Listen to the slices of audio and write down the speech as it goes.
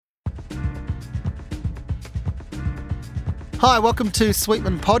Hi, welcome to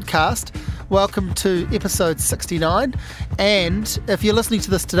Sweetman Podcast. Welcome to episode 69. And if you're listening to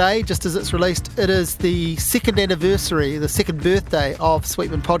this today, just as it's released, it is the second anniversary, the second birthday of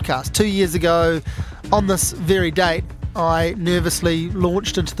Sweetman Podcast. 2 years ago, on this very date, I nervously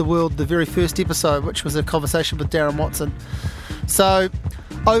launched into the world the very first episode, which was a conversation with Darren Watson. So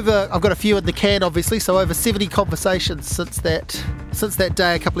I've got a few in the can, obviously, so over 70 conversations since that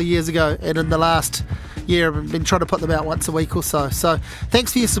day a couple of years ago, and in the last year I've been trying to put them out once a week or so. So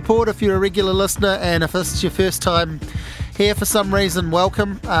thanks for your support if you're a regular listener, and if this is your first time here for some reason,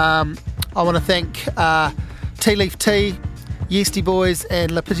 welcome. I want to thank Tea Leaf Tea, Yeasty Boys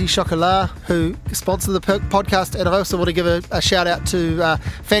and Le Petit Chocolat who sponsor the podcast, and I also want to give a shout out to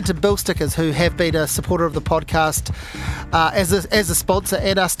Phantom Bill Stickers, who have been a supporter of the podcast as a sponsor,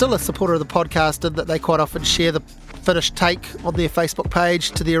 and are still a supporter of the podcast, in that they quite often share the finished take on their Facebook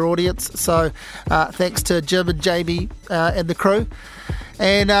page to their audience. So thanks to Jim and Jamie and the crew.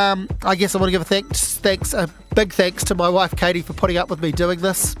 And I guess I want to give a big thanks to my wife Katie for putting up with me doing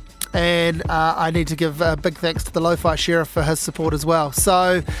this. And I need to give a big thanks to the Lo-Fi Sheriff for his support as well.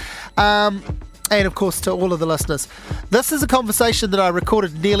 So, and of course to all of the listeners. This is a conversation that I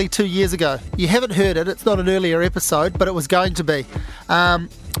recorded nearly 2 years ago. You haven't heard it, it's not an earlier episode, but it was going to be.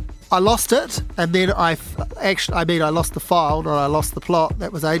 I lost it, and then I lost the file, not I lost the plot.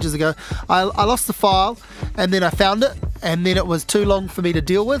 That was ages ago. I lost the file, and then I found it, and then it was too long for me to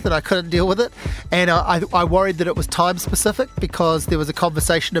deal with, and I couldn't deal with it. And I worried that it was time specific, because there was a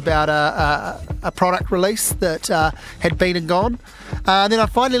conversation about a product release that had been and gone. And then I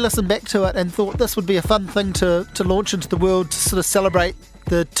finally listened back to it and thought this would be a fun thing to launch into the world, to sort of celebrate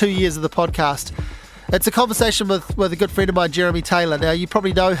the 2 years of the podcast. It's a conversation with a good friend of mine, Jeremy Taylor. Now, you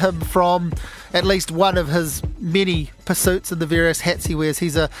probably know him from at least one of his many pursuits and the various hats he wears.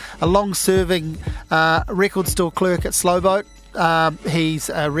 He's a long-serving record store clerk at Slowboat. He's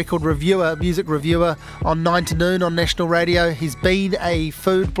a record reviewer, music reviewer on 9 to Noon on national radio. He's been a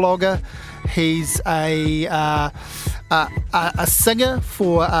food blogger. He's a singer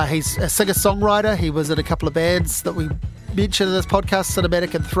he's a singer-songwriter. He was in a couple of bands that we mentioned in this podcast,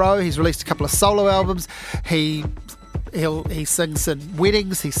 Cinematic and Throw. He's released a couple of solo albums. He sings in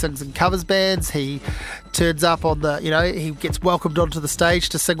weddings. He sings in covers bands. He turns up on he gets welcomed onto the stage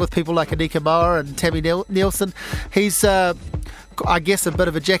to sing with people like Anika Moa and Tammy Nielsen. He's I guess a bit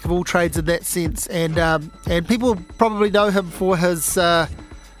of a jack of all trades in that sense, and people probably know him for his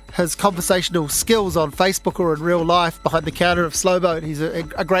conversational skills on Facebook or in real life behind the counter of Slowboat. He's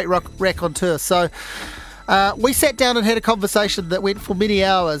a great raconteur. So we sat down and had a conversation that went for many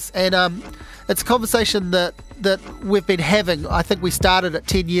hours, and it's a conversation that we've been having. I think we started it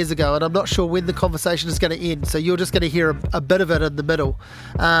 10 years ago, and I'm not sure when the conversation is going to end, so you're just going to hear a bit of it in the middle.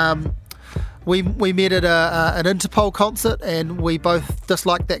 We met at an Interpol concert, and we both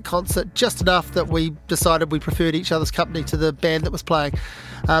disliked that concert just enough that we decided we preferred each other's company to the band that was playing.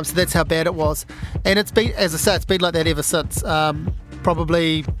 So that's how bad it was. And it's been, as I say, it's been like that ever since.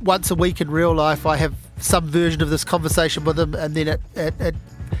 Probably once a week in real life I have some version of this conversation with him, and then it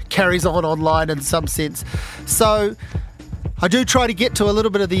carries on online in some sense. So I do try to get to a little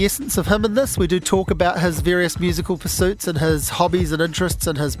bit of the essence of him in this. We do talk about his various musical pursuits and his hobbies and interests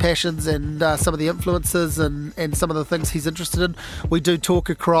and his passions, and some of the influences and some of the things he's interested in. We do talk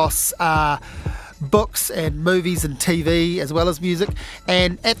across books and movies and TV as well as music.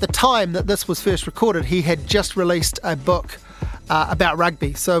 And at the time that this was first recorded, he had just released a book about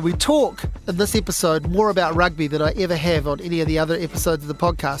rugby. So we talk in this episode more about rugby than I ever have on any of the other episodes of the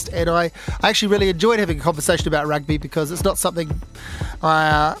podcast, and I actually really enjoyed having a conversation about rugby, because it's not something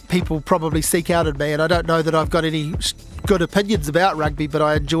people probably seek out in me, and I don't know that I've got any good opinions about rugby, but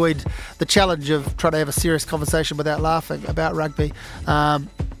I enjoyed the challenge of trying to have a serious conversation without laughing about rugby.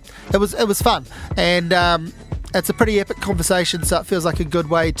 It was fun, and it's a pretty epic conversation, so it feels like a good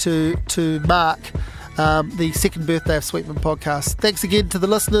way to mark the second birthday of Sweetman Podcast. Thanks again to the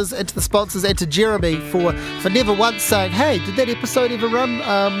listeners and to the sponsors and to Jeremy for never once saying, "Hey, did that episode ever run?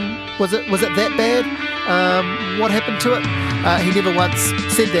 Was it that bad? What happened to it?" He never once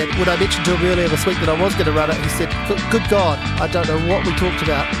said that. When I mentioned to him earlier this week that I was going to run it, he said, "Good God, I don't know what we talked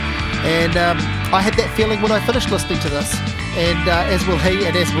about." And I had that feeling when I finished listening to this, and as will he,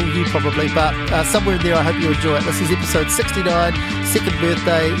 and as will you probably, but somewhere in there I hope you enjoy it. This is episode 69, second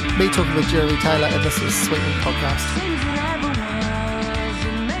birthday, me talking with Jeremy Taylor, and this is Sweetman Podcast.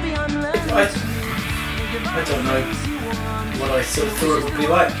 I don't know what I sort of thought it would be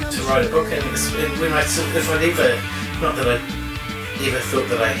like to write a book, and when not that I ever thought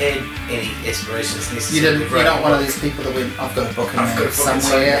that I had any aspirations necessarily. You're not one of these people that went, I've got a book in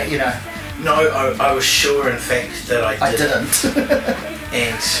somewhere, No, I was sure, in fact, that I didn't.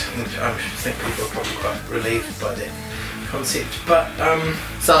 And I think people are probably quite relieved by that concept. But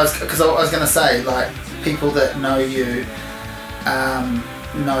so because I was going to say, like, people that know you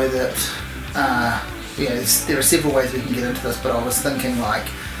know that there are several ways we can get into this. But I was thinking, like,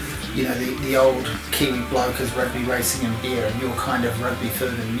 you know, the old Kiwi bloke is rugby, racing and beer, and you're kind of rugby,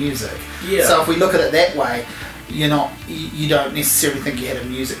 food and music. Yeah. So if we look at it that way, you don't necessarily think you had a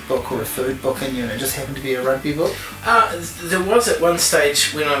music book or a food book in you, and it just happened to be a rugby book? There was at one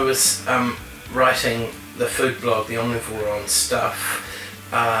stage when I was writing the food blog, the Omnivore on Stuff,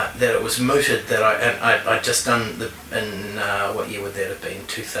 that it was mooted that I'd just done what year would that have been?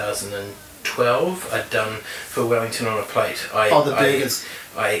 2012. I'd done For Wellington on a Plate. The burgers.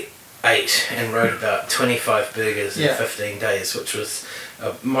 I ate and wrote about 25 burgers in 15 days, which was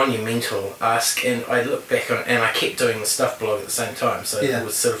a monumental ask, and I look back on it, and I kept doing the Stuff blog at the same time, so it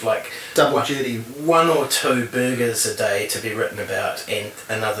was sort of like double duty, 1 or 2 burgers a day to be written about, and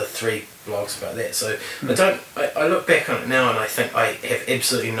another 3 blogs about that. So I look back on it now, and I think I have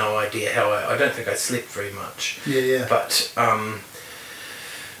absolutely no idea how I don't think I slept very much. But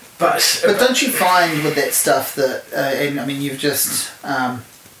don't you find with that stuff that and I mean you've just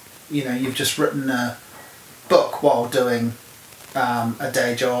you've just written a book while doing a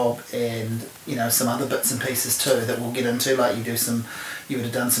day job, and some other bits and pieces too that we'll get into, like you would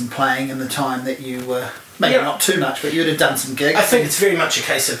have done some playing in the time that you were maybe not too much, but you would have done some gigs. I think it's very much a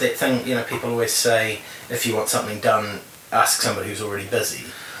case of that thing, people always say, if you want something done, ask somebody who's already busy.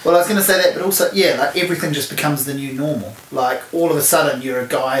 Well, I was going to say that, but also, like, everything just becomes the new normal. Like, all of a sudden, you're a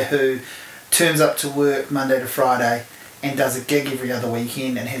guy who turns up to work Monday to Friday and does a gig every other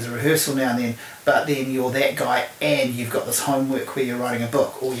weekend and has a rehearsal now and then, but then you're that guy and you've got this homework where you're writing a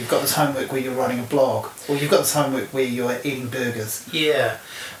book, or you've got this homework where you're writing a blog, or you've got this homework where you're eating burgers. Yeah.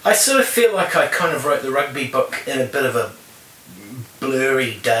 I sort of feel like I kind of wrote the rugby book in a bit of a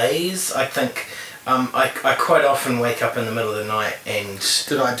blurry daze. I think I quite often wake up in the middle of the night and...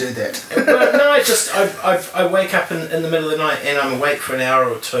 Did I do that? Well, no, I wake up in the middle of the night and I'm awake for an hour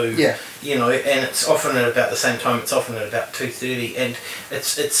or two. Yeah. And it's often at about the same time. It's often at about 2:30, and it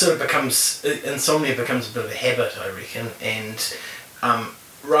sort of becomes... Insomnia becomes a bit of a habit, I reckon, and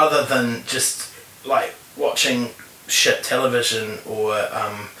rather than just, like, watching shit television or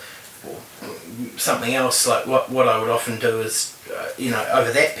something else, like what I would often do is,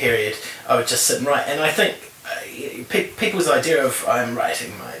 over that period, I would just sit and write. And I think people's idea of I'm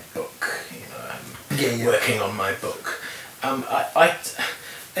writing my book, I'm working on my book,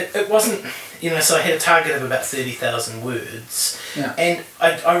 it wasn't, so I had a target of about 30,000 words, and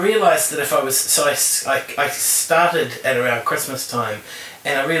I realised that if I was, so I started at around Christmas time,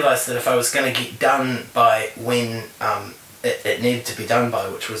 and I realised that if I was going to get done by when it needed to be done by,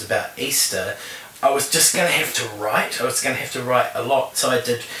 which was about Easter, I was just going to have to write. I was going to have to write a lot. So I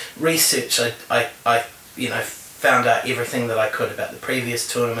did research. I found out everything that I could about the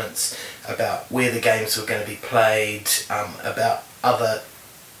previous tournaments, about where the games were going to be played, about other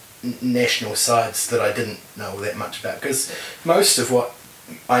national sides that I didn't know that much about. Because most of what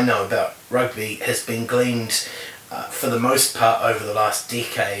I know about rugby has been gleaned for the most part over the last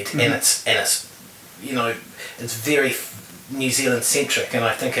decade, and it's very New Zealand centric, and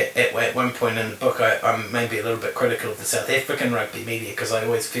I think at one point in the book I'm maybe a little bit critical of the South African rugby media, because I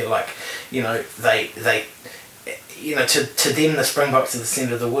always feel like they to them the Springboks are the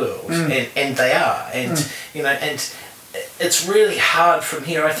centre of the world, and they are, and and it's really hard from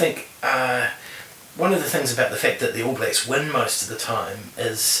here. I think one of the things about the fact that the All Blacks win most of the time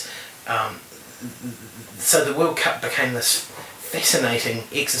is so the World Cup became this fascinating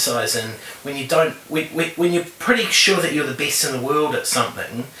exercise in when you're pretty sure that you're the best in the world at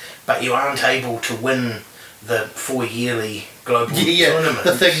something, but you aren't able to win the 4 yearly global tournament.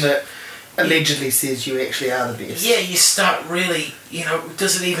 The thing that allegedly says you actually are the best. Yeah, you start really,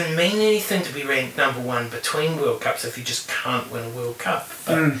 does it even mean anything to be ranked number 1 between World Cups if you just can't win a World Cup?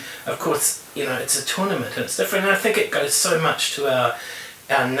 But of course, it's a tournament and it's different, and I think it goes so much to our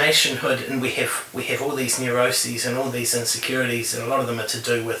nationhood, and we have all these neuroses and all these insecurities, and a lot of them are to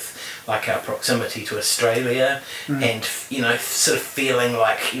do with like our proximity to Australia, and sort of feeling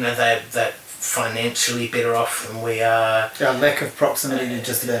like they're financially better off than we are. Our lack of proximity to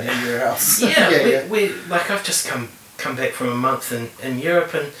just about anywhere else. We like I've just come back from a month in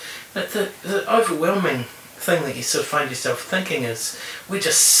Europe, and the overwhelming thing that you sort of find yourself thinking is we're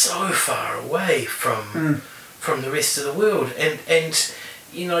just so far away from the rest of the world, and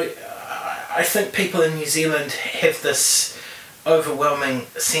I think people in New Zealand have this overwhelming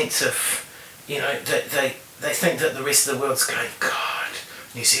sense of, that they think that the rest of the world's going, God,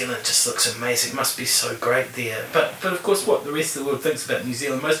 New Zealand just looks amazing. It must be so great there. But of course, what the rest of the world thinks about New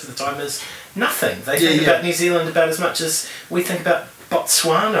Zealand most of the time is nothing. They think about New Zealand about as much as we think about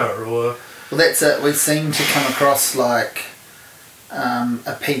Botswana or... Well, that's it. We seem to come across like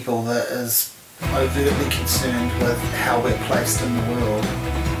a people that is overtly concerned with how we're placed in the world.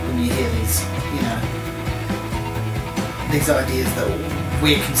 When you hear these, you know, these ideas that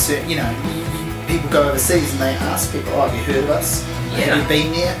we're concerned, you know, people go overseas and they ask people, oh, have you heard of us? Have you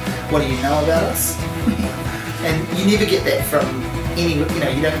been there? What do you know about us? And you never get that from any, you know,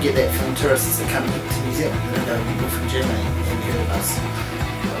 you don't get that from tourists that come to New Zealand. They don't go, we're from Germany, have you heard of us?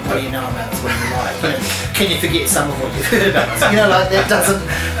 What do you know about us? What do you like? You know, can you forget some of what you've heard about us? You know, like that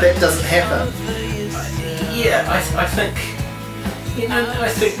doesn't happen. Yeah, I think, you know, I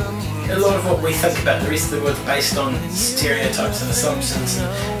think a lot of what we think about the rest of the world is based on stereotypes and assumptions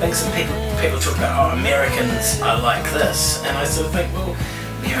and things, and people talk about, oh, Americans are like this, and I sort of think, well,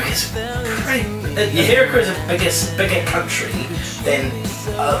 America's America is a bigger country than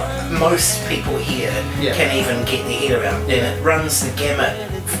most people here can even get their head around, and it runs the gamut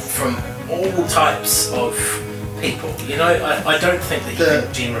from all types of people. You know, I don't think that you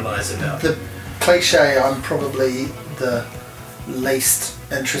can generalise about the cliche. I'm probably the least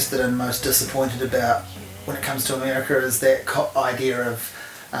interested and most disappointed about when it comes to America is that idea of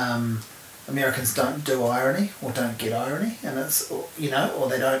Americans don't do irony or don't get irony, and it's, you know, or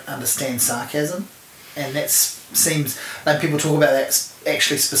they don't understand sarcasm, and that seems like people talk about that's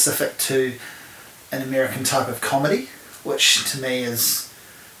actually specific to an American type of comedy, which to me is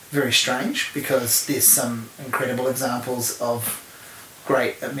very strange because there's some incredible examples of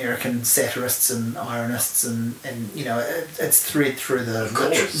great American satirists and ironists, and you know, it's thread through the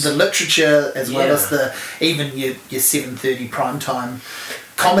literature as well as the even your 7:30 primetime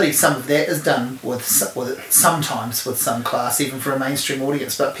comedy. Some of that is done with sometimes with some class, even for a mainstream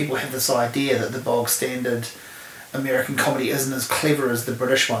audience. But people have this idea that the bog standard American comedy isn't as clever as the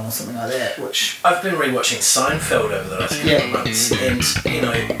British one or something like that. Which I've been rewatching Seinfeld over the last few months, and you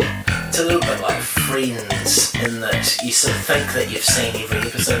know, it's a little bit like Friends in that you sort of think that you've seen every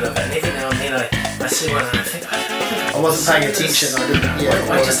episode of it, and every now and then I see one and I think I wasn't paying attention. I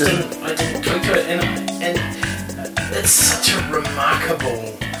didn't. I didn't go to it, and it's such a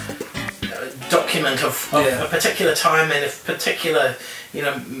remarkable document of a particular time and a particular, you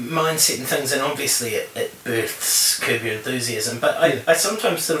know, mindset and things, and obviously it births Curb Your Enthusiasm. But I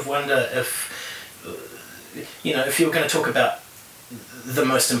sometimes sort of wonder if, you know, if you're going to talk about the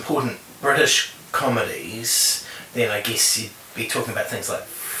most important British comedies, then I guess you'd be talking about things like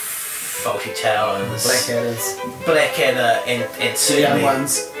Fawlty Towers, Blackadder, and certainly the young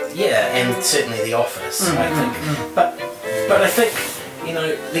ones. Yeah, and certainly The Office. I think, but I think, you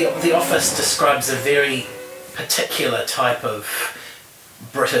know, the Office describes a very particular type of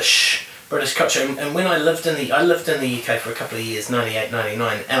British culture. And when I lived in the UK for a couple of years, 98,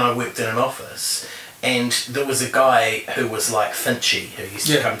 99, and I worked in an office. And there was a guy who was like Finchy, who used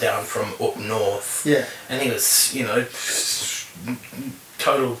to come down from up north. Yeah. And he was, you know,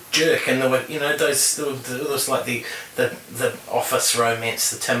 total jerk. And there were, you know, there was like the office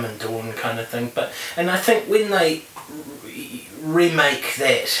romance, the Tim and Dawn kind of thing. And I think when they remake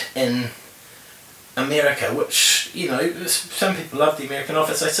that in America, which, you know, some people love the American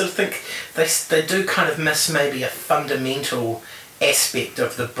Office, I sort of think they do kind of miss maybe a fundamental aspect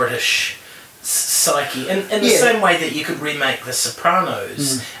of the British psyche, in the same way that you could remake The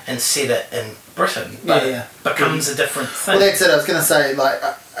Sopranos and set it in Britain, but becomes a different thing. Well, that's it. I was going to say, like,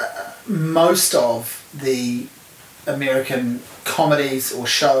 most of the American comedies or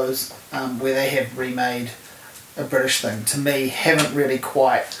shows where they have remade a British thing, to me, haven't really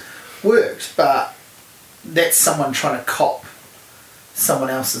quite worked, but that's someone trying to cop someone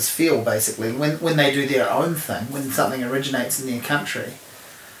else's feel, basically. When they do their own thing, when something originates in their country,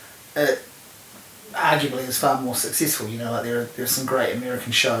 it arguably is far more successful. You know, like there are some great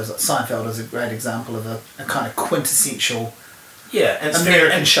American shows. Like Seinfeld is a great example of a kind of quintessential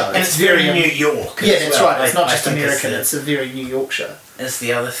American show. And it's very New York. Yeah, that's right. It's not just American. It's a very New York show. Is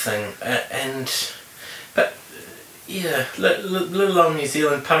the other thing, but yeah, little old New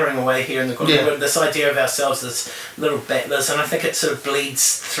Zealand puttering away here in the corner. This idea of ourselves as little battlers, and I think it sort of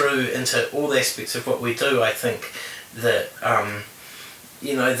bleeds through into all aspects of what we do. I think that.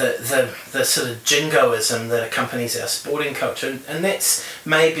 You know, the sort of jingoism that accompanies our sporting culture, and that's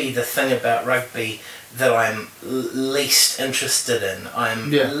maybe the thing about rugby that I'm least interested in. I'm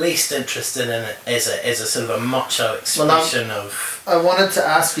least interested in it as a sort of a macho expression of... I wanted to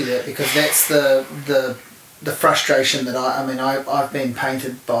ask you that because that's the the frustration that I've been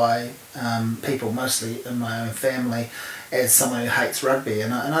painted by people, mostly in my own family, as someone who hates rugby,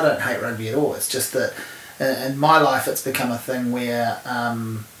 and I don't hate rugby at all. It's just that in my life it's become a thing where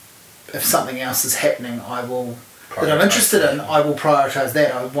if something else is happening, that I'm interested in, I will prioritise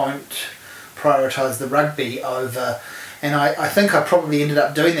that. I won't prioritise the rugby over. And I think I probably ended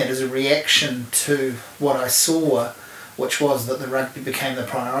up doing that as a reaction to what I saw, which was that the rugby became the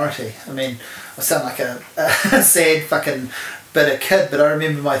priority. I mean, I sound like a sad fucking bitter kid, but I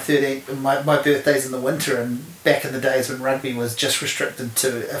remember my birthdays in the winter, and back in the days when rugby was just restricted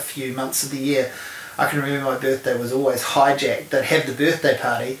to a few months of the year, I can remember my birthday was always hijacked. They'd have the birthday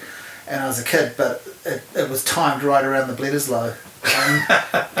party, and I was a kid, but it was timed right around the Bledisloe.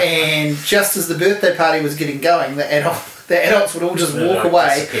 And just as the birthday party was getting going, the adults would all just walk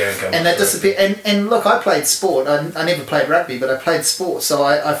away and they'd disappear. And look, I played sport. I never played rugby, but I played sport, so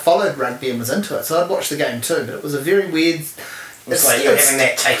I followed rugby and was into it. So I'd watch the game too, but it was a very weird... It's like you're having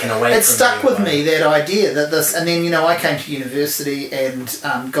that taken away. It stuck with me, that idea that this, and then I came to university and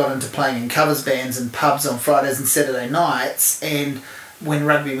got into playing in covers bands and pubs on Fridays and Saturday nights, and when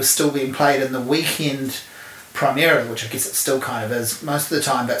rugby was still being played in the weekend primarily, which I guess it still kind of is most of the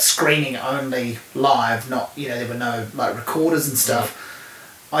time, but screening only live, not, there were no like recorders and stuff.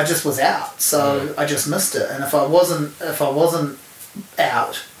 I just was out, so I just missed it. And if I wasn't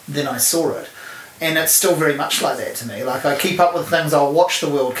out, then I saw it. And it's still very much like that to me. Like, I keep up with things. I'll watch the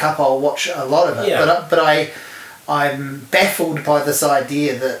World Cup. I'll watch a lot of it. But I'm baffled by this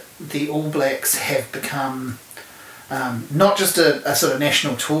idea that the All Blacks have become not just a sort of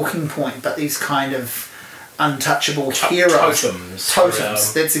national talking point, but these kind of untouchable heroes.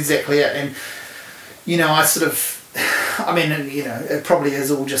 Totems. That's exactly it. And I sort of, it probably is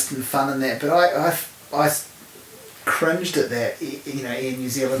all just in fun and that, but I cringed at that, Air New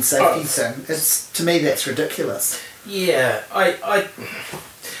Zealand safety thing. To me, that's ridiculous. Yeah, I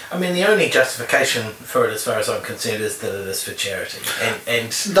mean, the only justification for it, as far as I'm concerned, is that it is for charity,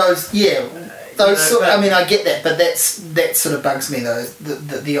 and those. I get that, but that sort of bugs me though.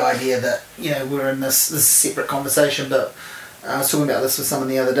 The idea that we're in this separate conversation, but I was talking about this with someone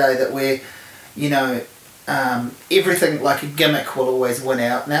the other day, that we're, everything like a gimmick will always win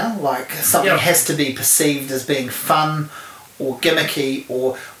out now. Like, something has to be perceived as being fun or gimmicky,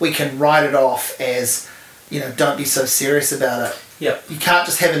 or we can write it off as, don't be so serious about it. Yep. You can't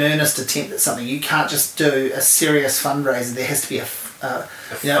just have an earnest attempt at something. You can't just do a serious fundraiser. There has to be a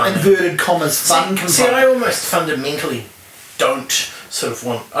inverted commas fun component. See, I almost fundamentally don't sort of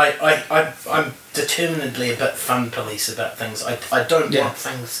want... I'm determinedly a bit fun police about things. I don't want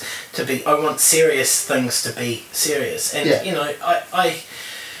things to be... I want serious things to be serious. And,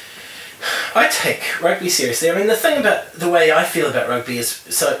 I take rugby seriously. I mean, the thing about the way I feel about rugby is...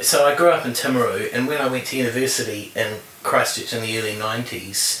 So I grew up in Timaru, and when I went to university in Christchurch in the early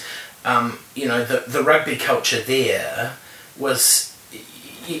 90s, the rugby culture there was...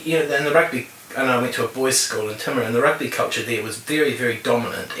 and the rugby... And I went to a boys' school in Timaru, and the rugby culture there was very, very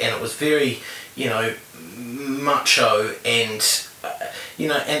dominant, and it was very, macho, and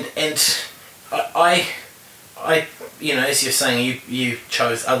I as you're saying, you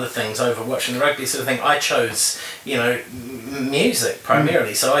chose other things over watching the rugby sort of thing. I chose, music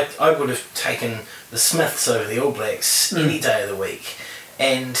primarily, so I would have taken the Smiths over the All Blacks any day of the week,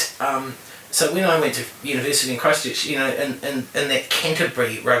 and so when I went to university in Christchurch, in that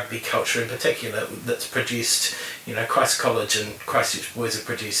Canterbury rugby culture in particular, that's produced, Christ College and Christchurch boys have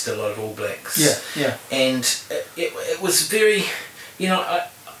produced a lot of All Blacks. Yeah. And it was very,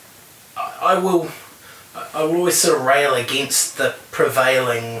 I will always sort of rail against the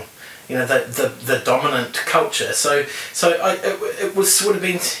prevailing, the dominant culture. So it was sort of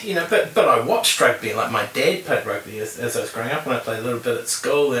been, but I watched rugby. Like, my dad played rugby as I was growing up, and I played a little bit at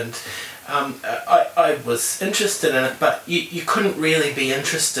school, and I was interested in it, but you couldn't really be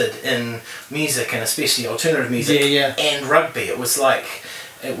interested in music, and especially alternative music, and rugby. It was like,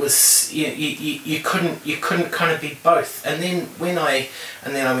 you couldn't kind of be both. And then I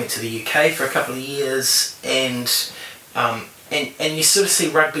went to the UK for a couple of years, and you sort of see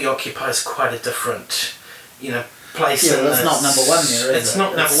rugby occupies quite a different, place. Yeah, it's not number one there, is it? It's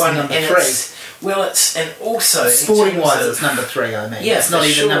not number one. Number three. And also sporting wise, it's number three. I mean, it's not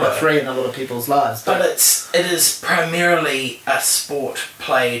even number three in a lot of people's lives. But it is primarily a sport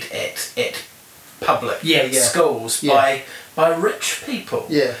played at public schools by rich people.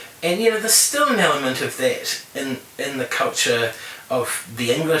 Yeah. And there's still an element of that in the culture of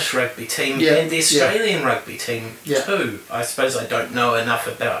the English rugby team and the Australian rugby team too. I suppose I don't know enough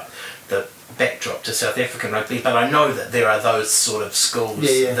about the backdrop to South African rugby, but I know that there are those sort of schools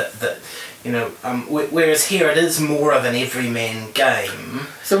that whereas here it is more of an everyman game.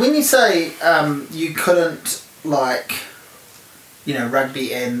 So when you say you couldn't rugby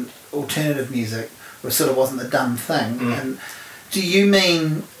and alternative music, or sort of wasn't the done thing, and do you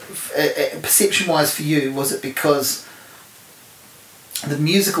mean perception-wise for you, was it because the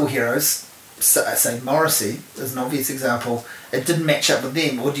musical heroes, say Morrissey is an obvious example, it didn't match up with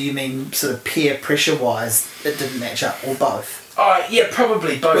them, or do you mean sort of peer pressure-wise it didn't match up, or both? Yeah,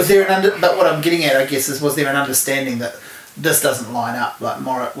 probably both. Was there but what I'm getting at, I guess, is was there an understanding that this doesn't line up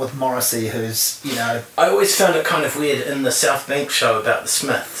with Morrissey, who's, I always found it kind of weird in the South Bank show about the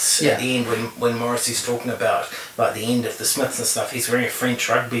Smiths at the end when Morrissey's talking about the end of the Smiths and stuff. He's wearing a French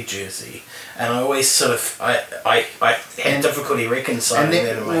rugby jersey, and I always sort of I had difficulty reconciling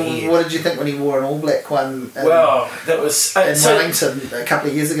that in my head. What did you think when he wore an All Black one? That was in Wellington a couple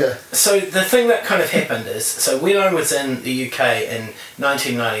of years ago. So the thing that kind of happened is, when I was in the UK in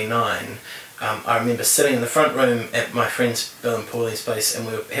 1999. I remember sitting in the front room at my friend's Bill and Paulie's place, and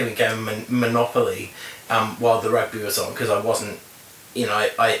we were having a game of Monopoly while the rugby was on, because I wasn't,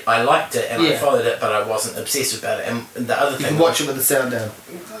 I liked it and I followed it, but I wasn't obsessed about it. And the other thing, you could watch it with the sound down.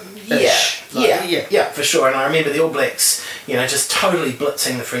 Yeah, for sure. And I remember the All Blacks, just totally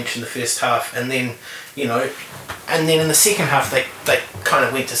blitzing the French in the first half, and then, and then in the second half they kind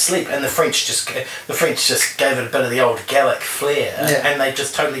of went to sleep, and the French just gave it a bit of the old Gallic flair, and they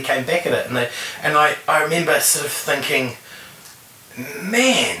just totally came back at it, and I remember sort of thinking,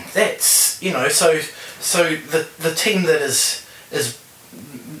 man, that's so the team that is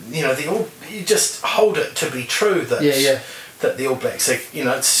you just hold it to be true that that the All Blacks are,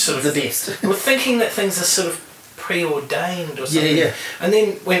 it's sort of the best. We're thinking that things are sort of preordained or something. Yeah. And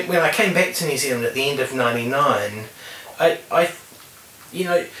then when I came back to New Zealand at the end of '99, I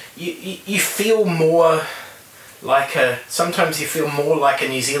you feel more like sometimes you feel more like a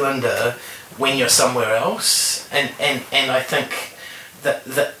New Zealander when you're somewhere else, and I think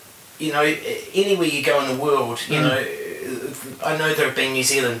that anywhere you go in the world, I know there have been New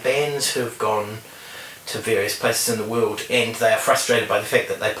Zealand bands who have gone to various places in the world, and they are frustrated by the fact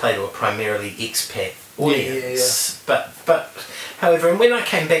that they play to a primarily expat audience. But however, and when I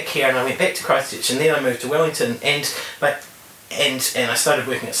came back here and I went back to Christchurch, and then I moved to Wellington, and I started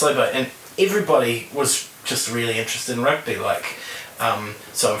working at Slowboat, and everybody was just really interested in rugby.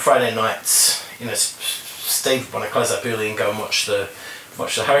 So on Friday nights, Steve, when I close up early and go and watch the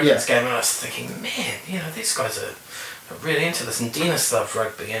Hurricanes game, and I was thinking, man, these guys are really into this, and Dennis loved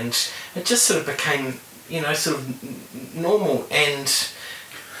rugby, and it just sort of became, sort of normal, and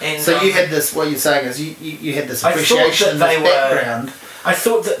so you had this, what you're saying is you had this appreciation, this background. I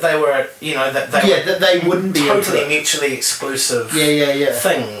thought that they were, that they wouldn't be totally mutually exclusive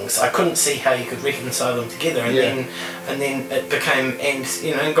things. I couldn't see how you could reconcile them together, and then it became, and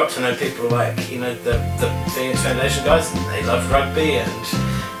got to know people like the Phoenix Foundation guys, and they loved rugby, and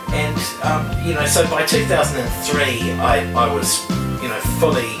so by 2003 I was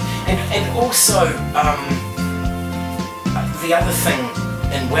fully, and also the other thing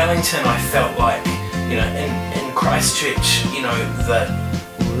in Wellington, I felt like in Christchurch,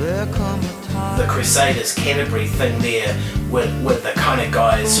 the Crusaders Canterbury thing there were the kind of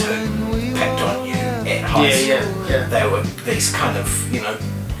guys who picked on you at high school. They were these kind of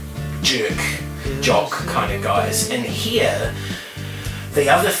jock kind of guys, and here the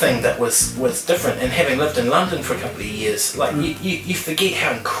other thing that was different, and having lived in London for a couple of years, you forget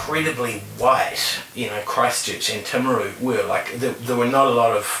how incredibly white Christchurch and Timaru were. There were not a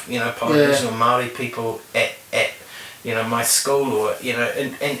lot of Polynesian or Māori people at my school, or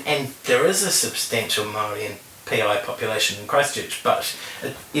and there is a substantial Māori and PI population in Christchurch, but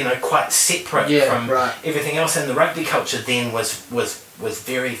quite separate from everything else. And the rugby culture then was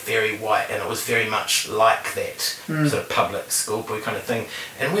very, very white, and it was very much like that sort of public schoolboy kind of thing.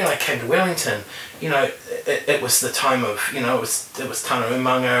 And when I came to Wellington, it was the time of it was Tana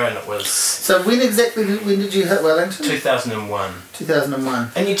Umanga, and it was. So when did you hit Wellington? 2001.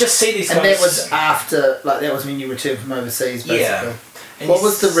 2001. And you just see these guys. And that was after, that was when you returned from overseas, basically. Yeah. And what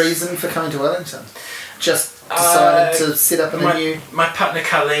was the reason for coming to Wellington? Just decided to set up My partner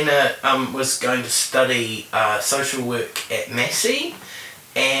Carlina was going to study social work at Massey,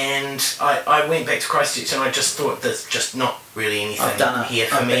 and I went back to Christchurch, and I just thought there's just not really anything here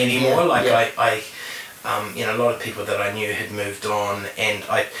for me anymore. I a lot of people that I knew had moved on, and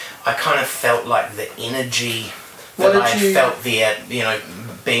I kind of felt like the energy that I felt there,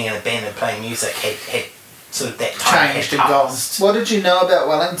 being in a band and playing music had sort of that time changed and gone. What did you know about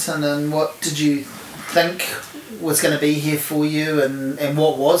Wellington, and what did you think was going to be here for you, and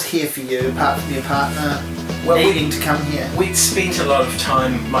what was here for you apart from your partner needing to come here? We'd spent a lot of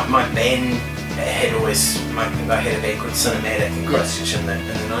time. My band had always. I had a band called Cinematic in Christchurch in the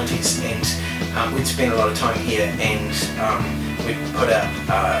 90s, and we'd spent a lot of time here, and we put out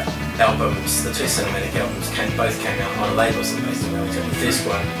albums. The two Cinematic albums both came out on labels in based in Wellington. The first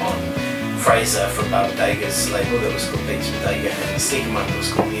one on Fraser from Barbadega's label that was called Beats Bodega, and the second one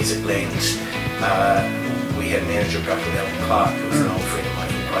was called Musicland. We had a manager called Alan Clark, who was an old friend of mine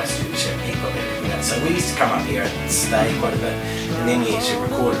from Christchurch, and he put everything out. So we used to come up here and stay quite a bit, and then we actually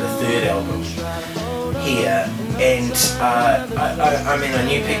recorded a third album here. And I mean, I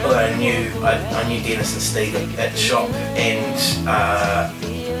knew people. I knew Dennis and Steve at the shop, and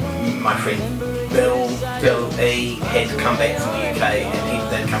my friend Bill E had come back from the UK, and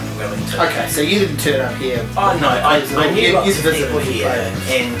they'd come to Wellington. Okay, so you didn't turn up here. Oh no, I knew lots of people here,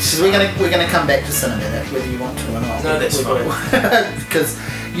 and because we're gonna come back to Cinematic whether you want to or not. No, that's fine. Because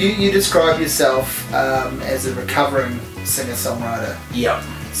you describe yourself as a recovering singer-songwriter. Yeah.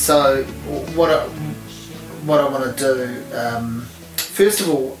 So what I want to do, first of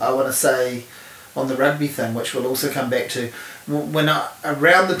all, I want to say on the rugby thing, which we'll also come back to,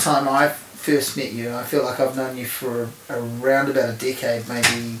 around the time I first met you, I feel like I've known you for around about a decade,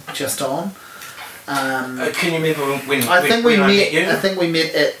 maybe just on. Can you remember when I think we met you? I think we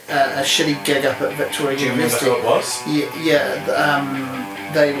met at a shitty gig up at Victoria University. Do you remember who it was? Yeah.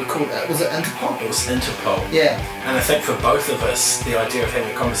 They were called. Was it Interpol? It was Interpol. Yeah. And I think for both of us, the idea of having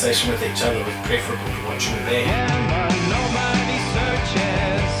a conversation with each other was preferable to watching a band. Nobody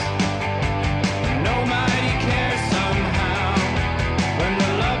searches, nobody cares somehow. When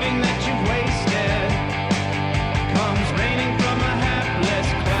the loving that you've wasted comes raining from a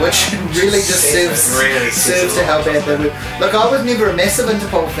hapless cloud. Which really just serves to how bad they were. Look, I was never a massive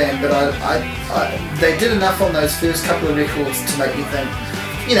Interpol fan, but they did enough on those first couple of records to make me think,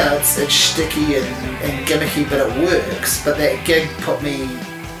 you know, it's sticky and gimmicky, but it works. But that gig put me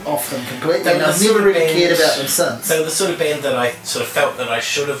off them completely, and I've never really cared about them since. They were the sort of band that I sort of felt that I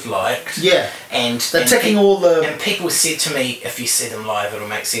should have liked. Yeah. And they're ticking all the... And people said to me, if you see them live, it'll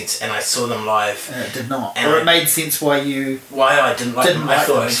make sense. And I saw them live. And it did not. Or it made sense why I didn't like them. I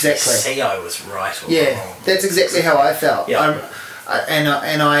thought, exactly. See, I was right or wrong. That's exactly how I felt. Yeah. And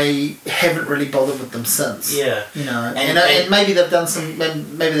I haven't really bothered with them since. Yeah. You know, and maybe they've done some,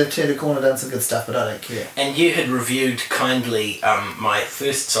 maybe they've turned a corner, done some good stuff, but I don't care. And you had reviewed kindly my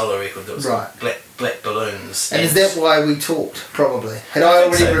first solo record that was called Black Balloons. And is that why we talked? Probably. Had I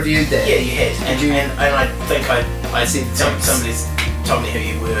already reviewed that? Yeah, you had. And I think I said somebody's told me who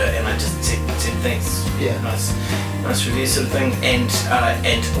you were, and I just said thanks. Yeah. Nice review sort of thing, and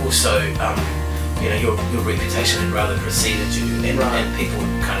also. You know, your reputation had rather preceded you, and people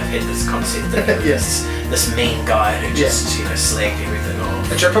kind of had this concept that you were this mean guy who just slagged everything off.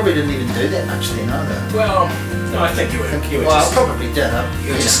 Which I probably didn't even do that much then either. Well, no, I think you were. I probably did.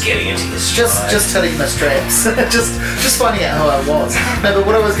 You were just getting into your stride. Just hitting my straps. just finding out who I was. No, but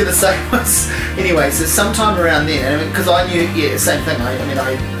what I was going to say was, anyway, so sometime around then, because I knew, same thing. I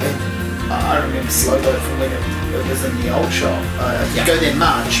remember Slow Boat from when it was in the old shop. I didn't go there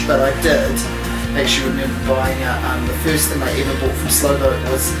much, but I did. Actually remember buying the first thing I ever bought from Slow Boat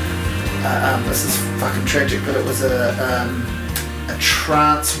was this is fucking tragic, but it was a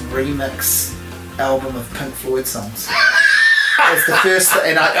trance remix album of Pink Floyd songs. It was the first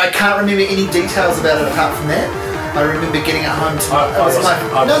and I can't remember any details about it apart from that. I remember getting it home to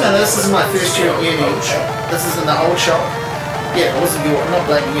this is my first year at uni. This is in the old shop. Yeah, it wasn't I'm not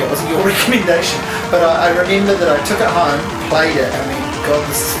blaming you, it wasn't your recommendation. But I remember that I took it home, played it, and went, God,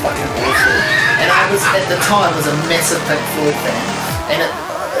 this is fucking awful. And I was, at the time, was a massive Pink Floyd fan. And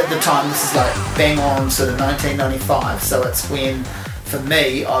at the time, this is like bang on sort of 1995. So it's when, for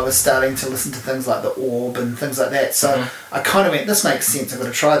me, I was starting to listen to things like The Orb and things like that. So I kind of went, this makes sense, I've got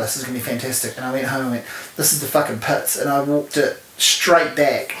to try this, it's going to be fantastic. And I went home and went, this is the fucking pits. And I walked it straight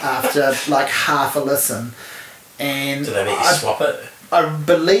back after like half a listen. And did they make you swap it? I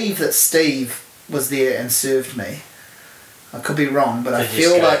believe that Steve was there and served me. I could be wrong, but I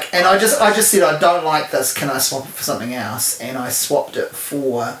feel like... And I just said, I don't like this, can I swap it for something else? And I swapped it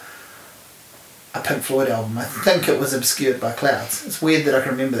for a Pink Floyd album. I think it was Obscured by Clouds. It's weird that I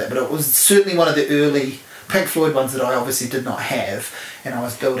can remember that, but it was certainly one of the early Pink Floyd ones that I obviously did not have, and I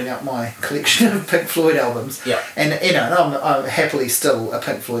was building up my collection of Pink Floyd albums. Yeah. And, I'm happily still a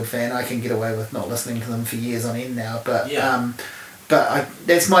Pink Floyd fan. I can get away with not listening to them for years on end now, but... Yeah.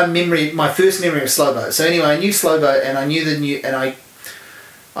 That's my memory, my first memory of Slow Boat. So anyway, I knew Slow Boat, and I knew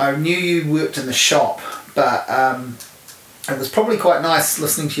I knew you worked in the shop, but it was probably quite nice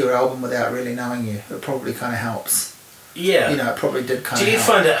listening to your album without really knowing you. It probably kind of helps. Yeah. You know, it probably did kind Do of you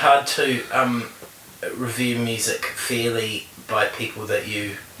help. find it hard to review music fairly by people that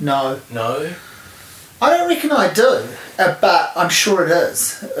you No. know? I don't reckon I do, but I'm sure it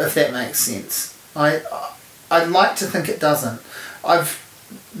is, if that makes sense. I'd like to think it doesn't.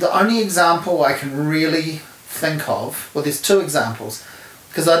 The only example I can really think of, well, there's two examples,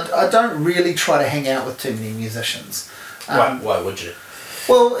 because I don't really try to hang out with too many musicians. Why would you?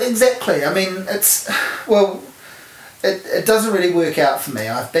 Well, exactly. I mean, it doesn't really work out for me.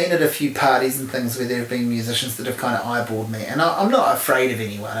 I've been at a few parties and things where there have been musicians that have kind of eyeballed me, and I'm not afraid of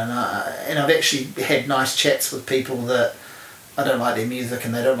anyone, and I've actually had nice chats with people that I don't like their music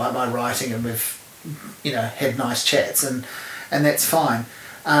and they don't like my writing, and we've, you know, had nice chats, and that's fine.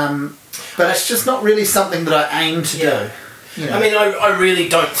 But it's just not really something that I aim to do. You know? I mean, I really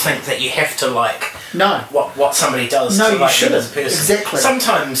don't think that you have to like what somebody does No, to you like them shouldn't. as a person. Exactly.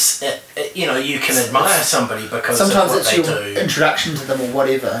 Sometimes, you know, you can admire somebody because Sometimes of what it's they your do. introduction to them or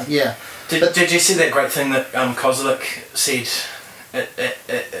whatever, yeah. Did you see that great thing that Kozlik said?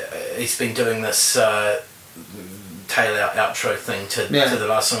 He's been doing this tail out outro thing to the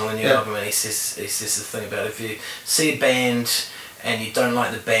last song on the new album, and he says the thing about if you see a band and you don't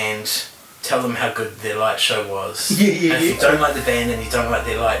like the band, tell them how good their light show was. And if you don't like the band and you don't like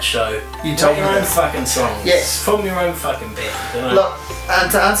their light show, You told write your me own that. fucking songs. Yes. Form your own fucking band. You know? Look,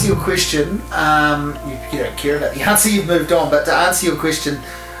 and to answer your question, you don't care about the answer, you've moved on, but to answer your question,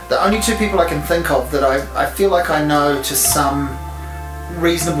 the only two people I can think of that I feel like I know to some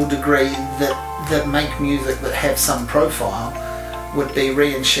reasonable degree that make music that have some profile would be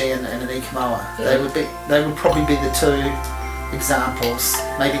Rian Sheehan and Anika Moa. Yeah. They would probably be the two examples,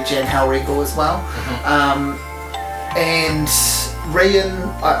 maybe Jan Halregal as well. And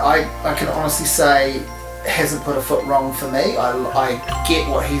Rian, I can honestly say, hasn't put a foot wrong for me. I get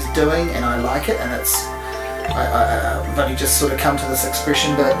what he's doing and I like it, and I've only just sort of come to this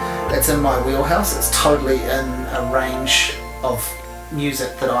expression, but it's in my wheelhouse. It's totally in a range of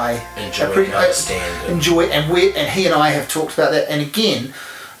music that I enjoy, and he and I have talked about that. And again,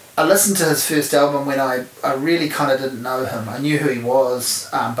 I listened to his first album when I really kind of didn't know him. I knew who he was,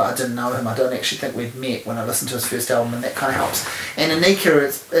 but I didn't know him. I don't actually think we'd met when I listened to his first album, and that kind of helps. And Anika,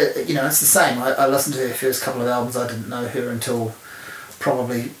 it's the same. I listened to her first couple of albums. I didn't know her until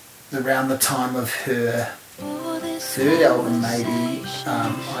probably around the time of her third album, maybe.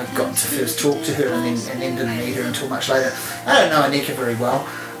 I got to first talk to her and then didn't meet her until much later. I don't know Anika very well.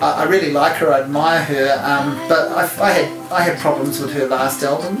 I really like her, I admire her, but I had problems with her last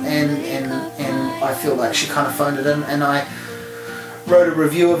album, and I feel like she kind of phoned it in, and I wrote a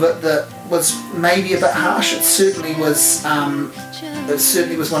review of it that was maybe a bit harsh. It certainly was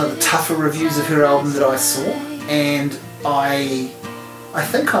one of the tougher reviews of her album that I saw, and I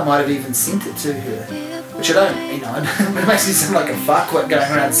think I might have even sent it to her. Which I don't, it makes me sound like a fuckwit going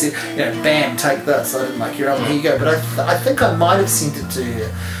around and saying, bam, take this, I didn't like your album, here you go. But I think I might have sent it to her,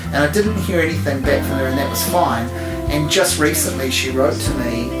 and I didn't hear anything back from her, and that was fine. And just recently she wrote to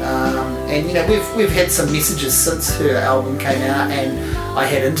me, and we've had some messages since her album came out, and I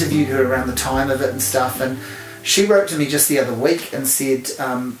had interviewed her around the time of it and stuff, and she wrote to me just the other week and said,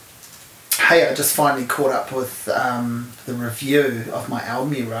 hey, I just finally caught up with the review of my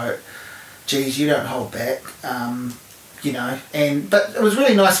album you wrote. Geez, you don't hold back, but it was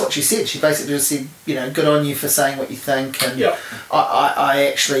really nice what she said. She basically just said, good on you for saying what you think, and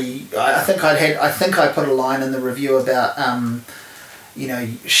I think I put a line in the review about,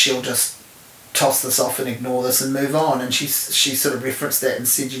 she'll just toss this off and ignore this and move on, and she sort of referenced that and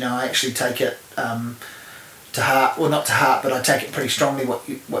said, I actually take it to heart, well, not to heart, but I take it pretty strongly what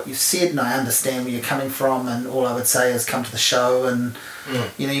you said, and I understand where you're coming from, and all I would say is come to the show, and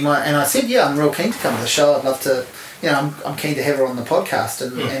you might. And I said, I'm real keen to come to the show. I'd love to, I'm keen to have her on the podcast,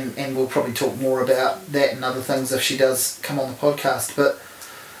 and we'll probably talk more about that and other things if she does come on the podcast. But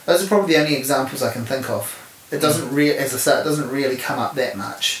those are probably the only examples I can think of. It doesn't as I say, it doesn't really come up that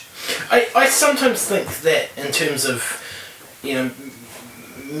much. I sometimes think that in terms of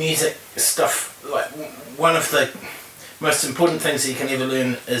music stuff, like one of the most important things that you can ever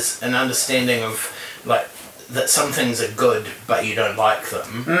learn is an understanding of like that some things are good but you don't like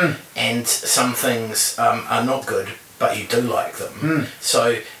them, and some things are not good but you do like them.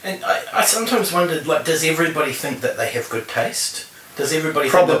 So, and I sometimes wondered, like, does everybody think that they have good taste? Does everybody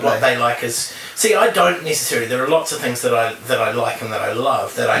think that what they like is... See, I don't necessarily. There are lots of things that I like and that I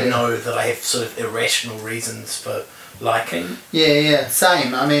love that I know that I have sort of irrational reasons for liking. Yeah,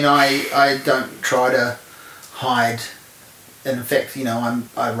 same. I mean, I don't try to hide. In fact,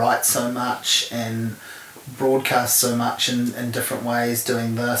 I write so much and broadcast so much in different ways,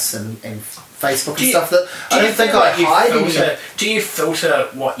 doing this and Facebook and you- stuff that I you don't think feel I like you hide filter- any. Do you filter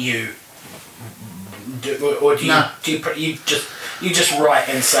what you do, or do you No. you just write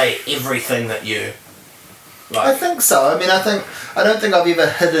and say everything that you like? I think so. I mean, I don't think I've ever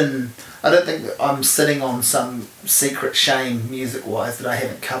hidden. I don't think that I'm sitting on some secret shame music-wise that I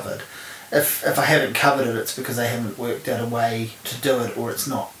haven't covered. If I haven't covered it, it's because I haven't worked out a way to do it, or it's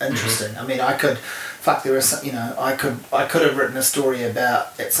not interesting. I mean, I could, there is some, I could have written a story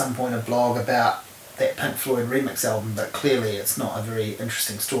about at some point a blog about that Pink Floyd remix album, but clearly it's not a very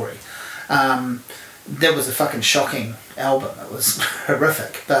interesting story. That was a fucking shocking album. It was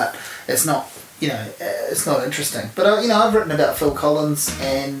horrific, but it's not. It's not interesting. But I've written about Phil Collins,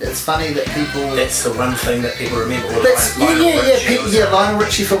 and it's funny that people. That's the one thing that people remember. Or That's Lionel Richie or something. Lionel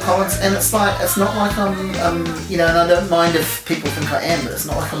Richie, Phil Collins, and it's not like I'm and I don't mind if people think I am, but it's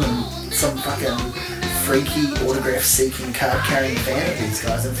not like I'm some fucking freaky autograph-seeking, card-carrying fan of these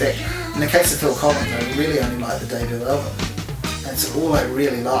guys. In fact, in the case of Phil Collins, I really only like the debut album. That's all I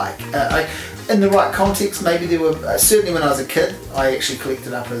really like. In the right context, maybe there were certainly when I was a kid, I actually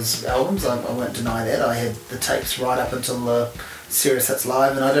collected up his albums. I won't deny that. I had the tapes right up until the Serious Hits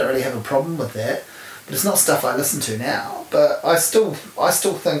Live, and I don't really have a problem with that. But it's not stuff I listen to now. But I still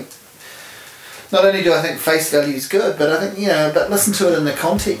think. Not only do I think face value is good, but I think but listen to it in the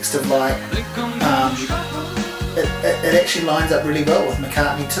context of like, it actually lines up really well with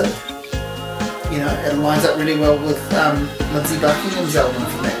McCartney too. It lines up really well with Lindsey Buckingham's album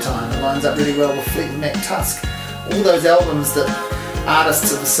from that time. It lines up really well with Fleetwood Mac Tusk. All those albums that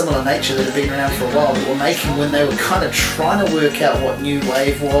artists of a similar nature that have been around for a while that were making when they were kind of trying to work out what new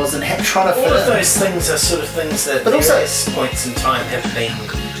wave was and trying to fit All of in. those things are sort of things that But also- various points in time have been.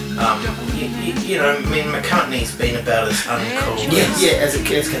 McCartney's been about as uncool As it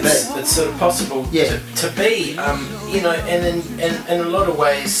can be. it's sort of possible to be. And in a lot of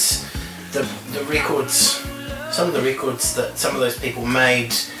ways, the records, some of those people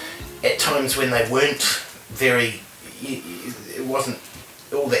made at times when they weren't very, it wasn't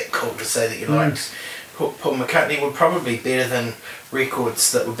all that cool to say that you liked Paul McCartney, were probably better than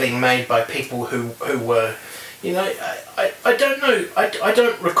records that were being made by people who were, I don't know, I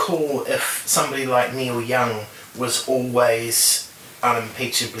don't recall if somebody like Neil Young was always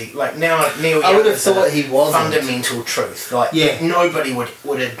unimpeachably, like now Neil Young I would have is thought a he wasn't. fundamental truth, like nobody would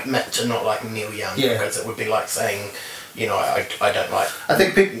admit to not liking Neil Young because it would be like saying, I don't like I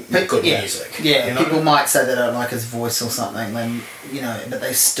think people good music. People might say they don't like his voice or something, then but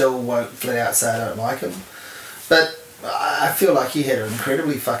they still won't flat out say I don't like him. But I feel like he had an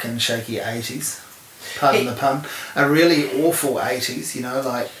incredibly fucking shaky 80s. Pardon the pun. A really awful 80s,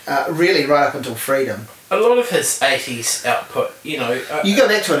 really right up until Freedom. A lot of his 80s output, You go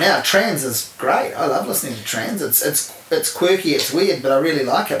back to it now, Trans is great. I love listening to Trans. It's quirky, it's weird, but I really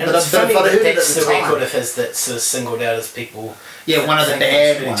like it. and But it's I've funny heard that it at that's the the time. record of his that's sort of singled out as people. Yeah, one of the think it's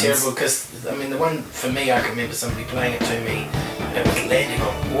bad really ones. terrible, because the one for me, I can remember somebody playing it to me. It was Landing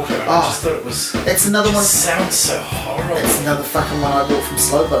on Water, and I just thought it was. That's another one. Sounds so horrible. That's another fucking one I bought from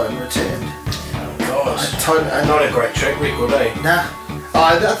Slowbo and returned. Gosh, I not a great track record, eh? Nah.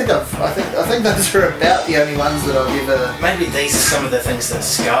 I think those are about the only ones that I've ever. Maybe these are some of the things that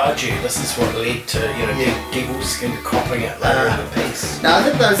scarred you. This is what led to Devil Skin cropping out later in the piece. No, I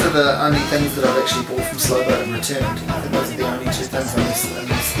think those are the only things that I've actually bought from Slowbo and returned. I think those are the only two things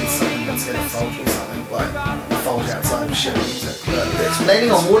unless there's something that's had a fault or something, like a fault outside of shit music. But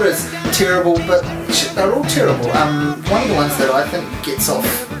Landing on Water is terrible, but they're all terrible. One of the ones that I think gets off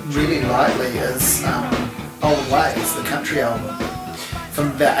really lightly is Old Ways, the country album. From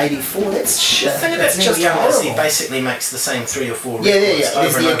about 84, that's shit. The thing about That's Neil just Young is he horrible. basically makes the same 3 or 4 records There's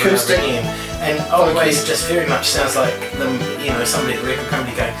over and the over acoustic. and over again. And Always just very much sounds like them, somebody at the record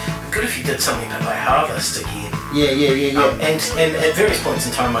company going, good if you did something like Harvest again. Yeah. And at various points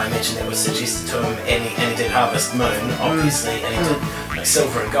in time, I imagine that was suggested to him, and he did Harvest Moon, obviously, and he did like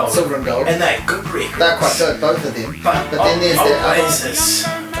Silver and Gold. Silver and Gold. And they're good records. They're quite good, both of them. But then there's that Always is...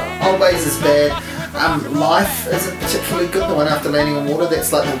 Always is bad. Life isn't particularly good. The one after Landing on Water,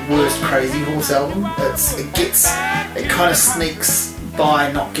 that's like the worst Crazy Horse album. It kind of sneaks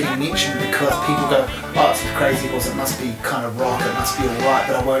by not getting mentioned because people go, oh, it's Crazy Horse, it must be kind of rock, it must be alright,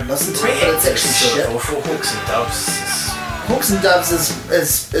 but I won't listen to it. But it's actually shit. For Hawks and Doves. Hawks and Doves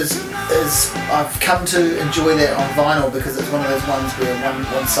is I've come to enjoy that on vinyl because it's one of those ones where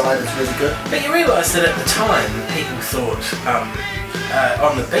one side is really good. But you realise that at the time, people thought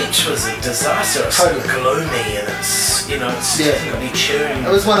On the Beach was a disaster. It's Totally. so gloomy and it's definitely tuned.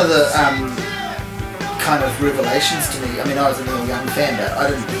 It was one of the kind of revelations to me. I mean, I was a Neil Young fan, but I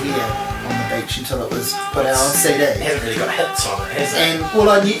didn't hear On the Beach until it was put out on CD. It hasn't really got hits on it, has it? And well,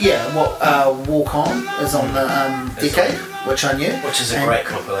 I knew, Walk On is on the Decade, which I knew. Which is a And great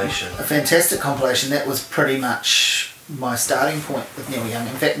compilation. a fantastic compilation. That was pretty much my starting point with Neil Young.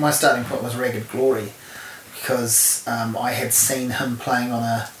 In fact, my starting point was Ragged Glory, because I had seen him playing on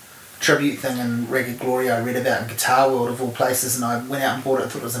a tribute thing in Ragged Glory I read about in Guitar World of all places, and I went out and bought it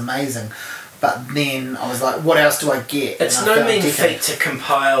and thought it was amazing. But then I was like, what else do I get? It's And I no found mean Decade. feat to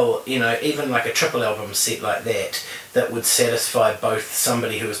compile, even like a triple album set like that would satisfy both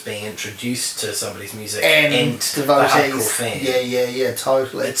somebody who was being introduced to somebody's music And the hardcore devotees. fan. Yeah,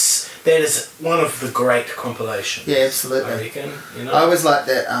 totally. That is one of the great compilations. Yeah, absolutely. I reckon. I always liked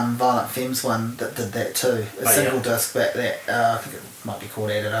that Violent Femmes one that did that too. A single yeah. disc back that I think it might be called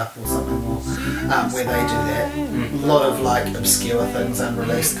Add It Up or something more, where they do that. A lot of like obscure things,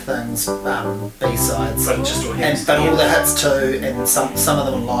 unreleased things, B-sides. But just all hits. But all the hits too, and some of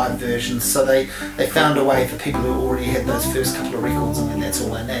them are live versions. So they found a way for people who already had those first couple of records, and then that's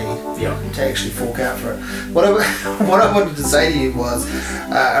all they need to actually fork out for it. What I wanted to say to you was,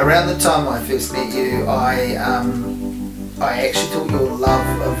 around the time I first met you, I actually thought your love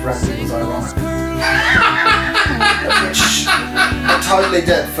of rugby was ironic. Which I totally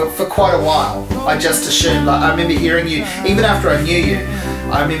did for quite a while. I just assumed, like, I remember hearing you, even after I knew you,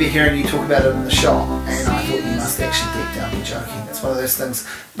 I remember hearing you talk about it in the shop, and I thought you must actually deep down be joking. It's one of those things.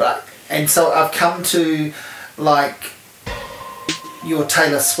 And so I've come to, like, your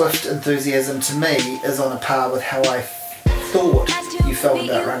Taylor Swift enthusiasm to me is on a par with how I thought you felt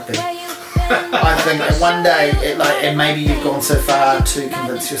about rugby. I think that one day, and maybe you've gone so far to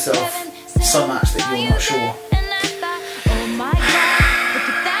convince yourself so much that you're not sure.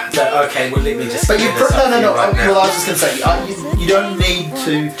 So, okay, well let me just... But you clear this up for you no. right now. Well, I was just going to say, you don't need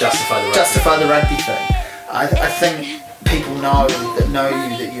to Justify the rugby thing. I think people know you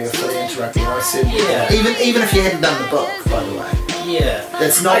that you're fully into rugby. I said, Yeah. even if you hadn't done the book, by the way. Yeah.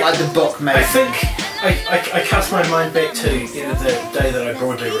 It's not like the book made. I think I cast my mind back to the day that I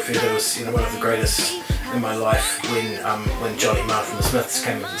broadly refer to as one of the greatest in my life when Johnny Marr from the Smiths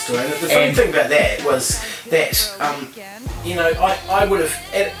came into the story. And the funny thing about that was that I would have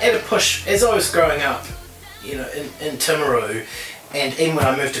at a push as I was growing up, in Timaru. And even when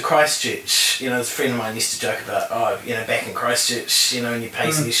I moved to Christchurch, a friend of mine used to joke about, back in Christchurch, in your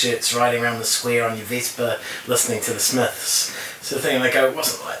paisley shirts, riding around the square on your Vespa, listening to the Smiths, sort of thing. And I go, it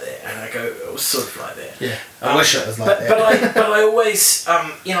wasn't like that. And I go, it was sort of like that. Yeah, I wish it was like that. But I always,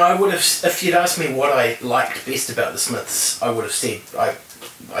 I would have, if you'd asked me what I liked best about the Smiths, I would have said,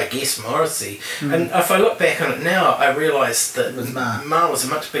 I guess Morrissey. And if I look back on it now, I realise that Marr was a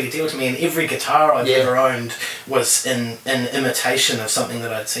much bigger deal to me, and every guitar I've ever owned was in imitation of something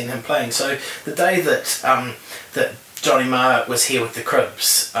that I'd seen him playing. So the day that Johnny Marr was here with the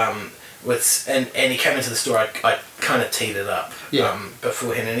Cribs, and he came into the store, I kind of teed it up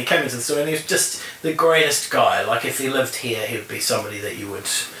beforehand, and he came into the store and he was just the greatest guy. Like if he lived here, he would be somebody that you would...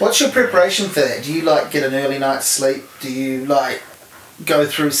 What's your preparation for that? Do you get an early night's sleep? Do you go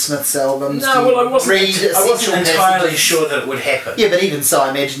through Smith's albums? No, well, I wasn't entirely passages? sure that it would happen. Yeah, but even so, I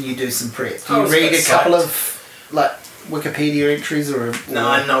imagine you do some prep. Do you read a couple of Wikipedia entries or? No,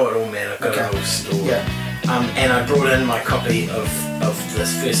 I know it all, man. I've got it all stored. Yeah. And I brought in my copy of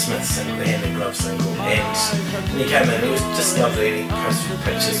this first Smith single, the Hand and Glove single, and he came in. It was just lovely. And he posted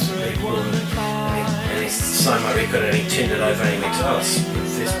pictures of people, and he signed my record, and he turned it over, and he went to us.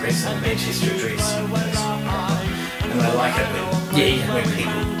 First press in Manchester address. And I like it when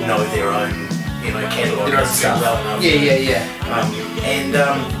people know their own, catalogue well enough.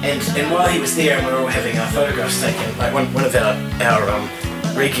 And while he was there, and we were all having our photographs taken, like one of our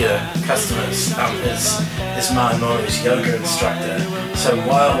regular customers is Marr Noru's yoga instructor. So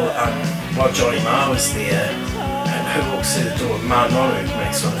while Johnny Marr was there, who walks through the door? Marr Noru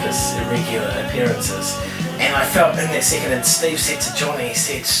makes one of his irregular appearances. And I felt in that second, and Steve said to Johnny, he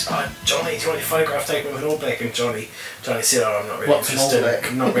said, Johnny, do you want your photograph taken with an All Black? And Johnny said, I'm not really interested.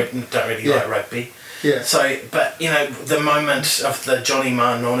 Don't really like rugby. Yeah. So, but the moment of the Johnny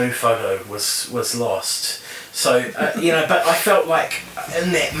Marr Nonu photo was lost. So, but I felt like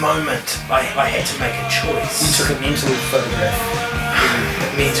in that moment I had to make a choice. You took a mental photograph.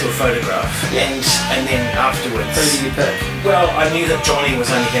 And then afterwards... Who did you pick? Well, I knew that Johnny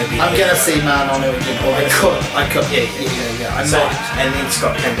was only going to be... I'm going to see Marr Nonu again. I could. Yeah. I might. And then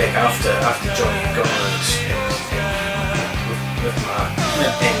Scott came back after Johnny had gone with Marr.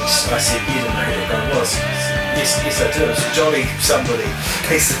 Yeah. And I said, you didn't know who that guy was. Yes, I do. It's Johnny somebody.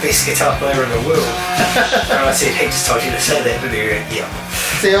 He's the best guitar player in the world. And I said, he just told you to say that, didn't he? Yeah.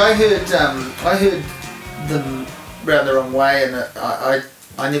 See, I heard them Round the Wrong Way, and I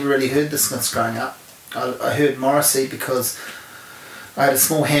I never really heard the Smiths growing up. I heard Morrissey because I had a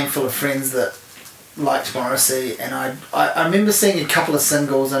small handful of friends that liked Morrissey, and I remember seeing a couple of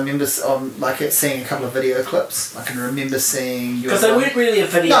singles. I remember seeing a couple of video clips. I can remember seeing... Because they weren't really a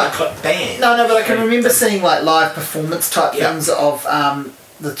video clip band. No, but I can remember seeing like live performance type things of...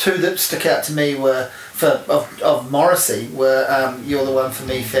 the two that stick out to me were of Morrissey were You're the One for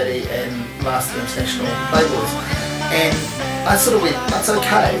Me, Fatty, and Last of the International Playboys, and I sort of went, that's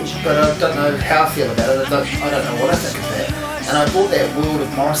okay, but I don't know how I feel about it. I don't know what I think of that, and I bought that World of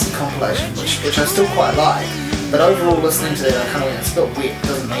Morrissey compilation, which I still quite like, but overall listening to that I kind of went, it's a bit wet, it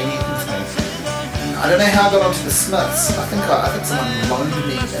doesn't mean anything to me. I don't know how I got onto the Smiths. I think someone loaned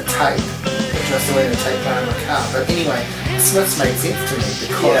me a tape, which I still had a tape player in my car, but anyway, Smiths made sense to me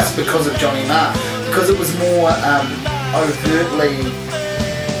because of Johnny Marr, because it was more overtly,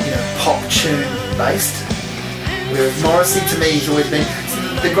 pop tune based. Whereas Morrissey, to me, he's always been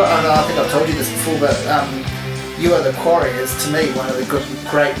I think I've told you this before, but You Are the Quarry is to me one of the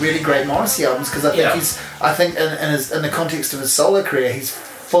really great Morrissey albums, because I think in the context of his solo career, he's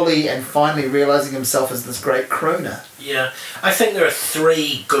fully and finally realising himself as this great crooner. Yeah, I think there are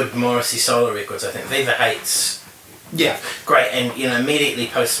 3 good Morrissey solo records. I think Viva Hates. Yeah. Great, and immediately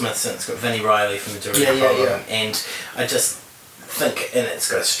post Smiths, it's got Vinnie Riley from the Direct Problem, and I just think, and it's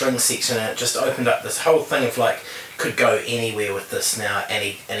got a string section, and it just opened up this whole thing of like, could go anywhere with this now, and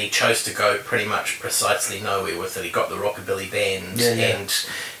he chose to go pretty much precisely nowhere with it. He got the Rockabilly Band, and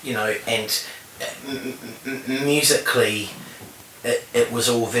musically, it was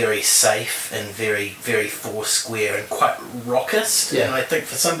all very safe and very, very Foursquare and quite rockist. Yeah. And I think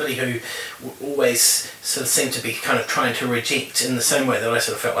for somebody who always sort of seemed to be kind of trying to reject, in the same way that I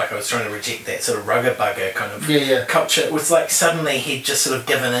sort of felt like I was trying to reject that sort of rugger bugger kind of culture, it was like suddenly he'd just sort of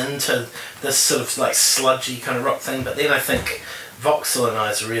given in to this sort of like sludgy kind of rock thing. But then I think Voxel and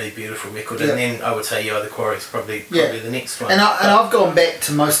I is a really beautiful record, and then I would say You Are the Quarry is probably the next one. And I've gone back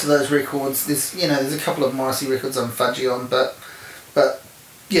to most of those records. There's a couple of Morrissey records I'm fudgy on, but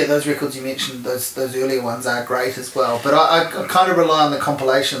yeah, those records you mentioned, those earlier ones are great as well. But I kind of rely on the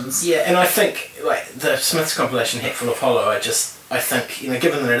compilations. Yeah, and I think like the Smiths compilation Hatful of Hollow, I think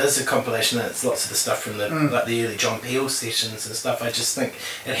given that it is a compilation and it's lots of the stuff from the like the early John Peel sessions and stuff, I just think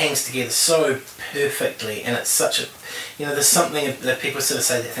it hangs together so perfectly, and it's such a there's something that people sort of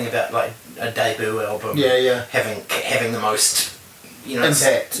say that thing about like a debut album having the most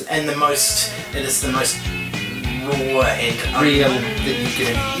impact, and it is the most raw and real that you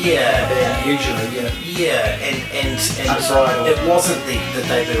get usually and it wasn't the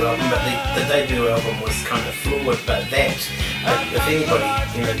debut album, but the debut album was kind of flawed, but that if anybody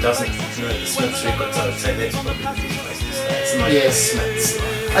doesn't know the Smiths records, I would say that's probably the best place to start. It's the Smiths.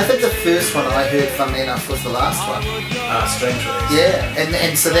 I think the first one I heard, funnily enough, was the last one. Strange Ways. Yeah,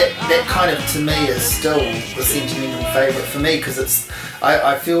 and so that kind of, to me, is still the sentimental favourite for me, because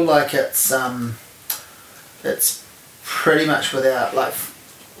I feel like it's pretty much without, like,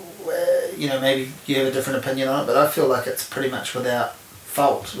 maybe you have a different opinion on it, but I feel like it's pretty much without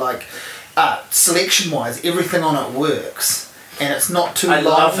fault. Like, selection-wise, everything on it works, and it's not too long. I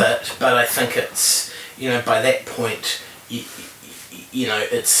love it, but I think it's, by that point,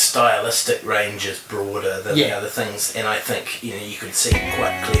 its stylistic range is broader than the other things, and I think, you could see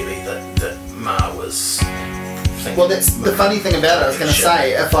quite clearly that Marr was... Well, that's the funny thing about it. I was going to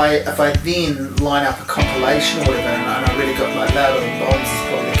say, if I then line up a compilation or whatever, and I really got like Louder Than Bombs is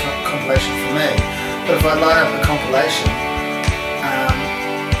probably the compilation for me. But if I line up a compilation,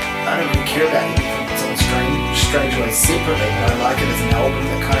 I don't really care about anything that's on Strange Ways separately. But I like it as an album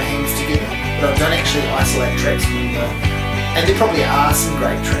that kind of hangs together. But I don't actually isolate tracks from them. And there probably are some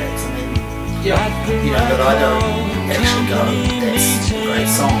great tracks. I mean, but I don't actually go, that's a great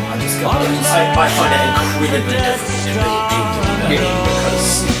song. I just go, I find it incredibly difficult to be objective about it,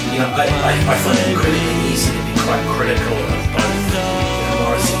 because I find it incredibly easy to be quite critical of both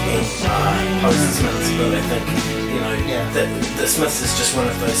Morrissey and post-Smiths, but I think that the Smiths is just one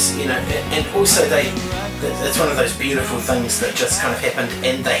of those, and also it's one of those beautiful things that just kind of happened,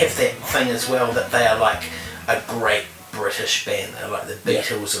 and they have that thing as well that they are like a great British band. They're like the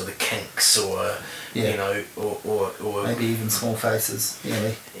Beatles or the Kinks or or maybe even Small Faces.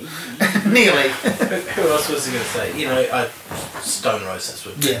 Nearly. Who else was I going to say? Stone Roses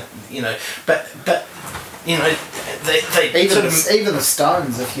would be. But they even the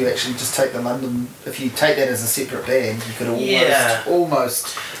Stones. If you actually just take if you take that as a separate band, you could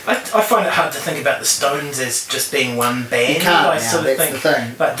almost. I find it hard to think about the Stones as just being one band. You can't now, that's the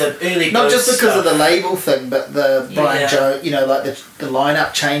thing. Like the early not just because of the label thing, but the Brian Joe, like the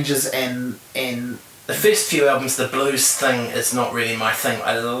lineup changes and the first few albums, the blues thing is not really my thing.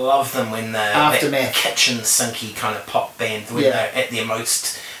 I love them when they're Aftermath. that kitchen sinky kind of pop band when Yeah. they're at their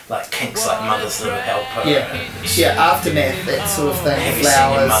most like Kinks, like Mother's Little Helper. Yeah, and yeah, Aftermath, that sort of thing. Have you seen Your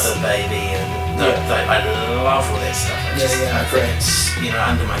Flowers. Mother Baby? And I love all that stuff. I just, I I agree. think it's, you know,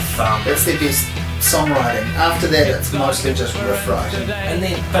 under my thumb. That's their best songwriting. After that, it's mostly just riff writing. And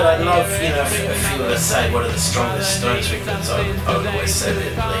then, but I love, you know, if you were to say what are the strongest Stones records, I would always say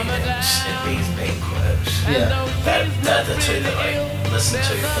that Bleed and Bees Banquet. Yeah. They're the two that I listen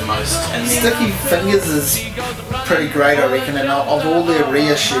to the most. And then, Sticky Fingers is pretty great, I reckon, and of all their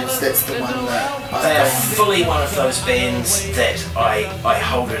reissues, that's the one that they are I've gone. fully one of those bands that I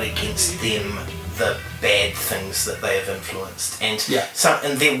hold it against them, the bad things that they have influenced. And Yeah.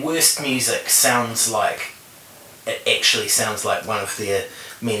 and their worst music sounds like, it actually sounds like one of their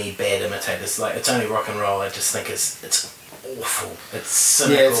many bad imitators. Like, It's Only Rock and Roll, I just think it's awful. It's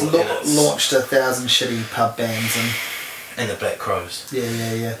cynical. Yeah, it's and it's launched 1,000 shitty pub bands, and the Black Crows.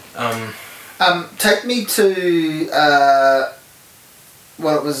 yeah. Um, Take me to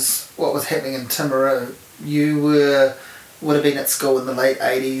what was happening in Timaru. You would have been at school in the late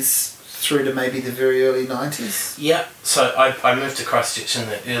 80s through to maybe the very early 90s. Yeah, so I moved to Christchurch in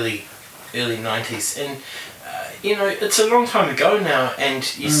the early 90s, and you know, it's a long time ago now,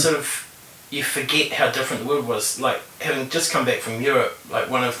 and you sort of, you forget how different the world was. Like, having just come back from Europe, like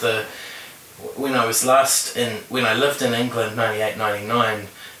when I lived in England 98, 99,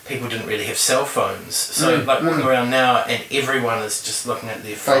 people didn't really have cell phones, so like walking around now and everyone is just looking at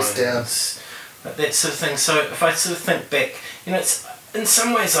their phones, Face down. like that sort of thing. So if I sort of think back, you know, it's, in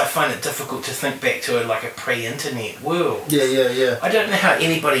some ways I find it difficult to think back to like a pre-internet world. Yeah. I don't know how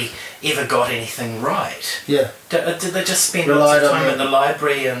anybody ever got anything right. Yeah. Did they just spend Relied lots of on time their- at the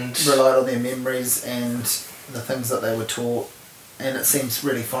library and... Relied on their memories and the things that they were taught, and it seems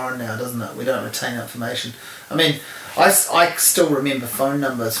really foreign now, doesn't it? We don't retain information. I mean, I still remember phone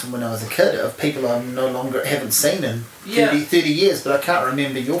numbers from when I was a kid of people I haven't seen in 30 years, but I can't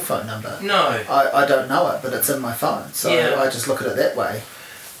remember your phone number. No. I don't know it, but it's in my phone, so Yeah. I just look at it that way.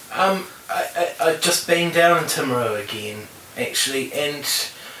 I've just been down in Timaru again, actually, and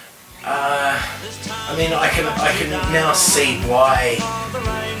I mean, I can now see why,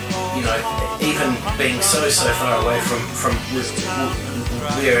 you know, even being so far away from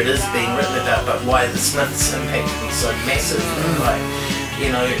where it is being written about, but why the Smiths impacted me so massive. Like,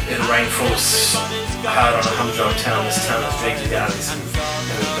 you know, the rain falls hard on a humdrum town, this town has dragged you down, there's a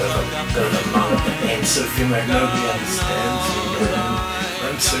bit of a mump, and sort of feel like nobody understands me,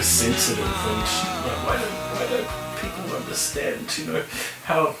 and I'm so sensitive, and why don't people understand, you know,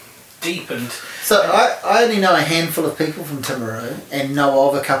 how deep and... So I only know a handful of people from Timaru and know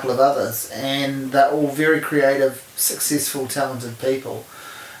of a couple of others, and they're all very creative, successful, talented people.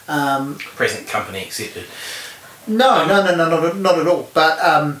 Present company accepted. No, not at all.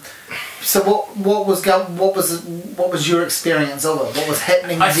 But so what was your experience of it? What was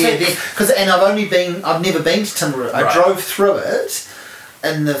happening I there? think- I've never been to Timaru. I Right. drove through it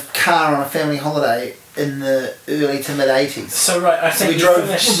in the car on a family holiday in the early to mid 80s. So right, I think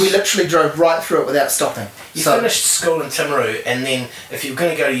We literally drove right through it without stopping. You finished school in Timaru, and then if you were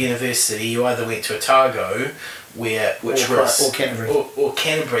going to go to university, you either went to Otago, or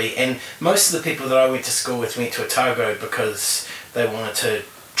Canterbury, and most of the people that I went to school with went to Otago because they wanted to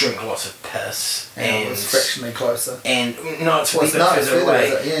drink lots of piss, and it was fractionally closer. and no, it's a bit It's further away.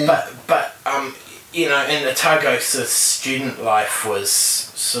 is it? Yeah. But you know, and Otago's sort of student life was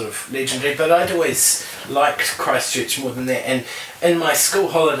sort of legendary. But I'd always liked Christchurch more than that. And in my school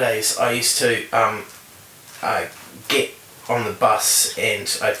holidays, I used to get on the bus and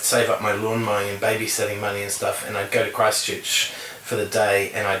I'd save up my lawn mowing and babysitting money and stuff, and I'd go to Christchurch for the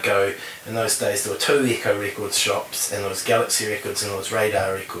day, and I'd go, in those days there were 2 Echo Records shops, and there was Galaxy Records and there was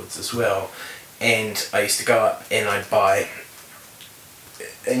Radar Records as well, and I used to go up and I'd buy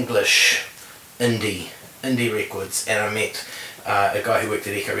English indie records, and I met a guy who worked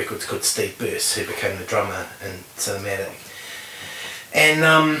at Echo Records called Steve Burse, who became the drummer in Cinematic.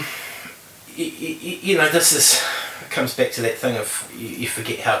 And you know, this comes back to that thing of you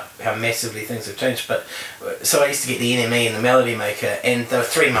forget how massively things have changed. But so I used to get the NME and the Melody Maker, and they were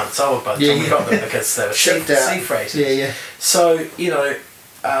 3 months old by the time we got them because they were C-freighted. Yeah. So you know,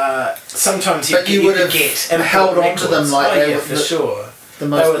 sometimes But you would have held on to them like they were for sure. The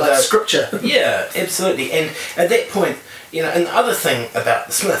most like scripture. Yeah, absolutely. And at that point, you know, and the other thing about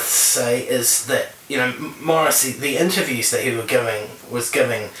the Smiths, say, is that, you know, Morrissey, the interviews that he was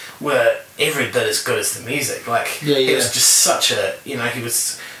giving were every bit as good as the music. Like, he was just such a, you know, he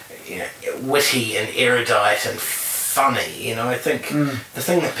was, you know, witty and erudite and funny. You know, I think the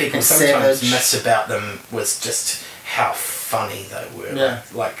thing that people And sometimes savage. miss about them was just how funny they were. Yeah.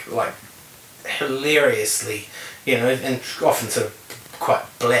 Like hilariously, you know, and often sort of quite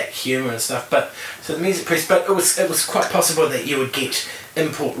black humour and stuff. But so the Music Press, but it was quite possible that you would get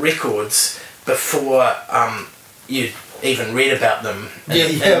import records before you even read about them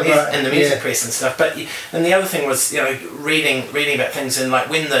in the Music Press and stuff. But and the other thing was, you know, reading about things, and like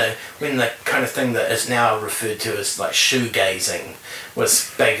when the kind of thing that is now referred to as like shoegazing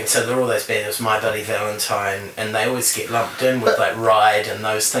was big, and so there were all those bands, My Bloody Valentine, and they always get lumped in with like Ride and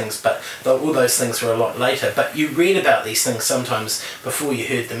those things, but all those things were a lot later. But you read about these things sometimes before you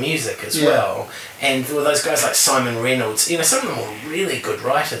heard the music as well, and there were those guys like Simon Reynolds, you know, some of them were really good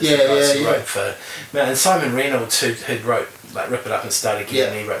writers, the guys who wrote for, and Simon Reynolds who wrote like Rip It Up and Start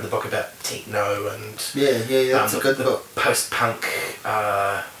Again, he wrote the book about techno and that's a good book. Post-punk.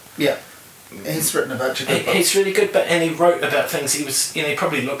 He's written a bunch of good books. He's really good, and he wrote about things. He was, you know, he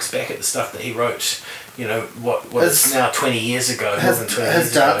probably looks back at the stuff that he wrote, you know, what is now 20 years ago, more than 20 years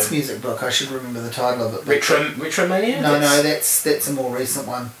his dance ago. music book, I should remember the title of it. Retromania? No, that's a more recent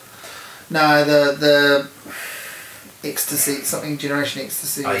one. No, the Ecstasy, something Generation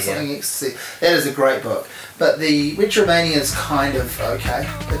Ecstasy or something Ecstasy. That is a great book. But the Retromania is kind of okay.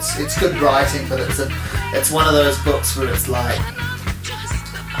 It's good writing, but it's one of those books where it's like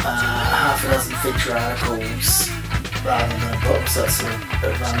half a dozen feature articles rather than a book, so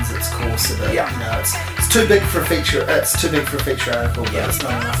it runs its course a bit. You know, it's too big for a feature. It's too big for a feature article, but it's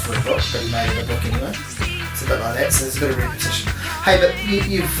not enough for a book. But he made it a book anyway. It's a bit like that. So there's a bit of repetition. Hey, but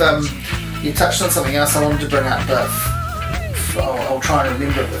you touched on something else I wanted to bring up, but I'll try and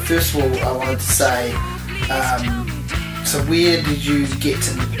remember it. But first of all, I wanted to say, so where did you get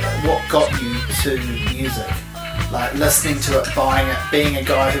to? What got you to music? Like listening to it, buying it, being a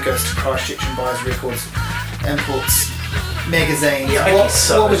guy who goes to Christchurch and buys records, imports magazines.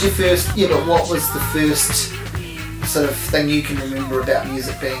 What was your first? Yeah, but what was the first sort of thing you can remember about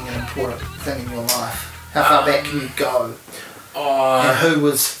music being an important thing in your life? How far back can you go? And who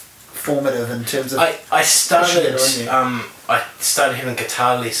was formative in terms of? I started having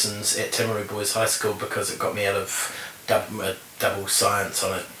guitar lessons at Timaru Boys High School because it got me out of double science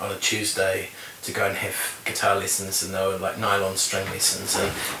on a Tuesday to go and have guitar lessons, and they were like nylon string lessons, and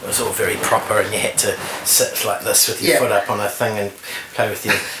it was all very proper, and you had to sit like this with your foot up on a thing and play with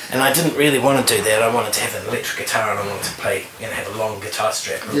your. And I didn't really want to do that. I wanted to have an electric guitar, and I wanted to play, you know, have a long guitar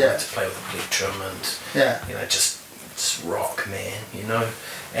strap, and I wanted to play with a plectrum, and you know, just rock, man, you know.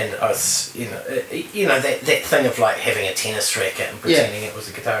 And I was, you know that thing of like having a tennis racket and pretending it was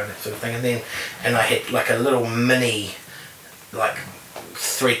a guitar and that sort of thing, and I had like a little mini, like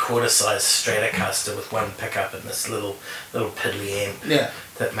 3/4 size Stratocaster with one pickup and this little piddly amp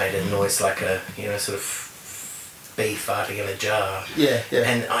that made a noise like a, you know, sort of bee farting in a jar.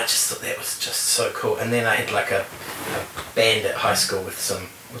 And I just thought that was just so cool. And then I had like a band at high school with some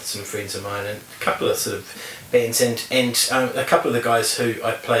friends of mine, and a couple of sort of bands, and a couple of the guys who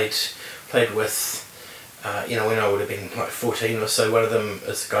I played with, you know, when I would have been like 14 or so. One of them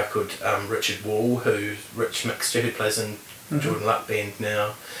is a guy called Richard Wall, Rich Mixture, who plays in Jordan Luck Band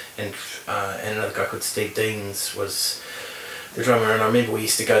now, and another guy called Steve Deans was the drummer. And I remember we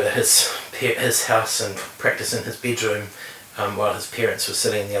used to go to his house and practice in his bedroom while his parents were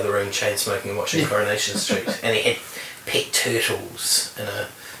sitting in the other room chain smoking and watching Coronation Street. And he had pet turtles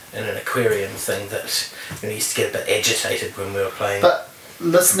in an aquarium thing that, you know, used to get a bit agitated when we were playing. But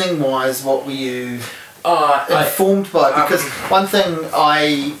listening wise, what were you informed by? Because one thing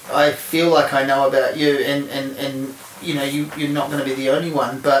I feel like I know about you, and you know, you're not going to be the only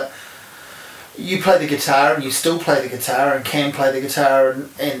one, but you play the guitar, and you still play the guitar, and can play the guitar,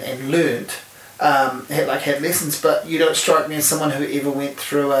 and learned, had lessons, but you don't strike me as someone who ever went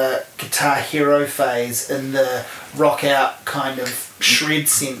through a Guitar Hero phase in the rock out kind of shred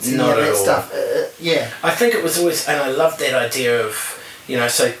sense and Not all at that all. stuff. I think it was always, and I loved that idea of, you know,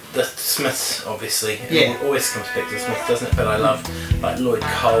 so the Smiths, obviously, it always comes back to the Smiths, doesn't it? But I loved like Lloyd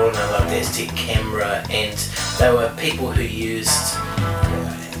Cole, and I loved the Aztec Camera, and they were people who used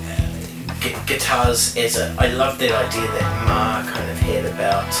guitars as I loved that idea that Ma kind of had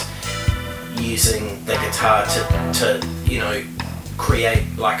about using the guitar to you know, create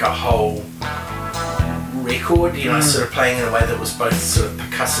like a whole record, you know, sort of playing in a way that was both sort of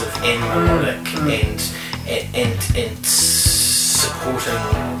percussive and melodic, and supporting,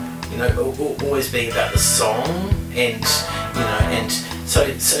 you know, always being about the song, and you know, and so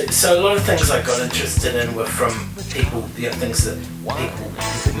a lot of things I got interested in were from people, you know, things that people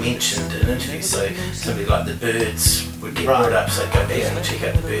mentioned in interviews. So somebody like the Byrds would get brought up, so I'd go back and check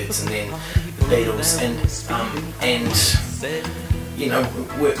out the Byrds, and then Beatles, and you know,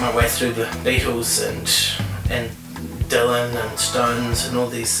 worked my way through the Beatles and Dylan and Stones and all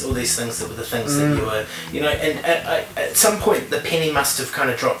these things that were the things that you were, you know, and at some point the penny must have kind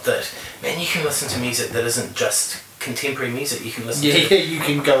of dropped that, man, you can listen to music that isn't just contemporary music, you can listen to you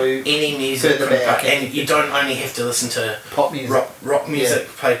can go any music further back and you don't only have to listen to pop music, rock music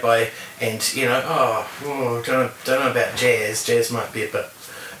played by, and you know, don't know about jazz might be a bit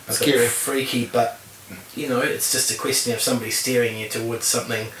scary, freaky, but you know, it's just a question of somebody steering you towards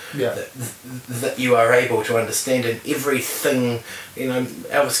something that you are able to understand. And everything, you know,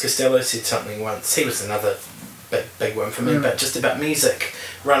 Elvis Costello said something once, he was another big one for me, but just about music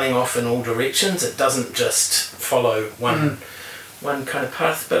running off in all directions. It doesn't just follow one kind of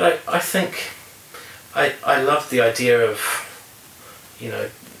path. But I think I love the idea of, you know,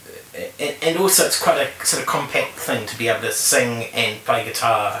 and also it's quite a sort of compact thing to be able to sing and play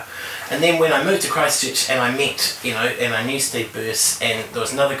guitar. And then when I moved to Christchurch and I met, you know, and I knew Steve Burse, and there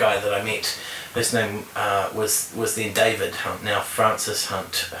was another guy that I met, whose name was then David Hunt, now Francis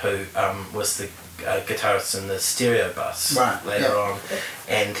Hunt, who was the guitarist in the Stereo Bus later on,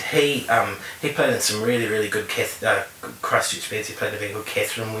 and he played in some really good Christchurch bands. He played in a band called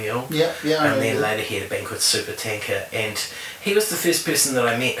Catherine Wheel, and then later he had a band called Super Tanker, and he was the first person that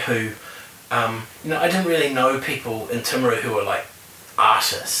I met who, you know, I didn't really know people in Timaru who were like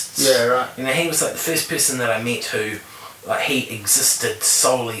artists. Yeah, right. You know, he was like the first person that I met who, like, he existed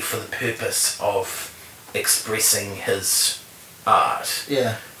solely for the purpose of expressing his art.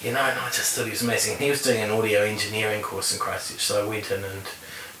 Yeah. You know, and I just thought he was amazing. He was doing an audio engineering course in Christchurch, so I went in and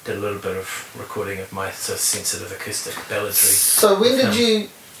did a little bit of recording of my sort of sensitive acoustic balladry. So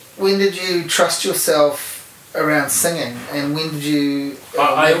when did you trust yourself around singing, and when did you?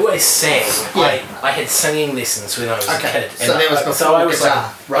 I always sang. Yeah. I had singing lessons when I was a kid. So that was before so I was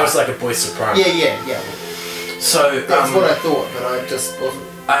guitar. I was like a boy soprano. Yeah. So that's what I thought, but I just wasn't.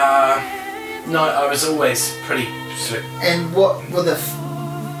 No, I was always pretty sort of. And what were the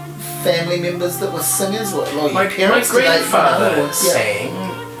family members that were singers? What, like my your parents? grandfather sang.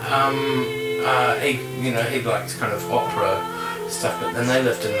 He liked kind of opera stuff, but then they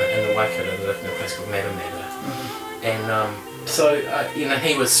lived in the Waikato. They lived in a place called Matamata. And so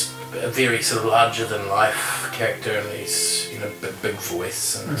he was a very sort of larger than life character, and he's, you know, big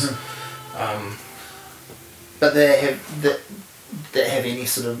voice, and but that have any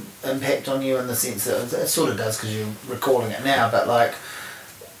sort of impact on you in the sense that it sort of does because you're recalling it now, but like,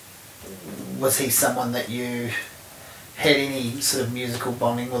 was he someone that you had any sort of musical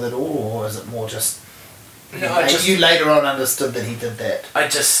bonding with at all, or is it more just you later on understood that he did that? I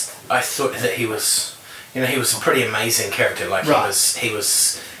thought that he was, you know, he was a pretty amazing character. Like he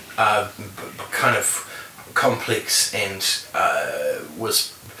was kind of complex and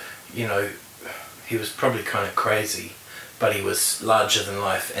was, you know, he was probably kind of crazy, but he was larger than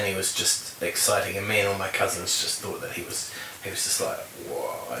life, and he was just exciting. And me and all my cousins just thought that he was just like,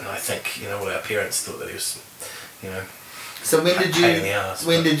 whoa. And I think, you know, all our parents thought that he was, you know. So when did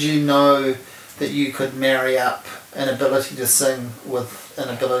you know that you could marry up an ability to sing with an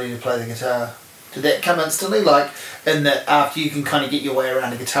ability to play the guitar? Did that come instantly? Like, in that after you can kind of get your way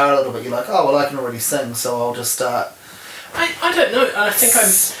around the guitar a little bit, you're like, oh, well, I can already sing, so I'll just start. I don't know. I think I'm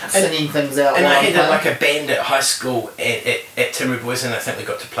singing things out. And I had like a band at high school at Timaru Boys, and I think we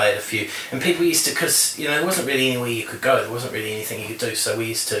got to play at a few. And people used to, because, you know, there wasn't really anywhere you could go. There wasn't really anything you could do. So we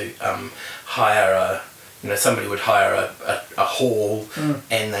used to hire somebody would hire a hall,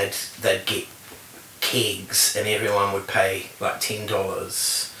 and they'd get kegs, and everyone would pay like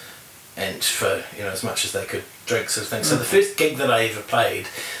 $10 and for, you know, as much as they could drink, sort of thing. So the first gig that I ever played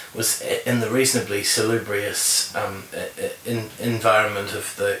was in the reasonably salubrious environment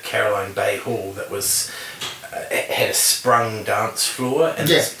of the Caroline Bay Hall that was had a sprung dance floor and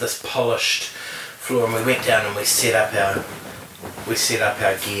this polished floor, and we went down and we set up our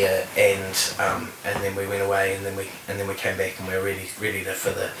gear, and then we went away, and then we came back, and we were ready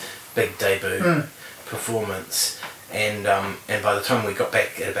for the big debut performance. And by the time we got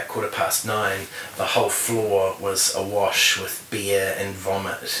back at about 9:15, the whole floor was awash with beer and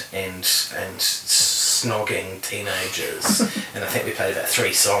vomit and snogging teenagers. And I think we played about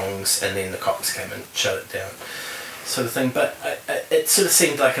 3 songs, and then the cops came and shut it down, sort of thing. But it sort of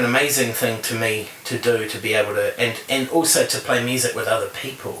seemed like an amazing thing to me to do, to be able to, and also to play music with other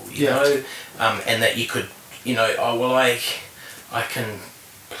people, you know, and that you could, you know, I can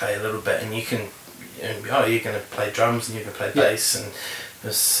play a little bit, and you can. And you're going to play drums, and you can play bass, and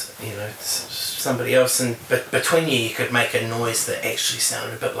there's, you know, somebody else, and but between you could make a noise that actually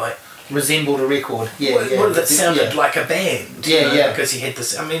sounded a bit like resembled a record. Yeah, well, yeah. well, that sounded yeah. like a band. Yeah, you know, yeah. Because he had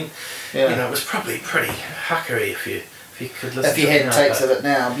this. I mean, Yeah. you know, it was probably pretty huckery if you could listen. If you to had it now, tapes but, of it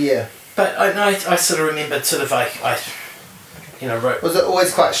now, yeah. But I sort of remembered sort of like I wrote. Was it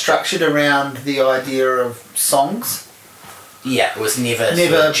always quite structured around the idea of songs? Yeah, it was never sort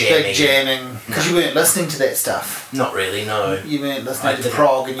Never of jamming. big jamming, because you weren't listening to that stuff. Not really, no. You weren't I listening to didn't-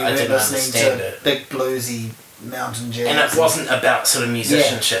 prog, and you I weren't didn't listening understand to it. big bluesy mountain jazz. And it wasn't about sort of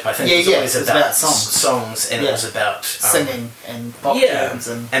musicianship. I think Yeah, it was yeah, always it was about, about songs. songs, and Yeah. it was about singing and pop yeah, tunes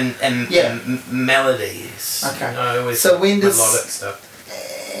and and melodies. Okay. You know, with So when does- melodic stuff.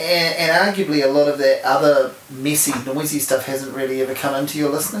 and arguably a lot of that other messy, noisy stuff hasn't really ever come into your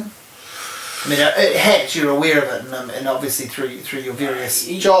listening. I mean, it has. You're aware of it, and obviously through your various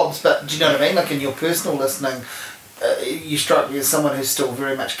jobs. But do you know what I mean? Like in your personal listening, you strike me as someone who still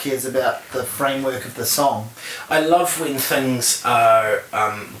very much cares about the framework of the song. I love when things are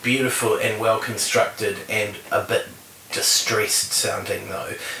beautiful and well constructed and a bit distressed sounding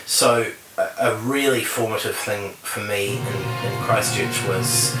though. So a really formative thing for me in Christchurch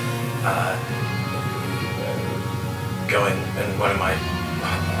was going in one of my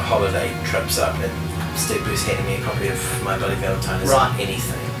holiday trips up, and Steve Bruce handed me a copy of My Bloody Valentine Isn't Right.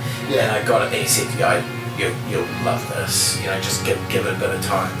 Anything. Yeah. And I got it and he said, you'll love this, you know, just give it a bit of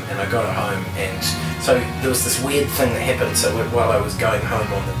time. And I got it home, and so there was this weird thing that happened. So while I was going home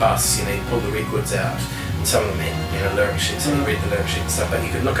on the bus, you know, you pull the records out, and some of them had, you know, lyric sheets, and you read the lyric sheet and stuff, but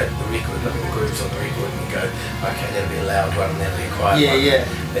you could look at the record, look at the grooves on the record, and you go, okay, that'll be a loud one, and that'll be a quiet Yeah, one. yeah.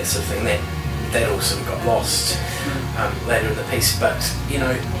 That sort of thing. That all sort of got lost later in the piece. But, you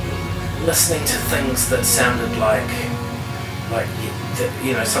know, listening to things that sounded like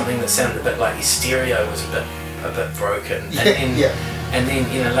you know, something that sounded a bit like his stereo was a bit broken. And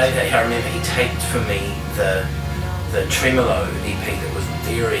then you know, later I remember he taped for me the Tremolo EP that was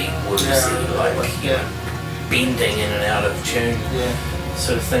very woozy, you know, bending in and out of tune,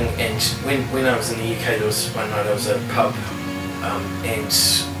 sort of thing. And when I was in the UK, there was one night I was at a pub, and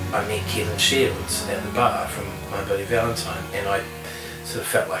I met Kevin Shields at the bar from My Bloody Valentine, and I sort of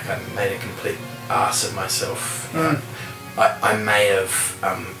felt like I made a complete arse of myself. I may have,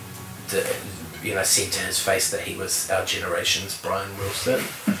 said to his face that he was our generation's Brian Wilson.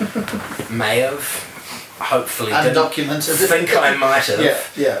 May have, hopefully didn't. Undocumented. Think I might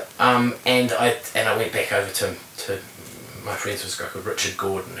have. Yeah. And I went back over to my friends was a guy called Richard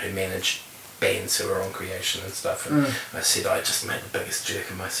Gordon, who managed bands who were on Creation and stuff. And I said I just made the biggest jerk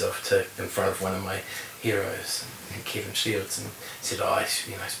of myself in front of one of my heroes, Kevin Shields, and said,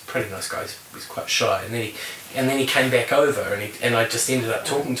 he's a pretty nice guy. He's quite shy. And then he came back over, and I just ended up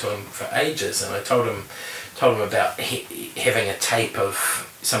talking to him for ages. And I told him about having a tape of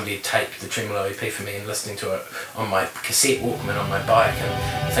somebody had taped the Tremolo EP for me, and listening to it on my cassette Walkman on my bike,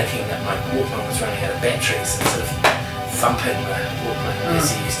 and thinking that my Walkman was running out of batteries, and sort of thumping the Walkman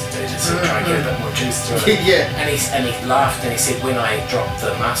as he used to do to sort of try and get a bit more juice through it. Yeah. And he laughed, and he said, when I dropped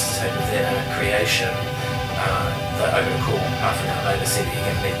the master tape of that in a Creation, that I got a call half an hour later, said you're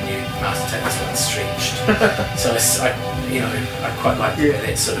going to need a new master tape, this one's stretched. So I quite like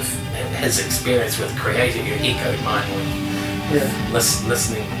that sort of his experience with creating. You echoed mine with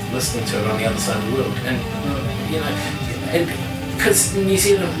listening to it on the other side of the world, and and because New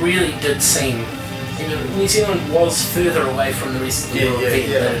Zealand really did seem, New Zealand was further away from the rest of the world than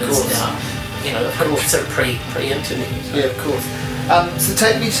it is now. Sort of pre-internet. Yeah, of course. So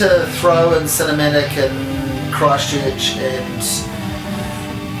take me to Throw and Cinematic and Christchurch and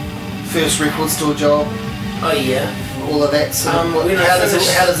first record store job. Oh yeah. All of that sort of. when I How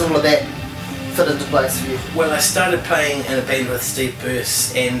finished- does all of that fit into place for you? Well, I started playing in a band with Steve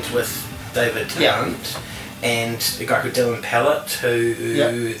Burse and with David Hunt, and a guy called Dylan Pallett, who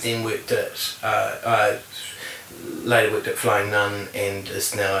then worked at later worked at Flying Nun and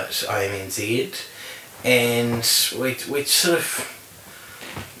is now at IMNZ, and we sort of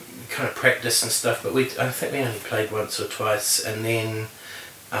kind of practiced and stuff, but I think we only played once or twice, and then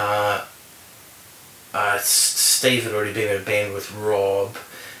Steve had already been in a band with Rob,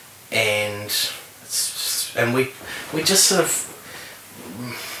 and we just sort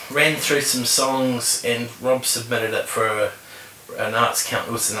of ran through some songs, and Rob submitted it for an arts council.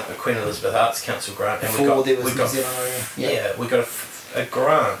 It was a Queen Elizabeth Arts Council grant, and we got a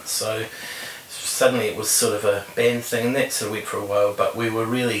grant. So suddenly it was sort of a band thing, and that sort of went for a while. But we were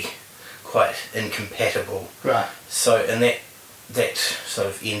really quite incompatible. Right. So and that sort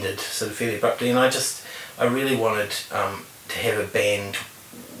of ended sort of fairly abruptly, and I really wanted to have a band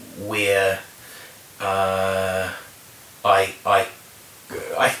where I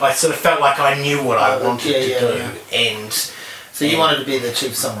sort of felt like I knew what I wanted to do, and So you wanted to be the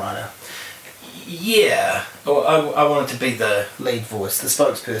chief songwriter. Yeah. Or I wanted to be the lead voice, the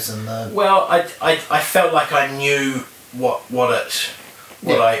spokesperson. Well, I felt like I knew what I wanted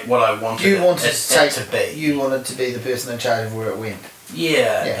You wanted it to be. You wanted to be the person in charge of where it went.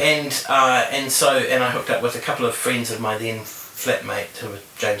 Yeah. And I hooked up with a couple of friends of my then flatmate, who were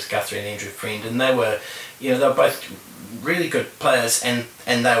James Guthrie and Andrew Friend, and they were both really good players, and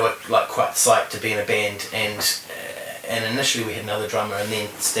they were like quite psyched to be in a band, and initially we had another drummer, and then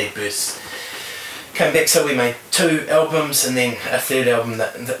Steve Burse came back, so we made 2 albums and then a 3rd album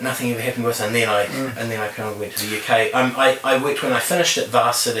that nothing ever happened with, and then I kind of went to the UK. I worked when I finished at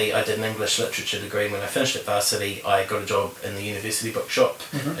Varsity. I did an English literature degree, and when I finished at Varsity I got a job in the university bookshop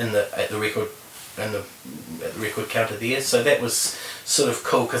at the record counter there, so that was sort of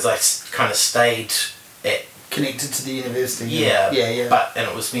cool because I kind of stayed at connected to the university. Yeah. Yeah. And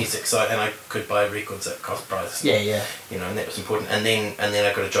it was music, and I could buy records at cost price. Yeah. And that was important. And then I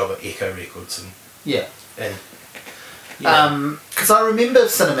got a job at Echo Records, and because I remember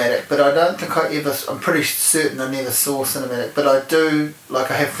Cinematic, but I don't think I'm pretty certain I never saw Cinematic, but I do, like,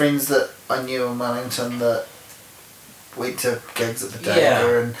 I have friends that I knew in Wellington that went to gigs at the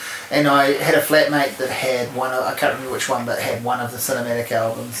Dagger, and I had a flatmate that had I can't remember which one, but had one of the Cinematic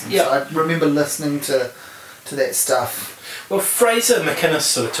albums. And so I remember listening to that stuff. Well, Fraser McInnes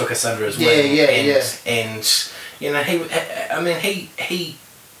sort of took us under his wing. And he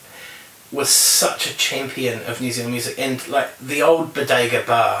was such a champion of New Zealand music, and like the old Bodega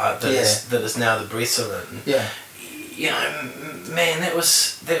Bar that is now the Breslin. Yeah. Man, that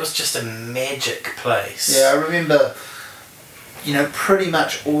was just a magic place. Yeah, I remember, pretty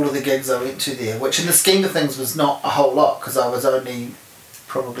much all of the gigs I went to there, which in the scheme of things was not a whole lot, because I was only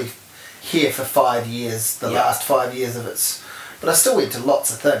probably here for 5 years, last 5 years of its. But I still went to lots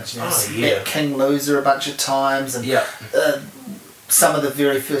of things. Met King Loser a bunch of times, and some of the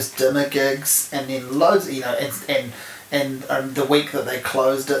very first dinner gigs, and then loads, and the week that they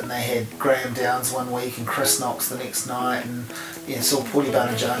closed it, and they had Graham Downs one week and Chris Knox the next night, and saw Paulie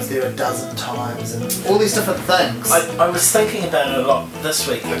Barner-Jones there a dozen times, and all these different things. I was thinking about it a lot this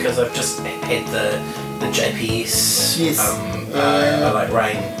week because I've just had the JPS. Yes. I Like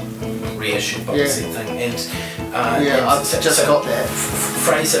Rain reissued box set thing, and I've just got that.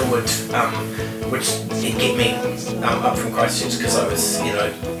 Fraser would get me up from Christchurch because I was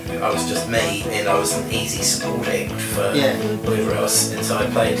just me, and I was an easy support act for whoever else, and so I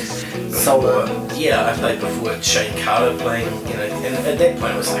played solo. I played before Shane Carter playing, and at that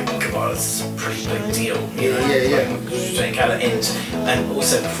point I was like, God, this is a pretty big deal, playing Shane Carter, and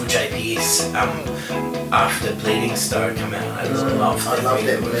also before JPS, after Bleeding Star had come out, I loved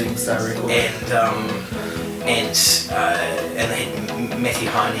that Bleeding Star record. And they had Matthew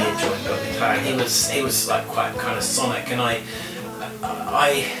Heine had joined on guitar, and he was like quite kind of sonic, and I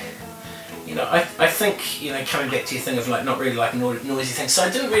think coming back to your thing of like not really like noisy things. So I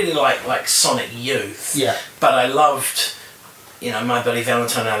didn't really like Sonic Youth. Yeah. But I loved My Bloody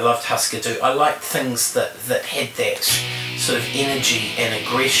Valentine. I loved Husker Du. I liked things that had that sort of energy and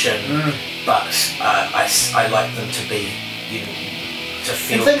aggression, but I liked them to be to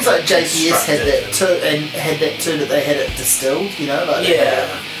feel. And things like JPS had that too, and had that too, that they had it distilled. You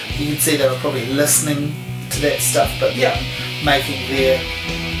can see they were probably listening to that stuff, but making their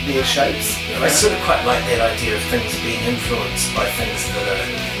shapes. I sort of quite like that idea of things being influenced by things that are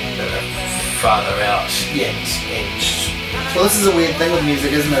farther out. Yeah. And well, this is a weird thing with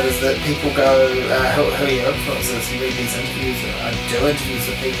music, isn't it? Is that people go, who are your influences? You read these interviews, I do interviews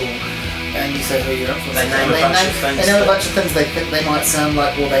with people, and you say, who are your influences? They name a bunch of things. They name a bunch of things they think they might sound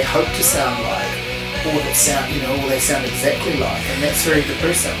like, or they hope to sound like, or that sound, or they sound exactly like, and that's very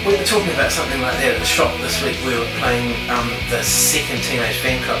depressing. We were talking about something like that at the shop this week. We were playing the second Teenage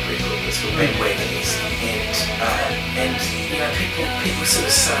Fan Club record, this called Bandwagons, and people sort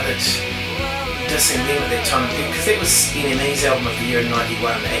of started dissing them at that time, because that was NME's album of the year in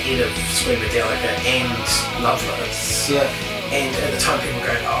 '91, ahead of Screamadelica and Loveless. Yeah. And at the time people were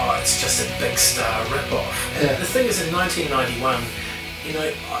going, oh, it's just a Big Star rip-off. And the thing is, in 1991,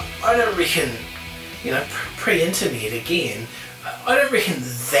 I don't reckon, pre-internet again, I don't reckon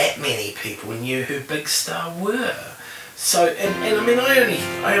that many people knew who Big Star were. So, and I mean, I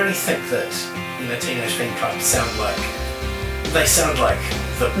only think that, Teenage Fan Club sound like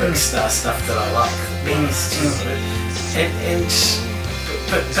the Big Star stuff that I like the best,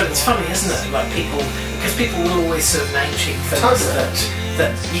 but it's funny, isn't it? Like because people will always sort of name check things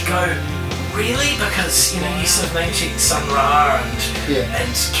that you go, really? Because you sort of name check Sun Ra and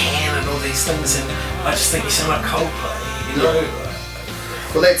Can and all these things, and I just think you sound like Coldplay,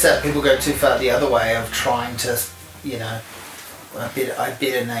 Well, that's it. People go too far the other way of trying to, I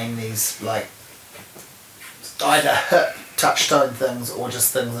better name these like either hit touchstone things or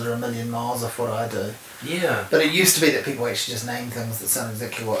just things that are a million miles off what I do. Yeah. But it used to be that people actually just name things that sound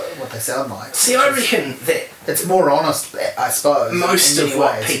exactly what they sound like. See, I reckon that it's more honest, I suppose. most in of many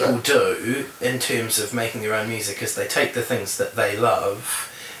what ways, people but- do in terms of making their own music is they take the things that they love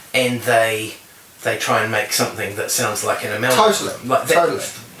and they try and make something that sounds like an amalgam. Totally. Like that, Totally.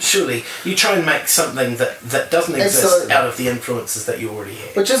 Surely you try and make something that doesn't exist Absolutely. out of the influences that you already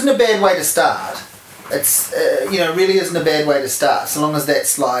have. Which isn't a bad way to start. It's really isn't a bad way to start, so long as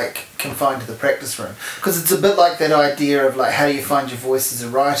that's like confined to the practice room. Because it's a bit like that idea of like how do you find your voice as a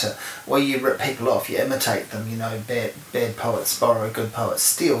writer? Well, you rip people off, you imitate them. Bad poets borrow, good poets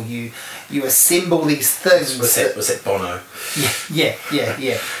steal. You assemble these things. Was that Bono? Yeah.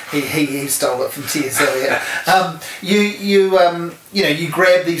 He stole it from T.S. Eliot. You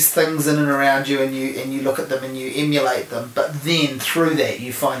grab these things in and around you, and you look at them and you emulate them. But then through that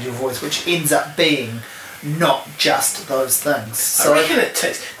you find your voice, which ends up being not just those things. So I reckon it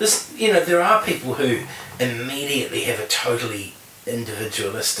takes this. There are people who immediately have a totally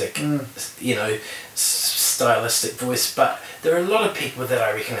individualistic, stylistic voice, but there are a lot of people that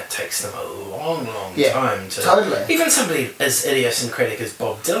I reckon it takes them a long time to. Totally. Even somebody as idiosyncratic as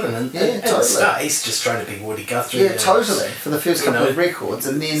Bob Dylan, and totally. start, he's just trying to be Woody Guthrie. Yeah, totally. For the first couple of records,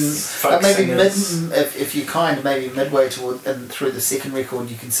 and then maybe if you maybe midway toward and through the second record,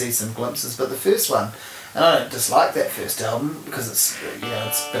 you can see some glimpses. But the first one, and I don't dislike that first album because it's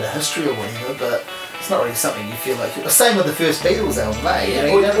it's a bit of history or whatever, but it's not really something you feel like. Same with the first Beatles album, eh?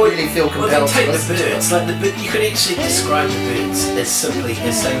 You don't really feel compelled to take listen the to Birds. them. Like you could actually describe the Birds as simply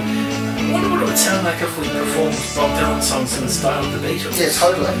as saying, I wonder what it would sound like if we performed Bob Dylan songs in the style of the Beatles. Yeah,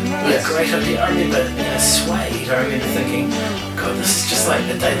 totally. What a great idea. I remember Suede, I remember thinking, God, this is just like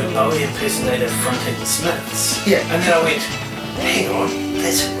the David Bowie impersonator fronting the Smiths. Yeah. And then I went, hang on,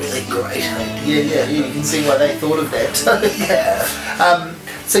 that's a really great idea. Yeah, you can see why they thought of that. Yeah.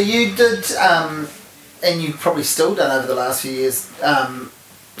 So you did, and you've probably still done over the last few years,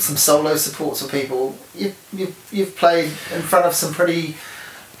 some solo supports for people. You've played in front of some pretty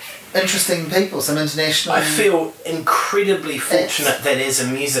interesting people, some international. I feel incredibly fortunate that as a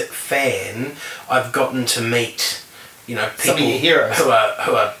music fan, I've gotten to meet, people Some of your heroes. who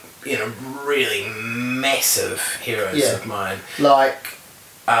are really massive heroes of mine. Like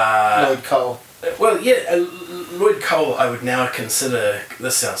Lloyd Cole. Well, yeah, Lloyd Cole, I would now consider.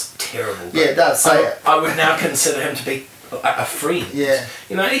 This sounds terrible. But Yeah, it does. Say it. I would now consider him to be a friend. Yeah.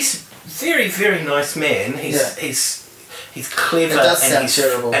 He's a very, very nice man. He's clever. It does and sound he's,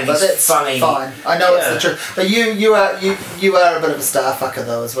 terrible, and but he's that's funny. fine. I know it's the truth. But you are a bit of a star fucker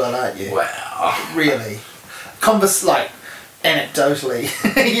though as well, aren't you? Wow. Really. Anecdotally,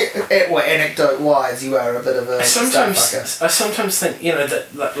 anecdote wise, you are a bit of a star fucker. I sometimes think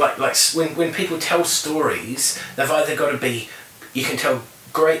that like when people tell stories, they've either got to be, you can tell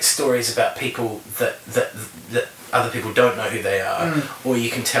great stories about people that other people don't know who they are, or you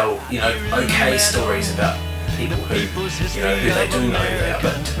can tell okay stories about people who who they do know who they are,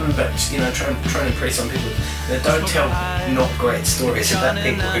 but try and impress on people that don't tell not great stories about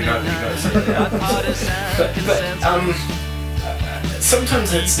people who know who they are. But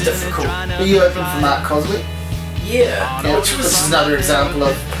sometimes it's difficult. Are you open for Mark Cosley? Yeah, Which is another example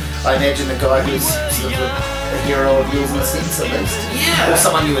of, I imagine, a guy who's sort of a hero of yours in a sense at least. Yeah. Or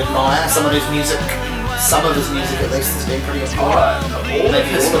someone you admire, someone whose music, some of his music at least, has been pretty important. all of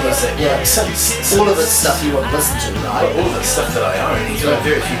his music. Yeah. Since All of it's stuff you want to listen to, right? all of the stuff that I own. He's one of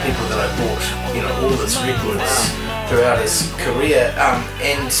very few people that I bought, all his records throughout his career.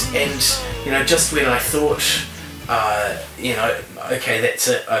 And just when I thought, okay, that's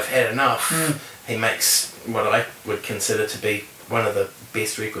it, I've had enough, he makes what I would consider to be one of the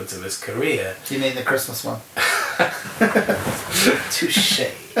best records of his career. Do you mean the Christmas one? Touche.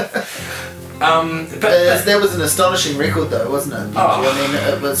 That was an astonishing record though, wasn't it? Oh. I mean,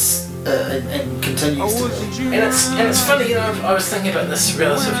 it was, and continues to be. And it's funny, I was thinking about this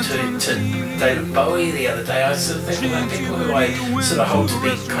relative to David Bowie the other day. I was sort of thinking about people who I sort of hold to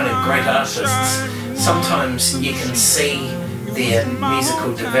be kind of great artists. Sometimes you can see their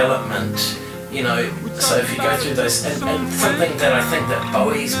musical development, so if you go through those, and something that I think that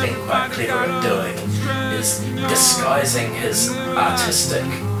Bowie's been quite clever at doing is disguising his artistic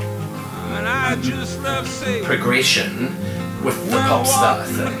progression with the pop star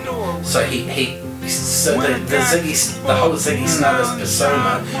thing. So the whole Ziggy Stardust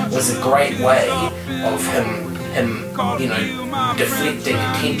persona was a great way of him deflecting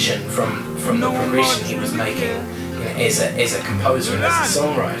attention from the progression he was making as a composer and as a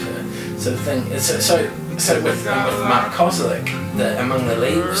songwriter. So the thing is, so so with Mark Kozlik, the Among the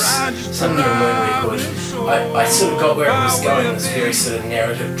Leaves, Sun Near Moon record, I sort of got where it was going, this very sort of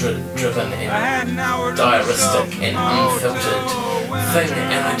narrative driven and diaristic and unfiltered thing,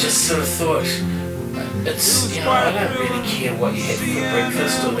 and I just sort of thought, it's, you know, I don't really care what you had for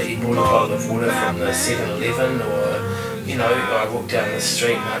breakfast, or that you bought a bottle of water from the 7-Eleven, or, you know, I walked down the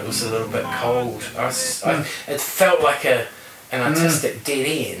street and it was a little bit cold. It felt like an artistic dead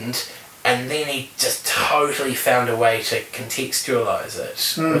end, and then he just totally found a way to contextualise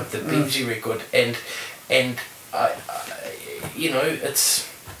it with the Benji record, and I you know, it's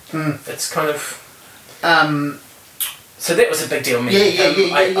kind of so that was a big deal.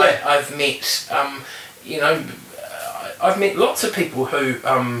 I've met you know, I've met lots of people who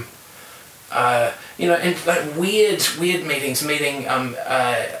you know, and like weird meeting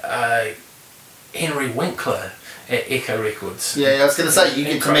Henry Winkler at Echo Records. Yeah, I was going to say, you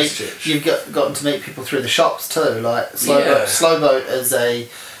get to meet, you've gotten to meet people through the shops too. Like Slowboat is a,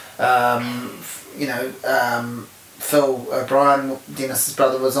 you know, Phil O'Brien, Dennis's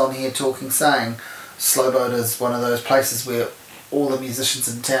brother, was on here saying Slowboat is one of those places where all the musicians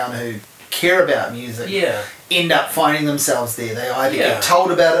in town who care about music end up finding themselves there. They either get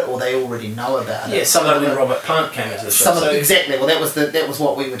told about it or they already know about it. Yeah, some of when Robert Plant came into the shop. Exactly. Well, that was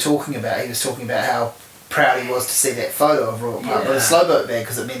what we were talking about. He was talking about how proud he was to see that photo of Robert Plant with a Slowboat bag,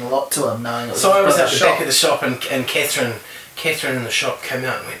 because it meant a lot to him knowing it was. So I was at the back of the shop, and Catherine in the shop came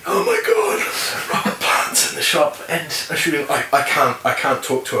out and went, "Oh my God, Robert Plant's in the shop," and I can't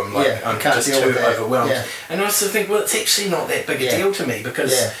talk to him, like I'm just too overwhelmed. Yeah. And I also think, well, it's actually not that big a deal to me,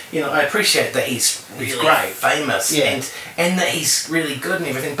 because you know, I appreciate that he's great, famous, and that he's really good and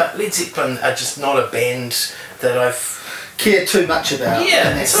everything. But Led Zeppelin are just not a band that I've care too much about.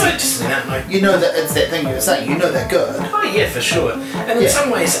 Yeah, so I just you know, that it's that thing you were saying. You know they're good. Oh yeah, for sure. And in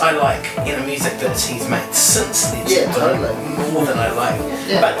some ways, I like, you know, music that he's made since Led Zeppelin more than I like.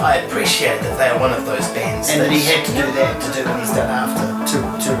 Yeah. But I appreciate that they are one of those bands. And that he had to do that to do what he's done after to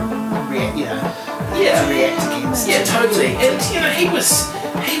react, you know, to react against. Yeah, totally. And you know, he was.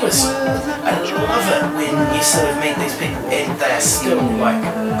 I love it when you sort of meet these people and they're still like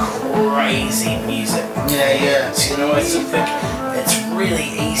crazy music. Yeah. You know, I sort of think it's really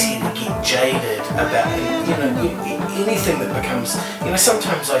easy to get jaded about, you know, anything that becomes, you know,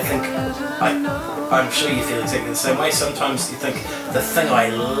 sometimes I think, I'm sure you feel exactly the same way, sometimes you think the thing I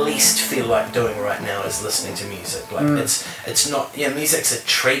least feel like doing right now is listening to music. Like it's not, you know, music's a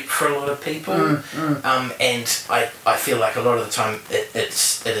treat for a lot of people, and I feel like a lot of the time it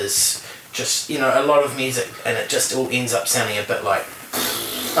is just, you know, a lot of music, and it just all ends up sounding a bit like.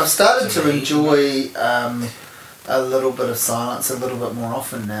 I've started to enjoy a little bit of silence a little bit more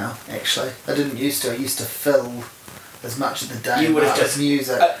often now, actually. I didn't used to. I used to fill as much of the day with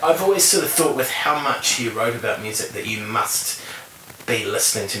music. I've always sort of thought, with how much you wrote about music, that you must be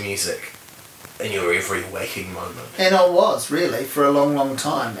listening to music in your every waking moment. And I was, really, for a long, long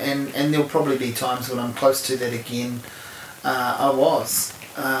time. And there'll probably be times when I'm close to that again. I was.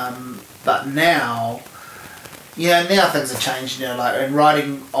 But now, you know, now things have changed, you know, like in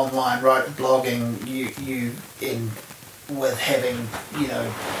writing online, blogging, you with having, you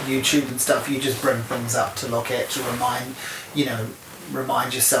know, YouTube and stuff, you just bring things up to look at, to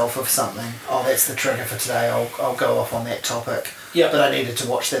remind yourself of something. Oh, that's the trigger for today, I'll go off on that topic. Yeah. But I needed to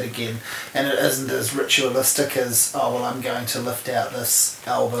watch that again. And it isn't as ritualistic as, oh, well, I'm going to lift out this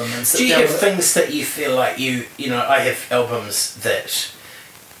album and sit down. Do you have things that you feel like you know, I have albums that,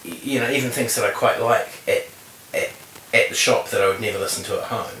 you know, even things that I quite like at the shop that I would never listen to at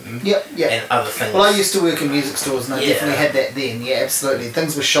home. Yep. And other things. Well, I used to work in music stores, and I definitely had that then. Yeah, absolutely.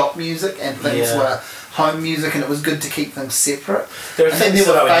 Things were shop music and things were home music, and it was good to keep things separate. There are things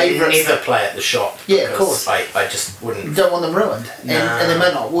that I would never play at the shop. Yeah, of course. I just wouldn't. You don't want them ruined. And they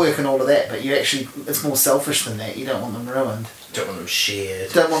may not work and all of that, but you actually, it's more selfish than that. You don't want them ruined. Don't want them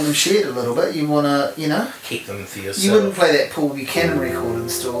shared. Don't want them shared a little bit. You want to, you know. Keep them for yourself. You wouldn't play that Paul Buchanan record in the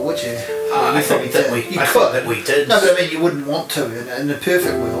store, would you? I think that we did. No, but I mean, you wouldn't want to. In a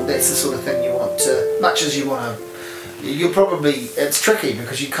perfect world, that's the sort of thing you want to. Much as you want to. You'll probably. It's tricky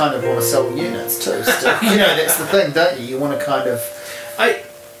because you kind of want to sell units too. Still. You know, that's the thing, don't you? You want to kind of.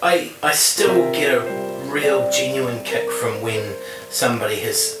 I still get a real genuine kick from when somebody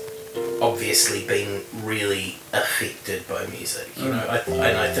has obviously been really affected by music, you know. I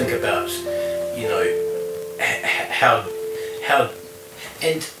think about, you know, how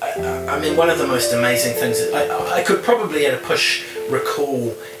and I mean, one of the most amazing things is I could probably at a push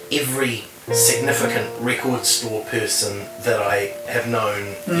recall every significant record store person that I have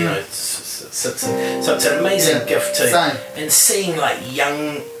known, you know, since, so it's an amazing gift to, and seeing like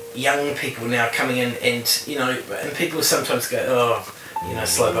young young people now coming in, and and people sometimes go, oh,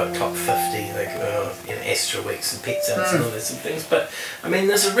 Slowpoke top 50, like Astral Weeks and Pet Sounds and all those sort of things. But I mean,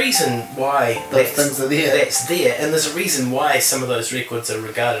 there's a reason why those things are there. That's there, and there's a reason why some of those records are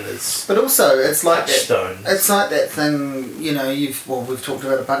regarded as. But also, it's like touchstones. It's like that thing. We've talked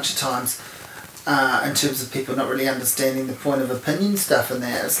about a bunch of times in terms of people not really understanding the point of opinion stuff and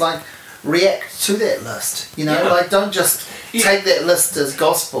that. It's like react to that list. Like don't just take that list as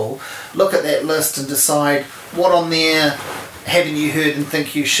gospel. Look at that list and decide what on there haven't you heard and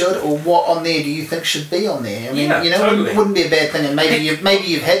think you should, or what on there do you think should be on there? I mean, totally. wouldn't be a bad thing, and maybe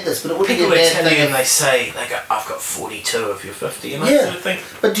you've had this, but it wouldn't be a bad thing. People tell you and they say, I've got 42 of your 50, and that sort of thing.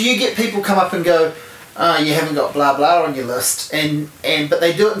 But do you get people come up and go, you haven't got blah blah on your list, but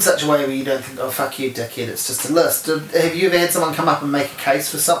they do it in such a way where you don't think, oh fuck you dickhead, it's just a list. Have you ever had someone come up and make a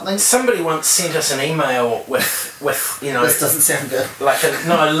case for something? Somebody once sent us an email with this doesn't sound good. Like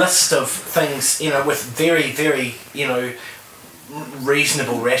a list of things, with very, very,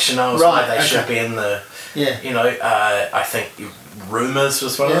 reasonable rationales why they should be in the. I think Rumours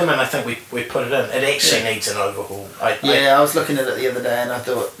was one of them, and I think we put it in. It actually needs an overhaul. I was looking at it the other day, and I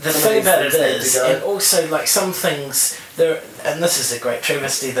thought the thing about it is, and also like some things there, and this is a great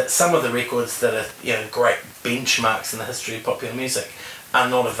travesty that some of the records that are great benchmarks in the history of popular music are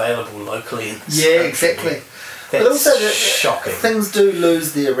not available locally in this country. Exactly. That's but also, shocking. Things do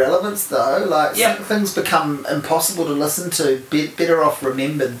lose their relevance, though. Like some things become impossible to listen to. Better off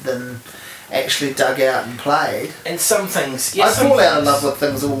remembered than actually dug out and played. And some things, I fall out of love with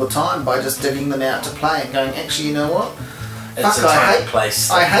things all the time by just digging them out to play and going, actually, you know what?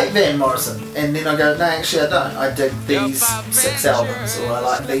 I hate Van Morrison, and then I go, no, actually I don't. I dig these 6 albums, or I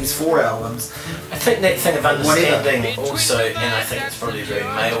like these 4 albums. I think that thing of understanding also, and I think it's probably a very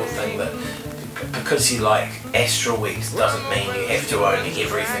male thing, that because you like Astral Weeks doesn't mean you have to own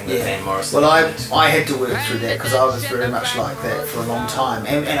everything that Van Morrison did. I had to work through that because I was very much like that for a long time,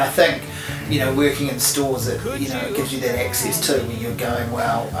 and I think working in stores, it gives you that access too, when you're going,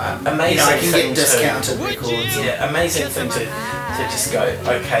 well, amazing I can thing get discounted records. Yeah, amazing thing to just go,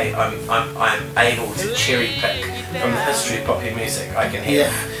 okay, I'm able to cherry pick from the history of popular music. I can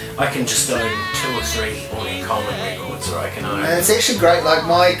just own 2 or 3 Ornette Coleman records, or I can own. And it's actually great. Like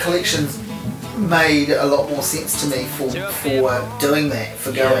my collection's made a lot more sense to me for doing that,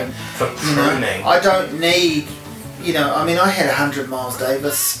 for going for pruning. I don't need, I had 100 Miles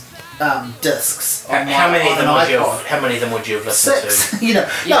Davis discs on how many of them would you have listened 6, to?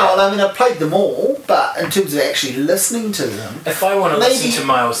 No, I played them all, but in terms of actually listening to them, if I want to listen to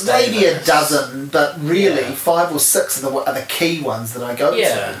Miles Davis, maybe a dozen, but really 5 or 6 are the key ones that I go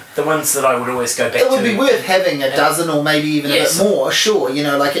to. The ones that I would always go back to. It would be worth having a dozen or maybe even a bit more, sure,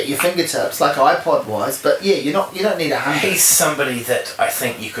 like at your fingertips, like iPod wise, but you don't need 100. He's somebody that I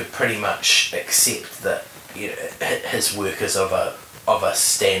think you could pretty much accept that his work is of a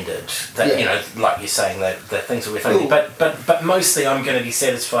standard that like you're saying, that things are worth owning, but mostly I'm going to be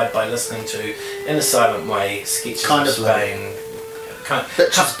satisfied by listening to In a Silent Way, Sketches of Spain,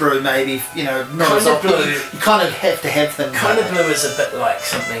 Bitches Brew, maybe, not Kind of Blue. You kind of have to have things. Kind of Blue is a bit like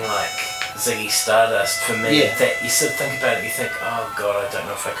something like Ziggy Stardust for me, that you sort of think about it, you think, oh god, I don't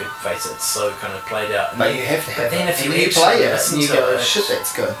know if I could face it, it's so kind of played out. But you have to have it. But then if you play it and you go, shit,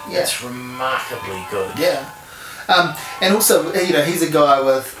 that's good. Yeah. It's remarkably good. Yeah. And also, he's a guy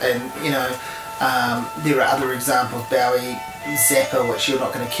with, and there are other examples, Bowie, Zappa, which you're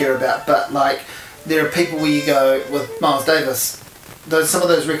not going to care about, but like there are people where you go with Miles Davis. Some of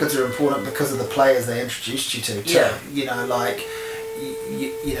those records are important because of the players they introduced you to. Too. Yeah.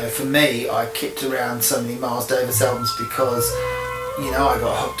 For me, I kept around so many Miles Davis albums because I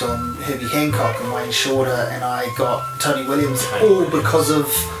got hooked on Herbie Hancock and Wayne Shorter, and I got Tony Williams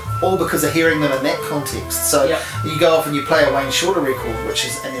all because of hearing them in that context. So you go off and you play a Wayne Shorter record,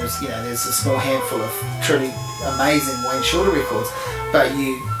 there's a small handful of truly amazing Wayne Shorter records, but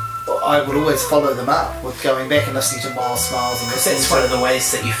I would always follow them up with going back and listening to Miles Smiles. And that's one of the ways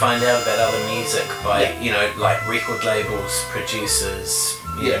that you find out about other music by like record labels, producers,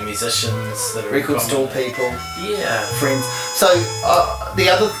 musicians that are record store people, friends. So the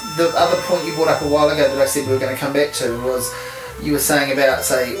other point you brought up a while ago that I said we were going to come back to was, you were saying about,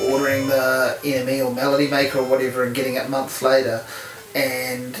 say, ordering the NME or Melody Maker or whatever and getting it months later,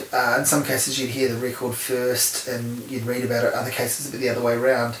 and in some cases you'd hear the record first and you'd read about it, other cases it'd be the other way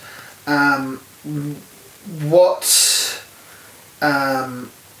around. What do I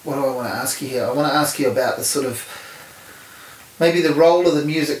want to ask you here? I want to ask you about the sort of, maybe the role of the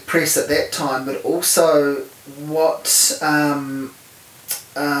music press at that time, but also what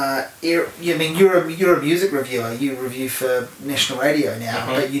you're a music reviewer. You review for national radio now,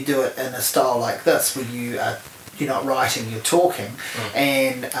 but you do it in a style like this, where you're not writing, you're talking,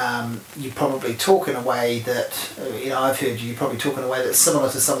 and you probably talk in a way that I've heard you probably talk in a way that's similar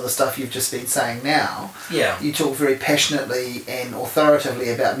to some of the stuff you've just been saying now. Yeah. You talk very passionately and authoritatively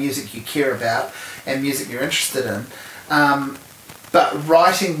about music you care about and music you're interested in. But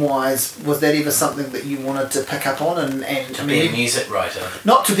writing-wise, was that ever something that you wanted to pick up on? To be a music writer.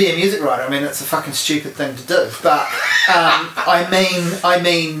 Not to be a music writer. I mean, it's a fucking stupid thing to do. But I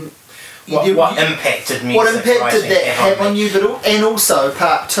mean. What impacted music? What impacted writing that have on on you? And also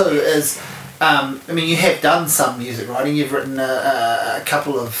part two is, you have done some music writing. You've written a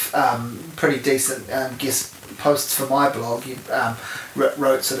couple of pretty decent guest posts for my blog. You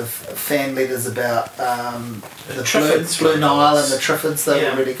wrote sort of fan letters about the Triffids, Blue Nile and the Triffids. They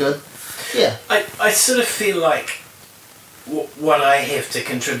were really good. Yeah. I sort of feel like what I have to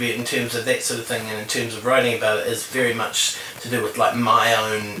contribute in terms of that sort of thing and in terms of writing about it is very much to do with like my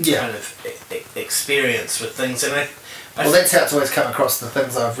own kind of experience with things. And that's how it's always come across the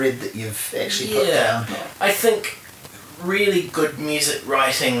things I've read that you've actually put down. I think really good music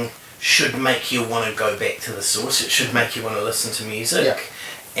writing should make you want to go back to the source. It should make you want to listen to music,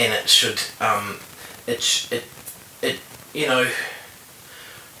 and it should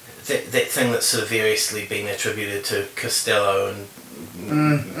that thing that's sort of variously been attributed to Costello and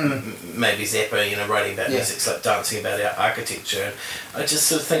maybe Zappa, writing about music's like dancing about our architecture. And I just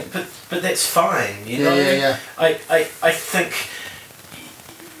sort of think, but that's fine, I think,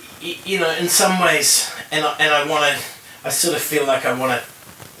 in some ways, and I sort of feel like I want to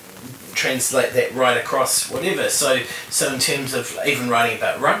translate that right across whatever. So in terms of even writing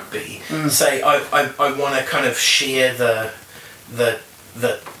about rugby, say I want to kind of share the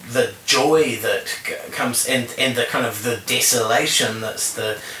joy that comes and the kind of the desolation that's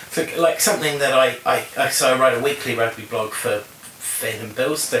like something that I write a weekly rugby blog for Phantom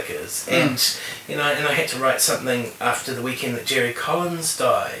Bill Stickers, and and I had to write something after the weekend that Jerry Collins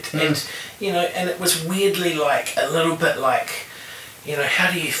died, and and it was weirdly like a little bit like,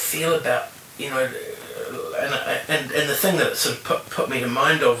 how do you feel about and the thing that it sort of put me to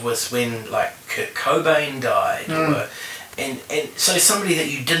mind of was when like Kurt Cobain died, and so somebody that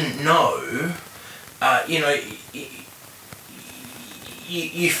you didn't know,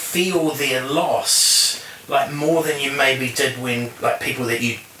 you feel their loss like more than you maybe did when like people that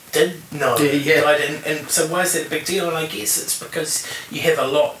you did know died, and so why is that a big deal? And I guess it's because you have a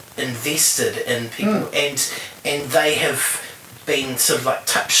lot invested in people, and they have been sort of like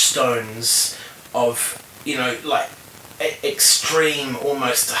touchstones of like extreme,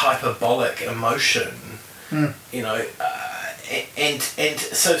 almost hyperbolic emotion, and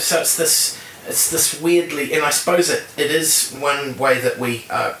so it's this weirdly, and I suppose it is one way that we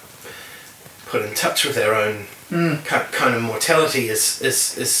are put in touch with our own kind of mortality is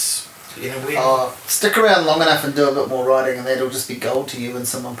weird. Stick around long enough and do a bit more writing, and that'll just be gold to you when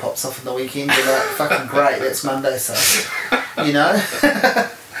someone pops off on the weekend. You're like, fucking great, that's Monday, so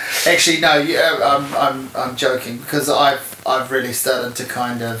Actually, no. I'm joking, because I've really started to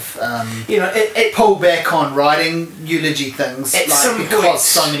kind of pull back on writing eulogy things, because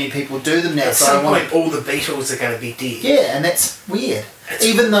so many people do them now. At some point, all the Beatles are going to be dead. Yeah, and that's weird.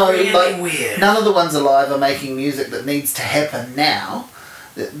 Even though weird. None of the ones alive are making music that needs to happen now.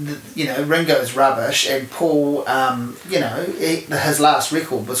 Ringo's rubbish, and Paul, his last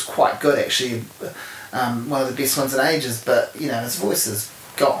record was quite good actually, one of the best ones in ages. But his voice is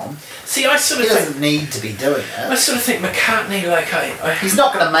gone. See, I sort of he doesn't need to be doing it. I sort of think McCartney, he's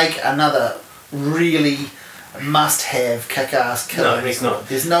not going to make another really must-have kick-ass killer record. He's not.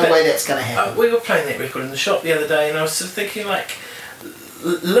 There's no way that's going to happen. We were playing that record in the shop the other day, and I was sort of thinking, like,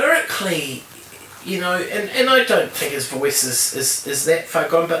 lyrically, and I don't think his voice is that far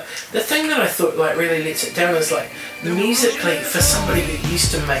gone, but the thing that I thought like really lets it down is like musically, for somebody who used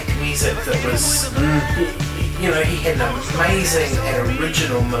to make music that was he had an amazing and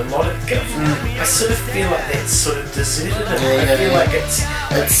original melodic gift. I sort of feel like that's sort of deserted him. I feel like it's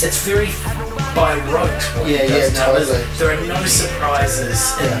very by rote what he does now. Totally. There are no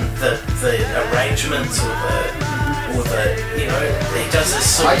surprises in the arrangements or the he does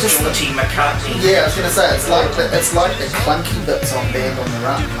this sort of jaunty McCartney. Yeah, I was going to say, it's like the clunky bits on Band on the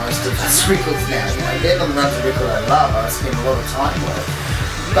Run, most of his records now. Band on the Run's a record I love, I spend a lot of time with.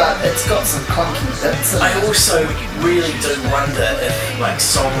 But it's got some clunky bits. I also really do wonder if like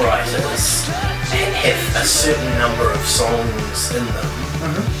songwriters have a certain number of songs in them,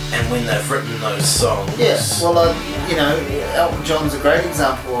 and when they've written those songs. Yes, well, Elton John's a great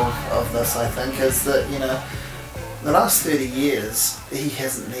example of this. I think is that the last 30 years, he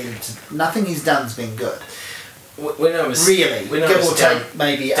hasn't needed to. Nothing he's done's been good. When I was Really, when I give was or down, take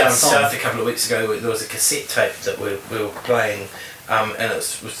maybe a down song. south a couple of weeks ago, there was a cassette tape that we were playing, and it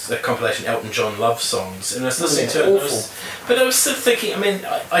was a compilation Elton John love songs, and I was listening to it. But I was still thinking. I mean,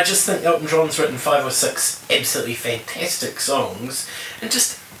 I just think Elton John's written 5 or 6 absolutely fantastic songs, and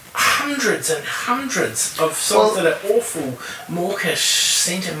just hundreds and hundreds of songs that are awful, mawkish,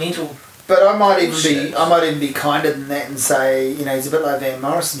 sentimental. But I might Bullshit. even be kinder than that and say, you know, he's a bit like Van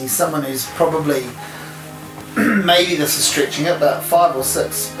Morrison. He's someone who's probably, maybe this is stretching it, but 5 or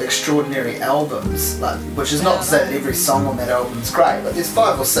 6 extraordinary albums, like, which is not to say that every song on that album is great, but there's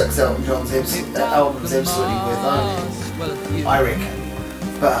 5 or 6 Elton John's albums absolutely worth owning, I reckon.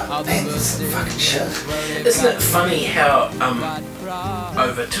 But man, there's some fucking shit. Isn't it funny how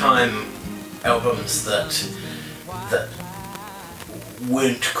over time albums that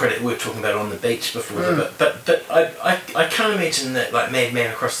weren't credited, we were talking about On the Beach before, but I can't imagine that like Madman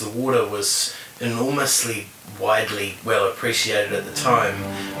Across the Water was enormously widely well appreciated at the time,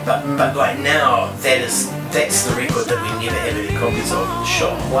 but like now that's the record that we never had any copies of in the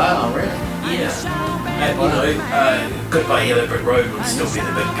shop. Wow, really? Yeah. You know, Goodbye Yellow Brick Road would still be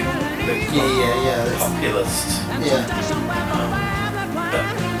the big Yeah. popular list. Yeah. But,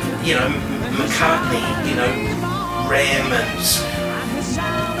 you know, McCartney, you know, Ram and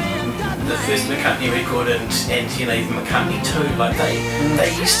the first McCartney record and you know, even McCartney 2, like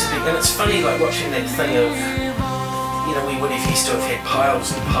they used to be, and it's funny like watching that thing of, you know, we would have used to have had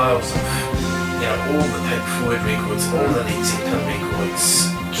piles and piles of, you know, all the Pink Floyd records, all the Led Zeppelin records,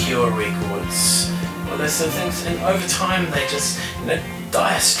 Cure records, all those sort of things, and over time they just, you know,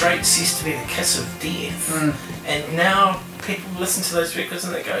 Dire Straits used to be the kiss of death, and now people listen to those records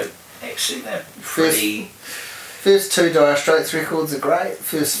and they go, actually they're pretty... First 2 Dire Straits records are great.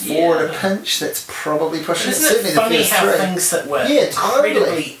 First 4 at a pinch, that's probably pushing it. Isn't Certainly it funny the first how 3. things that were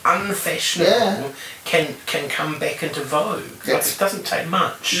incredibly unfashionable can come back into vogue? Like, it doesn't take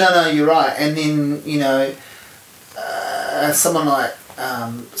much. No, you're right. And then, you know, someone like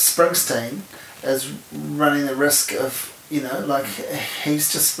Springsteen is running the risk of, you know, like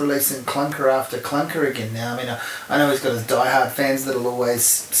he's just releasing clunker after clunker again now. I mean, I know he's got his diehard fans that'll always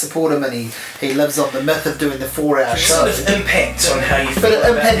support him, and he lives on the myth of doing the 4-hour show. It sort of impacts on how you feel But it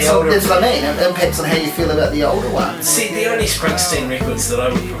about impacts the on, older that's what I mean, it impacts on how you feel about the older ones. See, the only Springsteen records that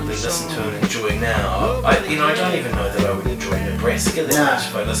I would probably listen to and enjoy now, I don't even know that I would enjoy Nebraska that much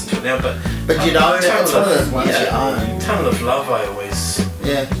if I listened to it now, but you'd own it, it's one of those ones you own. Tunnel of Love I always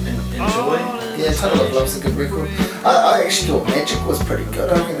enjoy. Yeah, Tunnel of Love's a good record. I actually thought Magic was pretty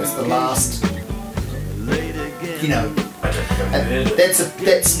good. I think it's the last, you know, I don't think I've heard it.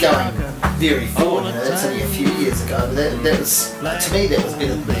 that's going very forward. You know, that's only a few years ago. But that was, to me, that was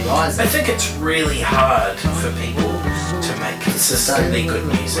better than the Rising. I think it's really hard for people to make consistently good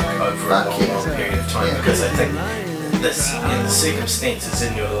music over a long period of time because I think the circumstances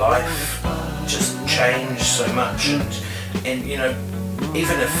in your life just change so much, and you know,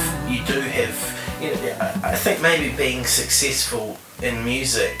 even if you do have, you know, I think maybe being successful in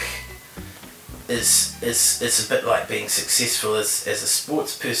music is a bit like being successful as a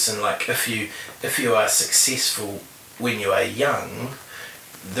sports person. Like if you are successful when you are young,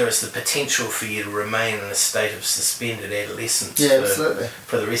 there is the potential for you to remain in a state of suspended adolescence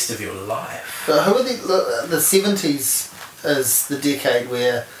for the rest of your life. But who are the 70s is the decade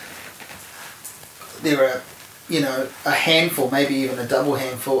where there are, you know, a handful, maybe even a double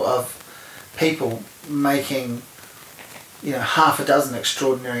handful of people making, you know, half a dozen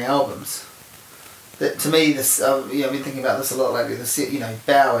extraordinary albums. That to me, this you know, I've been thinking about this a lot lately. You know,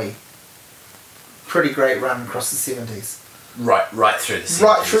 Bowie, pretty great run across the 70s. Right through the 70s.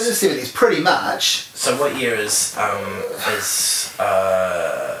 Right through the 70s, pretty much. So what year is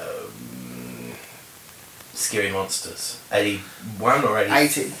Scary Monsters? 81 or 80?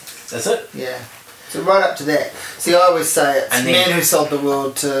 80. Is it? Yeah. So right up to that. See, I always say it's And then- Man Who Sold the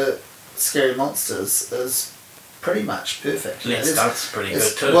World to Scary Monsters is pretty much perfect. You know, Let's Dance pretty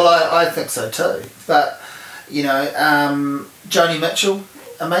good too. Well, I think so too. But, you know, Joni Mitchell,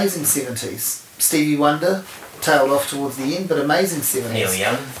 amazing 70s. Stevie Wonder, tailed off towards the end, but amazing 70s.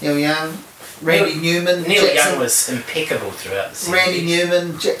 Neil Young. Randy Newman. Neil Jackson, Young was impeccable throughout the 70s. Randy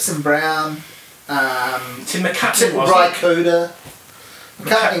Newman, Jackson Brown. See, McCartney Ry wasn't Cooder.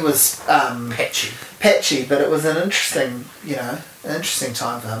 McCartney was patchy. but it was an interesting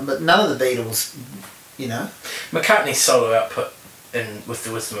time for him. But none of the Beatles, you know. McCartney's solo output, with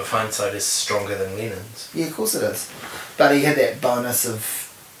the wisdom of hindsight, is stronger than Lennon's. Yeah, of course it is. But he had that bonus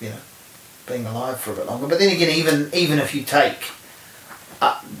of, you know, being alive for a bit longer. But then again, even if you take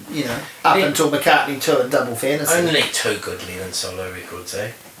up Yeah. until McCartney 2 and Double Fantasy. Only 2 good Lennon solo records,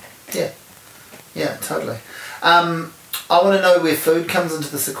 eh? Yeah, totally. I want to know where food comes into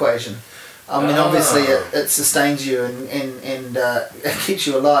this equation. I mean, obviously it sustains you and it keeps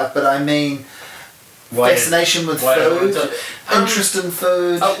you alive, but I mean, fascination with food, interest in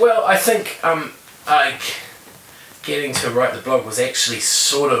food. Well, I think getting to write the blog was actually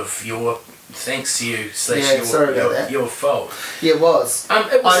sort of thanks to you / your fault. Yeah, it was.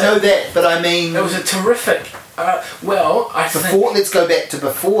 It was I know that, but I mean... It was a terrific... let's go back to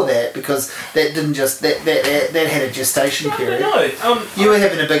before that, because that didn't just... That had a gestation period. No. You were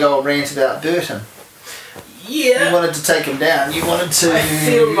having a big old rant about Burton. Yeah. You wanted to take him down. You wanted to... I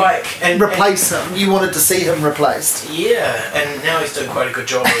feel like... replace him. You wanted to see him replaced. Yeah, and now he's doing quite a good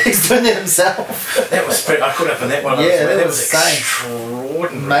job. He's doing that himself. That was pretty... I caught up on that one. Yeah, that was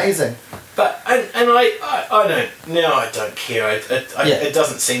extraordinary. Amazing. But I don't now. I don't care. It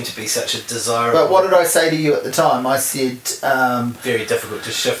doesn't seem to be such a desirable. But what did I say to you at the time? I said very difficult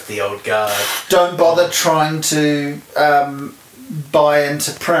to shift the old guard. Don't bother trying to buy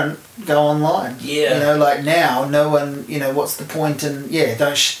into print. Go online. Yeah. Like now, no one. What's the point in? Yeah,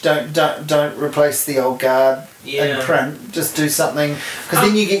 don't replace the old guard in print. Just do something, because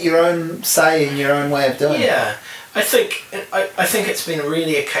then you get your own say and your own way of doing it. Yeah. I think it's been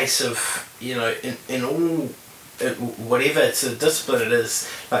really a case of, in all, whatever sort of discipline it is,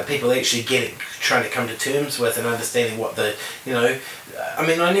 like people actually trying to come to terms with and understanding what I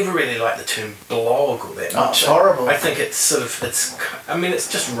mean, I never really liked the term blog all that much. Oh, it's horrible. I think it's sort of, it's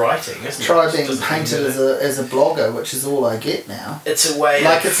just writing, isn't it? Try being painted as a blogger, which is all I get now. It's a way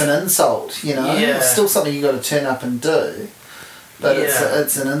like it's an insult, Yeah. It's still something you got to turn up and do. But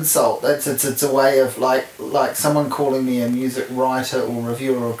it's an insult. It's a way of like someone calling me a music writer or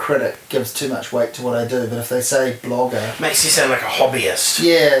reviewer or critic gives too much weight to what I do. But if they say blogger, makes you sound like a hobbyist.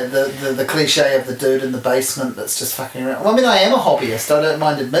 Yeah, the cliche of the dude in the basement that's just fucking around. Well, I mean, I am a hobbyist. I don't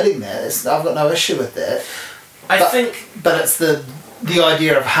mind admitting that. I've got no issue with that. But it's the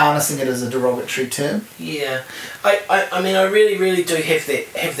idea of harnessing it as a derogatory term. Yeah, I mean, I really, really do have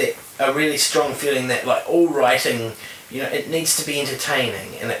that a really strong feeling that like all writing. It needs to be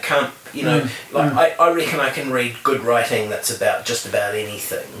entertaining, and it can't. I reckon I can read good writing that's about just about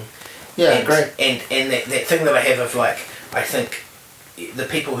anything. Yeah, great. And that thing that I have of like, I think the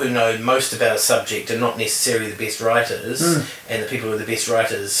people who know most about a subject are not necessarily the best writers, and the people who are the best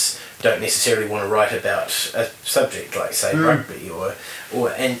writers don't necessarily want to write about a subject like say rugby or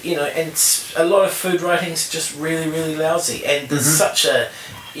and a lot of food writing's just really, really lousy, and there's such a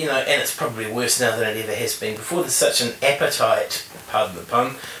and it's probably worse now than it ever has been before. There's such an appetite, pardon the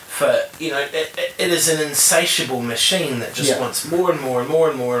pun, for it is an insatiable machine that just wants more and more and more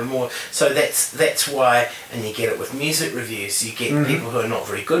and more and more. So that's why, and you get it with music reviews. You get people who are not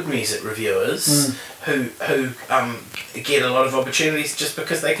very good music reviewers who get a lot of opportunities just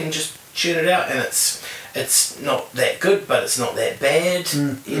because they can just tune it out, and it's not that good, but it's not that bad.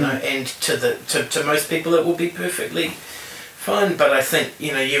 And to most people it will be perfectly fine. But I think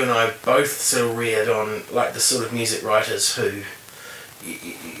you and I both sort of reared on like the sort of music writers who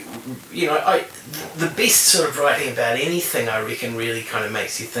the best sort of writing about anything I reckon really kind of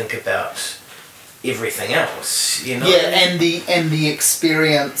makes you think about everything else. Yeah, and the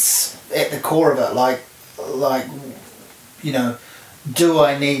experience at the core of it, like do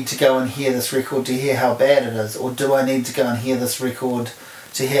I need to go and hear this record to hear how bad it is, or do I need to go and hear this record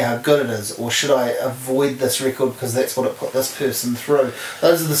to hear how good it is, or should I avoid this record because that's what it put this person through?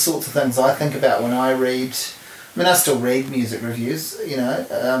 Those are the sorts of things I think about when I read. I mean, I still read music reviews,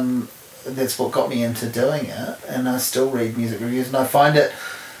 that's what got me into doing it, and I still read music reviews, and I find it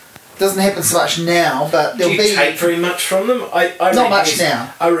doesn't happen so much now, but there'll be... Do you take very much from them? I not much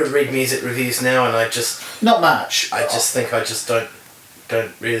now. I read music reviews now, and I just... Not much. I just think I just don't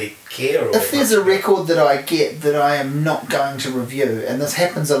really care. If there's a record that I get that I am not going to review, and this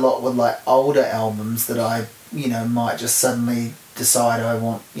happens a lot with like older albums that I might just suddenly decide I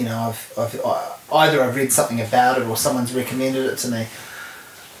want, either I've read something about it or someone's recommended it to me,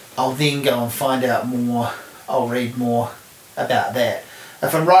 I'll then go and find out more, I'll read more about that.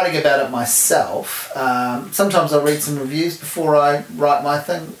 If I'm writing about it myself, sometimes I'll read some reviews before I write my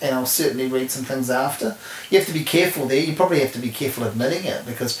thing, and I'll certainly read some things after. You have to be careful there. You probably have to be careful admitting it,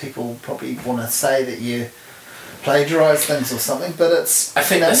 because people probably want to say that you plagiarise things or something, but it's... I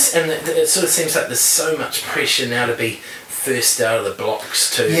think it sort of seems like there's so much pressure now to be first out of the blocks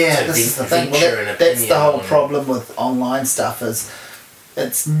to this is the thing. Well, that's the whole problem with online stuff, is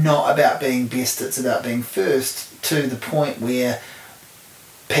it's not about being best, it's about being first, to the point where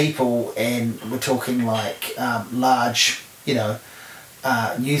people, and we're talking like large,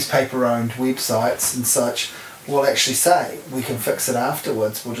 newspaper-owned websites and such will actually say, we can fix it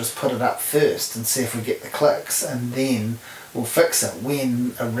afterwards, we'll just put it up first and see if we get the clicks, and then we'll fix it.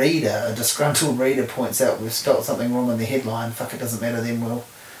 When a disgruntled reader points out we've spelt something wrong in the headline, fuck, it doesn't matter, then we'll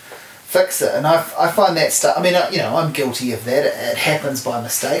fix it. And I find that stuff, I mean, I'm guilty of that. It happens by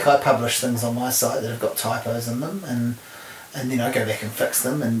mistake. I publish things on my site that have got typos in them, and then I go back and fix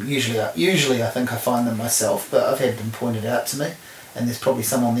them, and usually I think I find them myself, but I've had them pointed out to me, and there's probably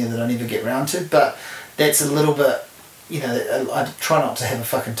some on there that I never get round to, but that's a little bit, I try not to have a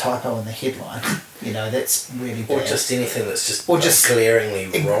fucking typo in the headline. That's really bad. Or just anything that's just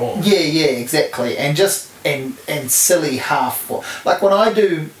glaringly wrong. Yeah, exactly. And just and silly like when I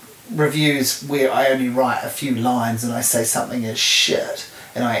do reviews where I only write a few lines and I say something is shit,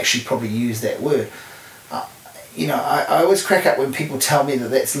 and I actually probably use that word. I always crack up when people tell me that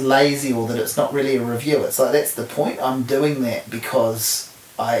that's lazy or that it's not really a review. It's like, that's the point. I'm doing that because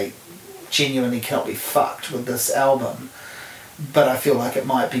I genuinely cannot be fucked with this album, but I feel like it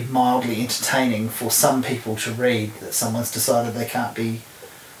might be mildly entertaining for some people to read that someone's decided they can't be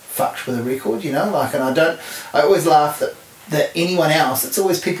fucked with a record, and I always laugh that anyone else, it's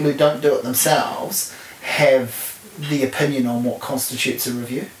always people who don't do it themselves, have the opinion on what constitutes a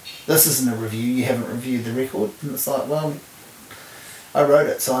review. This isn't a review, you haven't reviewed the record, and it's like, well, I wrote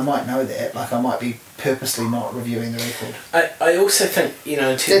it, so I might know that. Like, I might be purposely not reviewing the record. I also think, in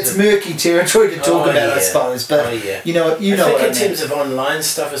terms it's murky territory to talk about, I suppose, but I think in terms of online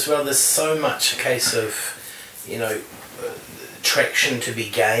stuff as well, there's so much a case of, traction to be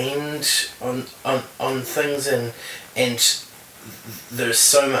gained on things, and there's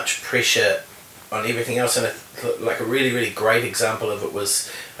so much pressure on everything else. And a really, really great example of it was,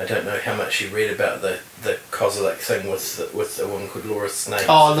 I don't know how much you read about the Kozilek thing with a woman called Laura Snake.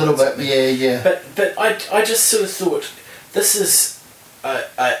 Oh, a little bit, yeah. But I just sort of thought, this is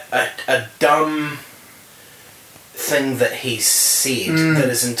a dumb thing that he said that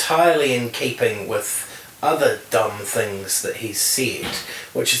is entirely in keeping with other dumb things that he's said,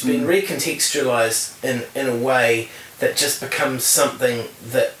 which has been recontextualised in a way that just becomes something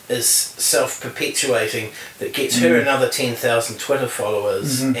that is self-perpetuating, that gets her another 10,000 Twitter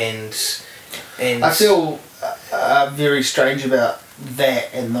followers, and I feel very strange about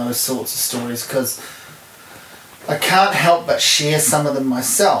that and those sorts of stories, because I can't help but share some of them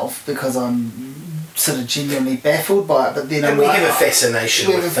myself because I'm sort of genuinely baffled by it, but then we have a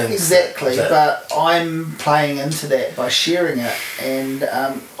fascination with things. Exactly, but I'm playing into that by sharing it, and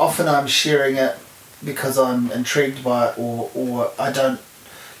often I'm sharing it because I'm intrigued by it, or I don't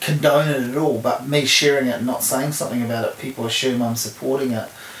condone it at all, but me sharing it and not saying something about it, people assume I'm supporting it.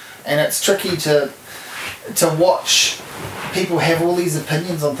 And it's tricky to watch people have all these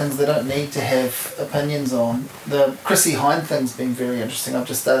opinions on things they don't need to have opinions on. The Chrissie Hynde thing's been very interesting. I've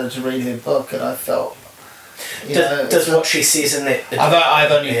just started to read her book, and I felt... Does what she says in that...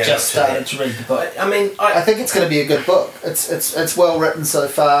 I've only just started to read the book. I think it's going to be a good book. It's well written so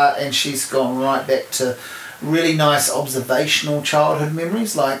far, and she's gone right back to really nice observational childhood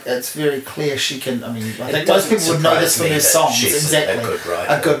memories. Like, it's very clear she can... I think most people would know this from her songs. Exactly.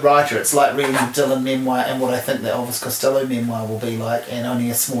 A good writer. It's like reading the Dylan memoir, and what I think the Elvis Costello memoir will be like, and only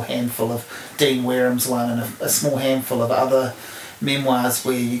a small handful of Dean Wareham's one, and a small handful of other memoirs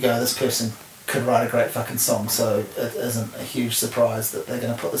where you go, this person could write a great fucking song, so it isn't a huge surprise that they're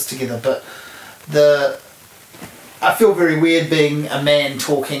going to put this together. But I feel very weird being a man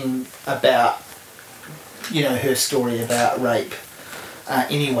talking about her story about rape.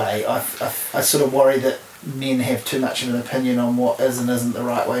 Anyway, I sort of worry that men have too much of an opinion on what is and isn't the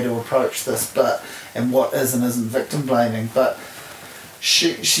right way to approach this, and what is and isn't victim blaming. But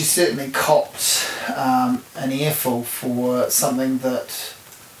she certainly copped an earful for something that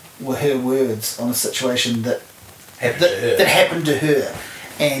were her words on a situation that happened to her.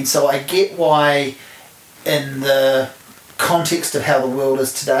 And so I get why, in the context of how the world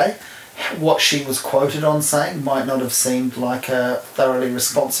is today, what she was quoted on saying might not have seemed like a thoroughly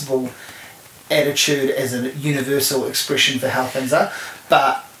responsible attitude as a universal expression for how things are,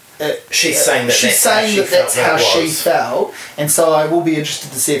 but she's saying that's how she felt, and so I will be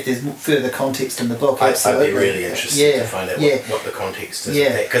interested to see if there's further context in the book. I'd be really interested to find out what the context is of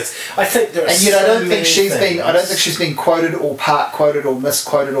that, because I think there are I don't think she's been quoted or part quoted or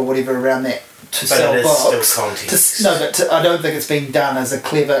misquoted or whatever around that to sell books. Still context. I don't think it's been done as a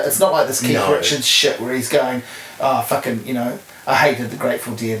clever. It's not like this Keith Richards shit where he's going, I hated the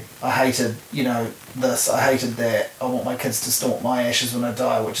Grateful Dead. I hated, this. I hated that. I want my kids to snort my ashes when I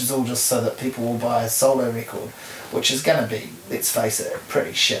die, which is all just so that people will buy a solo record. which is going to be, let's face it,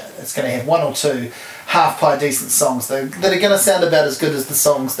 pretty shit. It's going to have one or two half-pie decent songs that are going to sound about as good as the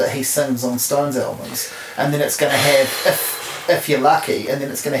songs that he sings on Stones albums, and then it's going to have, if you're lucky, and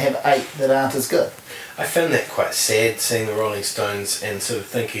then it's going to have 8 that aren't as good. I found that quite sad, seeing the Rolling Stones and sort of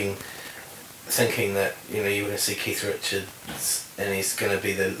thinking that, you know, you're going to see Keith Richards and he's going to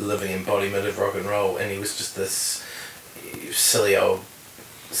be the living embodiment of rock and roll, and he was just this silly old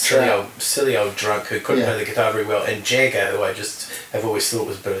drunk who couldn't play the guitar very well. And Jagger, who I just have always thought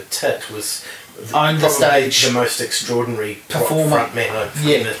was a bit of a tit, was owned the stage, the most extraordinary performer frontman I've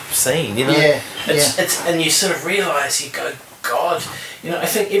ever seen. You know, it's and you sort of realise, you go, God, you know, I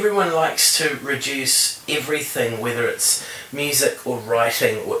think everyone likes to reduce everything, whether it's music or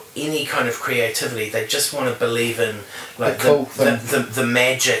writing or any kind of creativity. They just want to believe in like the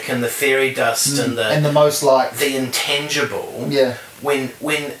magic and the fairy dust and the most like the intangible. Yeah. When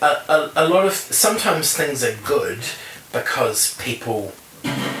a lot of sometimes things are good because people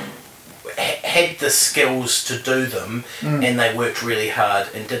had the skills to do them and they worked really hard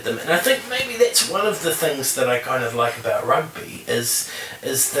and did them. And I think maybe that's one of the things that I kind of like about rugby is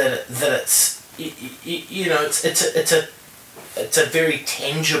that it's you know, it's a very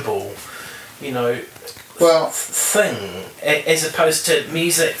tangible, you know, thing, as opposed to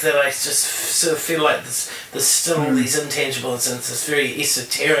music that I just sort of feel like there's still all these intangibles, and it's this very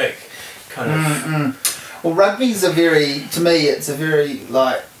esoteric kind of. Well, rugby's to me it's a very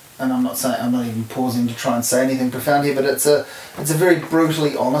like, and I'm not even pausing to try and say anything profound here, but it's a very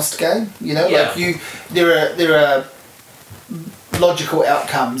brutally honest game. You know, like there are logical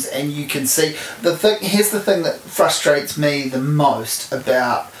outcomes, and you can see here's the thing that frustrates me the most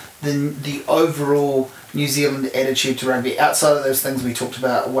about the overall New Zealand attitude to rugby, outside of those things we talked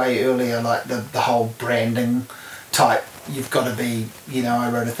about way earlier, like the whole branding type. You've got to be, you know, I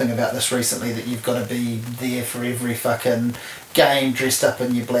wrote a thing about this recently, that you've got to be there for every fucking game dressed up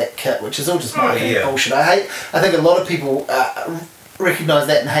in your black kit, which is all just marketing bullshit. I think a lot of people recognise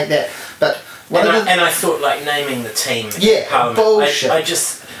that and hate that, but I thought like naming the team bullshit.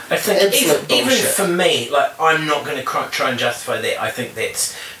 I think even for me, like, I'm not going to try and justify that. I think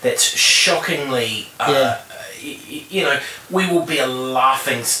that's shockingly, you know, we will be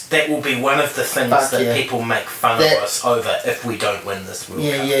that will be one of the things that people make fun of us over if we don't win this World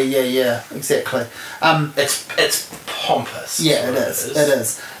Cup. Yeah, exactly. It's pompous. Yeah, it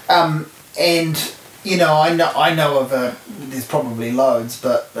is. And you know, I know of there's probably loads,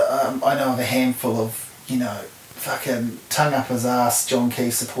 but I know of a handful of, you know, fucking tongue up his ass John Key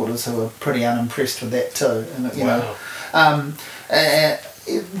supporters who are pretty unimpressed with that too. And you know,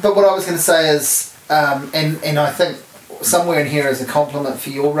 but what I was going to say is, and I think somewhere in here is a compliment for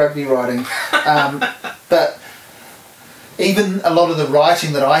your rugby writing, but even a lot of the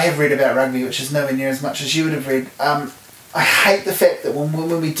writing that I have read about rugby, which is nowhere near as much as you would have read, I hate the fact that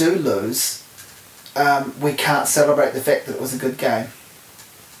when we do lose, we can't celebrate the fact that it was a good game.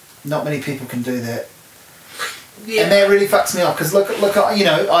 Not many people can do that. Yeah. And that really fucks me off, because look, you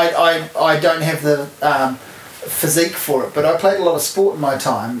know, I don't have the physique for it, but I played a lot of sport in my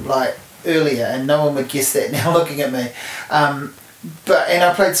time, like earlier, and no one would guess that now looking at me. And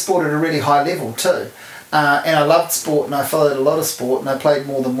I played sport at a really high level too, and I loved sport, and I followed a lot of sport, and I played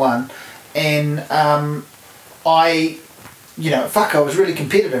more than one, and I was really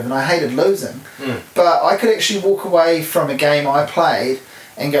competitive and I hated losing. But I could actually walk away from a game I played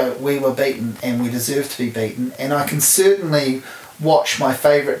and go, we were beaten and we deserved to be beaten. And I can certainly watch my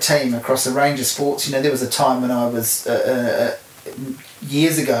favourite team across a range of sports. You know, there was a time when I was,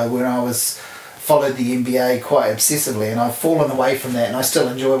 years ago, when I followed the NBA quite obsessively, and I've fallen away from that, and I still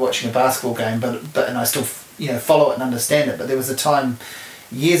enjoy watching a basketball game, but I still, you know, follow it and understand it. But there was a time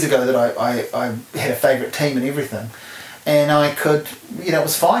years ago that I had a favourite team and everything. And I could, you know, it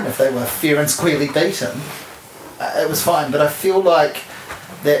was fine if they were fair and squarely beaten. It was fine, but I feel like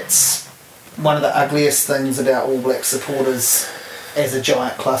that's one of the ugliest things about All Black supporters as a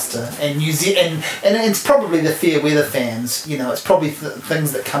giant cluster. And and it's probably the fair weather fans, you know, it's probably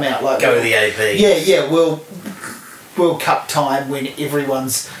things that come out like... Go the AB. Yeah, World Cup time when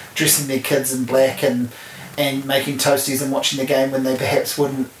everyone's dressing their kids in black and making toasties and watching the game when they perhaps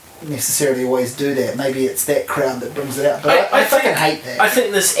wouldn't necessarily always do that. Maybe it's that crowd that brings it out, but I fucking hate that. I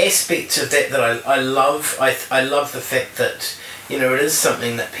think there's aspects of that I love. I love the fact that, you know, it is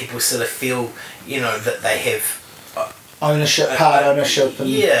something that people sort of feel, you know, that they have ownership, and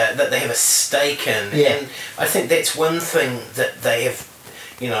that they have a stake in. Yeah. And I think that's one thing that they have,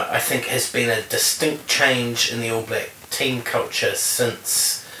 you know, I think has been a distinct change in the All Black team culture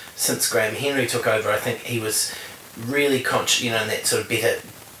since Graham Henry took over. I think he was really conscious, you know, in that sort of better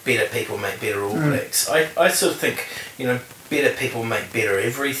better people make better All Blacks. I sort of think, better people make better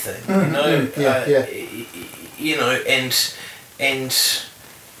everything. And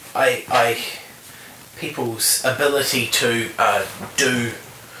I people's ability to do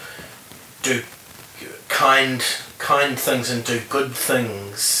kind things and do good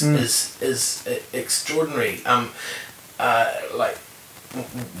things is extraordinary. Like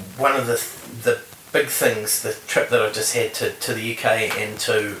one of the big things, the trip that I just had to the UK and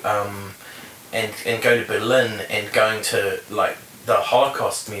to and going to Berlin and going to like the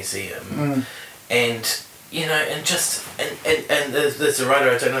Holocaust Museum and and there's a writer,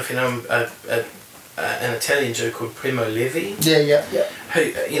 I don't know if you know him, an Italian Jew called Primo Levi. Yeah. Who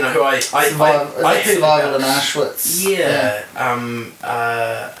who I heard Survival in Auschwitz. Yeah.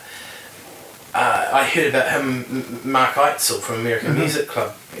 I heard about him, Mark Eitzel from American Music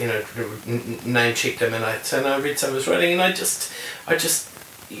Club. Name checked him, and I read some of his writing, and I just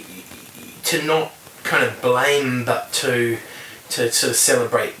to not kind of blame, but to sort of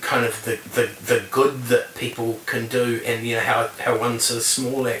celebrate kind of the good that people can do, and how one sort of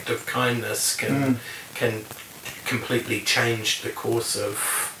small act of kindness can completely change the course of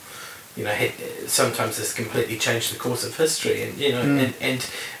sometimes it's completely changed the course of history, and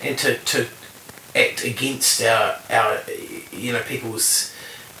and to act against our people's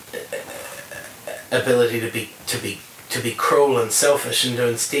ability to be cruel and selfish, and to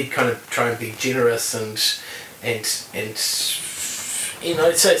instead kind of try and be generous and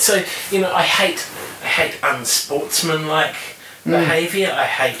I hate unsportsmanlike behaviour. I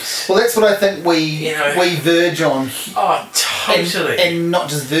hate. Well, that's what I think we verge on. Oh, totally. And not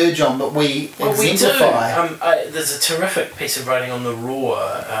just verge on, but we exemplify. We do. There's a terrific piece of writing on the Raw,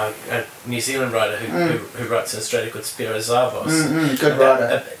 a New Zealand writer who writes in Australia called Spiro Zavos. Good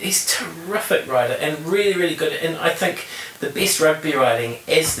writer. He's a terrific writer and really, really good. And I think the best rugby writing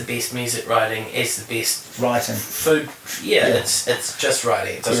is the best music writing, is the best writing. Food. Yeah. It's just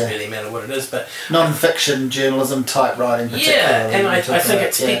writing. It doesn't really matter what it is, but non-fiction journalism type writing. Yeah, and I think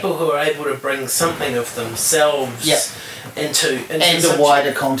it's people who are able to bring something of themselves into a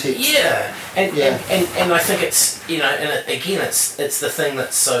wider context. Yeah, and I think it's and again it's the thing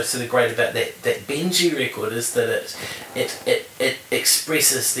that's so sort of great about that Benji record is that it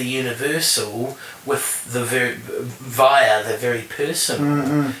expresses the universal with via the very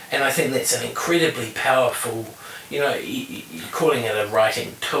personal, and I think that's an incredibly powerful. Calling it a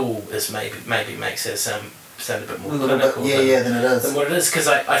writing tool is maybe makes it sound a bit more clinical than it is. Than what it is, because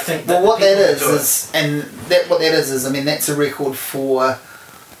I think that what that is I mean, that's a record for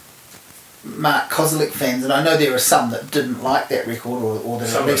Mark Kozelek fans, and I know there are some that didn't like that record or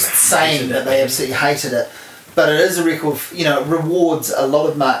that are at least saying that they absolutely hated it, but it is a record, it rewards a lot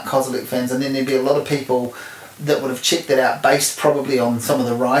of Mark Kozelek fans, and then there'd be a lot of people that would have checked it out based probably on some of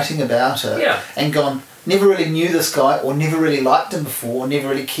the writing about it and gone, never really knew this guy or never really liked him before or never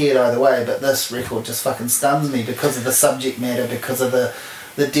really cared either way, but this record just fucking stuns me because of the subject matter, because of the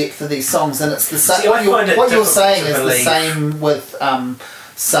depth of these songs. And it's the same. What you're saying is the same with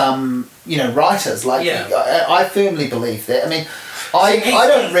some writers. Like I firmly believe that. I mean, I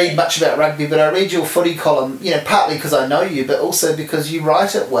don't read much about rugby, but I read your footy column, partly because I know you, but also because you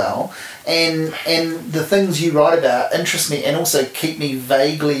write it well, and the things you write about interest me and also keep me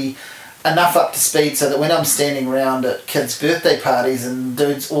vaguely enough up to speed so that when I'm standing around at kids' birthday parties and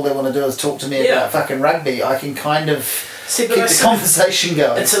dudes all they want to do is talk to me about fucking rugby, I can kind of keep the conversation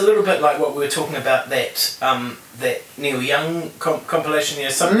going. It's a little bit like what we were talking about, that Neil Young compilation,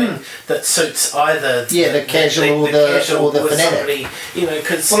 something that suits either the casual or the fanatic. Somebody,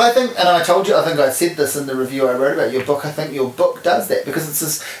 because I think, and I told you, I think I said this in the review I wrote about your book. I think your book does that because it's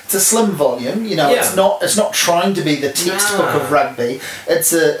a slim volume. It's not trying to be the textbook of rugby.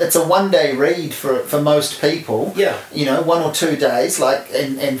 It's a one-day read for most people. Yeah. 1 or 2 days,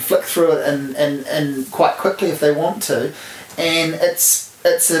 and flick through it and quite quickly if they want to, and it's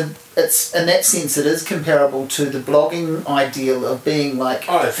in that sense it is comparable to the blogging ideal of being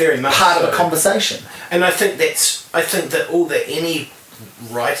very much part of a conversation. And I think that all that any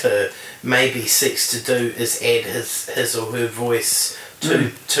writer maybe seeks to do is add his or her voice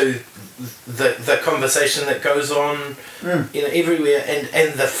to the conversation that goes on everywhere,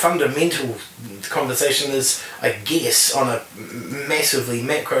 and the fundamental conversation is, I guess, on a massively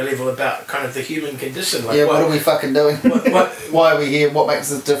macro level about kind of the human condition. What are we fucking doing? Why are we here? What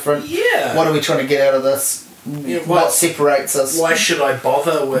makes us different? Yeah. What are we trying to get out of this? What separates us? Why should I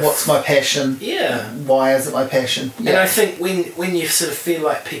bother with? What's my passion? Yeah. Why is it my passion? Yeah. And I think when you sort of feel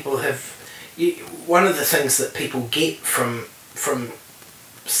like people have, one of the things that people get from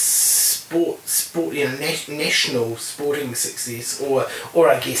national sporting success, or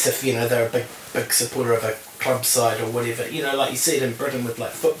I guess if they're a big supporter of a club side or whatever, like you see it in Britain with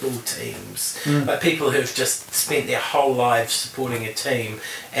like football teams, like people who've just spent their whole lives supporting a team,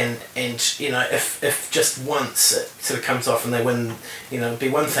 and if just once it sort of comes off and they win, it'd be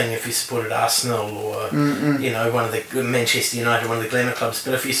one thing if you supported Arsenal or one of the Manchester United, one of the glamour clubs,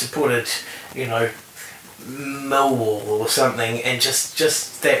 but if you supported Millwall or something, and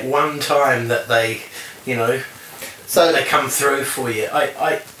just that one time that they so they come through for you,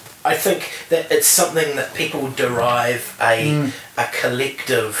 I think that it's something that people derive a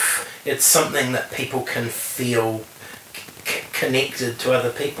collective. It's something that people can feel connected to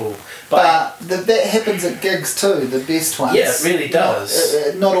other people. But that happens at gigs too, the best ones. Yeah, it really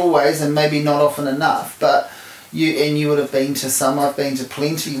does. Not always, and maybe not often enough, but you would have been to some. I've been to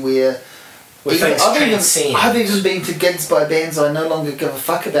plenty where I've even been to gigs by bands I no longer give a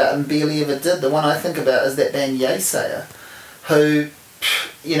fuck about and barely ever did. The one I think about is that band Yesayer, who,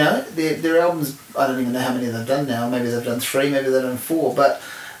 their albums, I don't even know how many they've done now. Maybe they've done 3, maybe they've done 4, but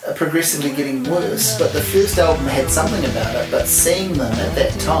are progressively getting worse. But the first album had something about it, but seeing them at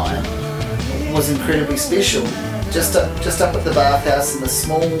that time was incredibly special. Just up at the bathhouse in the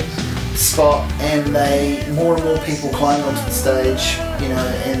small spot, and more and more people climbed onto the stage,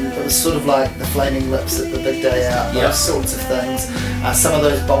 and it was sort of like the Flaming Lips at the Big Day Out, those sorts of things. Some of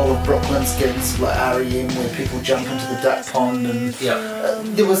those Bowl of Brooklyn's gigs, like REM, where people jump into the duck pond, and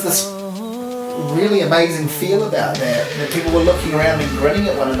there was this really amazing feel about that people were looking around and grinning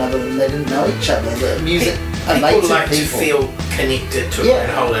at one another, and they didn't know each other. The music, people like to feel connected to a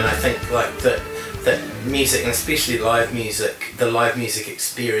whole, and I think like that music, and especially live music, the live music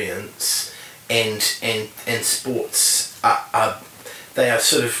experience and sports they are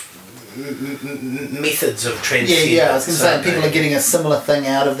sort of methods of transcendence. I was going to say, people are getting a similar thing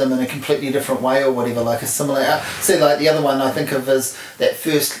out of them in a completely different way or whatever, like a similar... See, like the other one I think of is that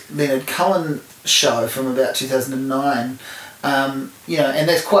first Leonard Cohen show from about 2009, and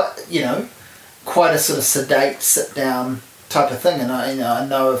that's quite a sort of sedate, sit-down type of thing, and I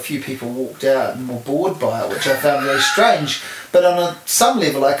know a few people walked out and were bored by it, which I found very strange, but on some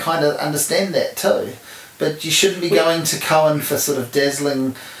level I kind of understand that too. But you shouldn't be going to Cohen for sort of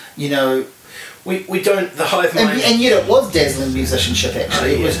dazzling, we don't, the Hive Mind... And yet it was dazzling musicianship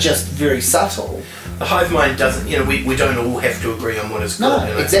actually, it was just very subtle. The Hive Mind doesn't, we don't all have to agree on what is good. No,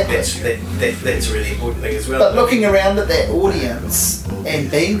 exactly. That's a really important thing as well. But looking around at that audience and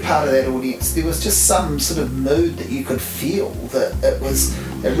being part of that audience, there was just some sort of mood that you could feel, that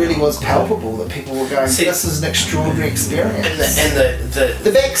it really was palpable, that people were going, this is an extraordinary experience. And the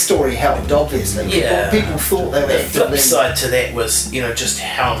backstory helped, obviously. People thought they were... The flip side to that was, just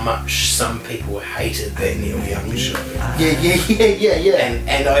how much some people hated that Neil Young show. Yeah.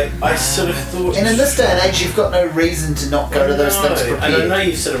 And I sort of thought... And in this day and age, you've got no reason to not go to those things prepared. And I know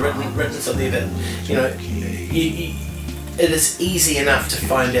you've sort of written something that, it is easy enough to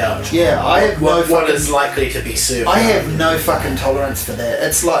find out what is likely to be served. I have no fucking tolerance for that.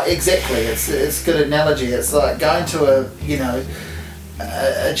 It's like, exactly, it's a good analogy. It's like going to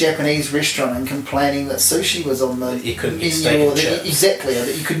a Japanese restaurant and complaining that sushi was on the you couldn't get menu, steak exactly,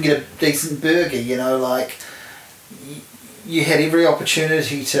 that you couldn't get a decent burger. You had every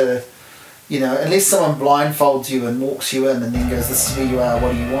opportunity to, unless someone blindfolds you and walks you in and then goes, this is who you are,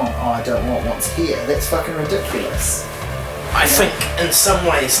 what do you want? Oh, I don't want what's here. That's fucking ridiculous. I think in some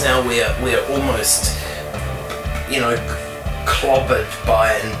ways now we're almost, clobbered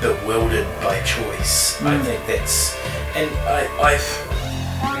by and bewildered by choice. I think that's, and I've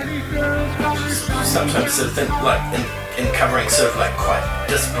sometimes sort of think like in covering sort of like quite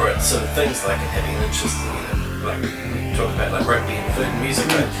disparate sort of things, like in having an interest in, like talk about like rugby and food and music.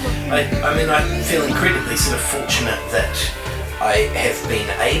 I feel incredibly sort of fortunate that I have been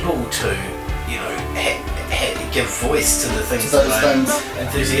able to, give voice to the things that I'm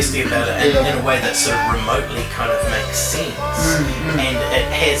enthusiastic about it in a way that sort of remotely kind of makes sense. And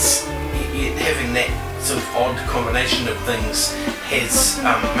it has, having that sort of odd combination of things has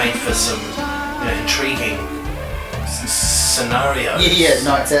made for some intriguing scenarios.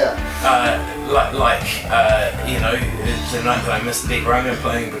 Nights out. The night that I missed Big Runga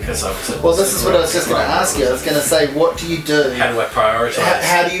playing because I was... Well, this is what I was just going to ask you. I was going to say, what do you do? How do I prioritise?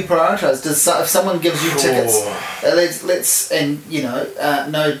 How do you prioritise? If someone gives you tickets, let's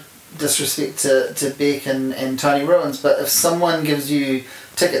no disrespect to Beck and Tony Ruins, but if someone gives you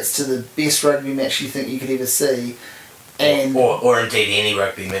tickets to the best rugby match you think you could ever see, and or indeed any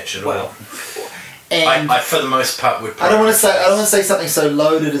rugby match at all, And I for the most part would. I don't want to say something so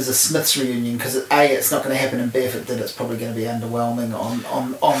loaded as a Smiths reunion, because it's not going to happen, and B, if it did, it's probably going to be underwhelming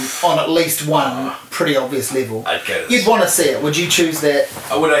on at least one pretty obvious level. I'd go. You'd want to see it. Would you choose that?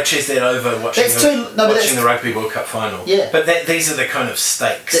 Would I choose that over watching the Rugby World Cup final? Yeah. But these are the kind of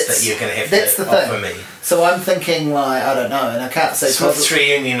stakes that you're going to have to offer me. So I'm thinking, like, I don't know, and I can't say Smiths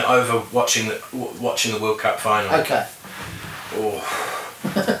reunion over watching the World Cup final. Okay. Oh.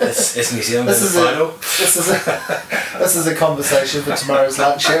 Is New Zealand in the final? This is a conversation for tomorrow's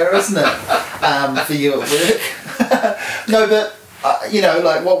lunch hour, isn't it? For you at work. No, but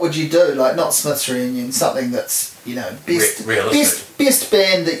like, what would you do? Like, not Smiths reunion, something that's best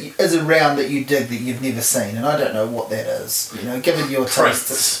band that is around that you dig that you've never seen, and I don't know what that is. Given your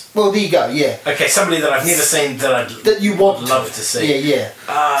taste. Well, there you go. Yeah. Okay, somebody that I've never seen that you want love to see. Yeah.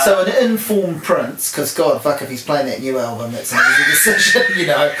 So an informed Prince, because God, fuck, if he's playing that new album, that's an easy decision.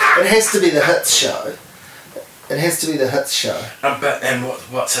 It has to be the hits show. It has to be the hits show. And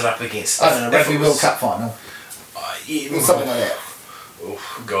what's it up against? I don't know, Rugby World Cup final. Or something like that.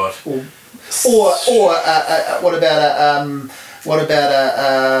 Oh God. Or what about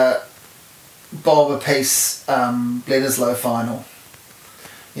a Bob Apiece Bledisloe final?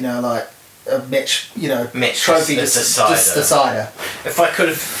 Like a match trophy decider. If I could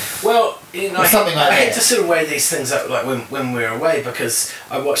have, well, something like I that. had to sort of weigh these things up, like when we were away, because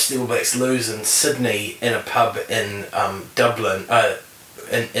I watched the All Blacks lose in Sydney in a pub in Dublin.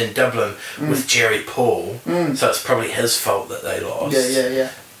 In Dublin with Jerry Paul, so it's probably his fault that they lost. Yeah.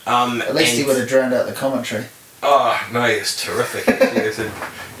 At least he would have drowned out the commentary. Oh no, he was terrific.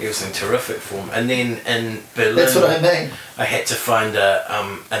 he was in terrific form. And then in Berlin, that's what I mean. I had to find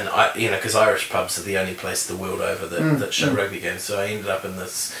because Irish pubs are the only place the world over that show rugby games. So I ended up in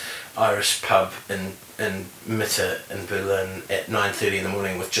this Irish pub in Mitte in Berlin at 9:30 in the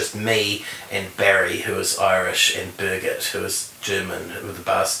morning with just me and Barry, who was Irish, and Birgit, who was German, with the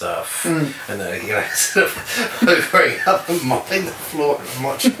bar staff, and they sort of hoovering up and mopping the floor and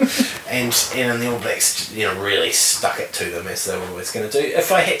watching, and the All Blacks really stuck it to them, as they were always going to do.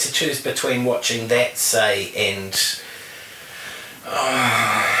 If I had to choose between watching that, say, and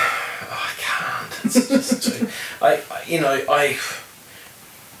I can't. It's just too.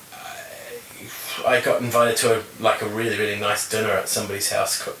 I got invited to a really, really nice dinner at somebody's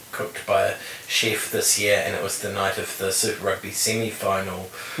house cooked by a chef this year, and it was the night of the Super Rugby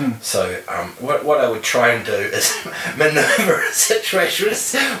semi-final. So what I would try and do is manoeuvre a situation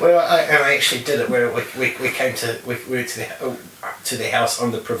where I actually did it, where we went to the house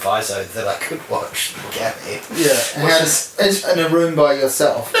on the proviso that I could watch the game. Yeah, in a room by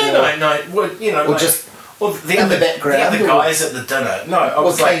yourself. No. Well, or just. Well, the in the background. The other guys at the dinner. No, I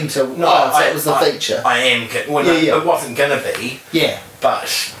was keen to. So it was the feature. I am. Well, it wasn't gonna be. Yeah.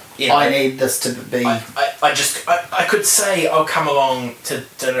 But I need this to be. I could say I'll come along to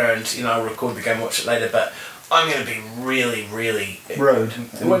dinner and I'll record the game, watch it later. But I'm going to be really, really rude.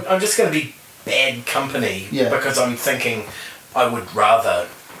 I'm just going to be bad company. Yeah. Because I'm thinking I would rather.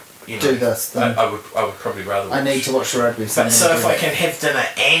 Do this. I would probably rather. I need to watch the rugby. But so if I can have dinner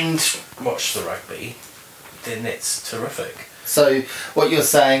and watch the rugby, then that's terrific. So what you're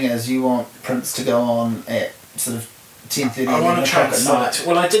saying is you want Prince to go on at sort of 10:30. I want to try and start it.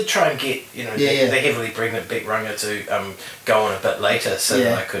 Well, I did try and get the heavily pregnant Beck Runga to go on a bit later, so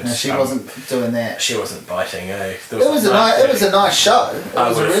that I could. No, she wasn't doing that. She wasn't biting. It was a nice show. It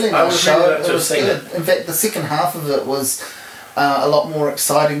was a really nice show. It was good. In fact, the second half of it was a lot more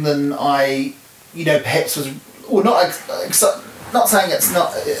exciting than I, perhaps was. Well, not saying it's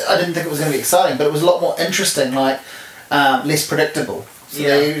not. I didn't think it was going to be exciting, but it was a lot more interesting. Less predictable. So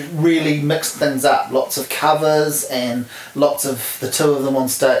they really mixed things up. Lots of covers and lots of the two of them on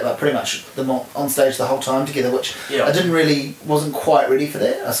stage, like pretty much them on stage the whole time together, which I wasn't quite ready for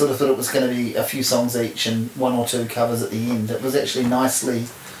that. I sort of thought it was going to be a few songs each and one or two covers at the end. It was actually nicely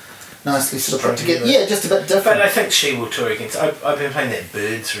sort of put together. Yeah, just a bit different. But I think she will tour against. I've been playing that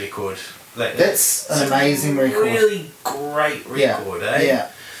Birds record. That's an amazing record. Really great record, eh?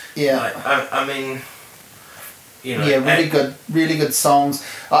 Yeah. I mean. Really good songs.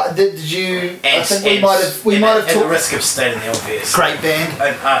 Did you? I think we might have at talked. the risk of stating the obvious. Great band.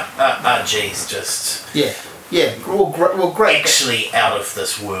 RG's just. Yeah. Well, great. Actually, out of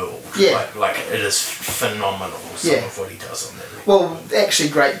this world. Yeah. Like it is phenomenal. Some of what he does on that record. Well, actually,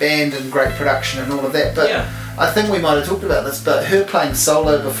 great band and great production and all of that. But I think we might have talked about this. But her playing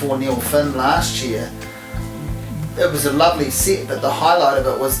solo before Neil Finn last year, it was a lovely set. But the highlight of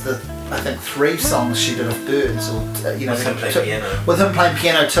it was I think 3 songs she did of Birds, or with him playing piano. With him playing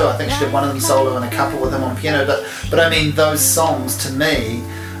piano too. I think she did one of them solo and a couple with him on piano. But I mean, those songs to me,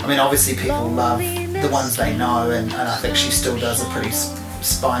 I mean, obviously people love the ones they know, and I think she still does a pretty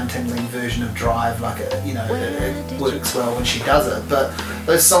spine-tingling version of Drive. Like it works well when she does it. But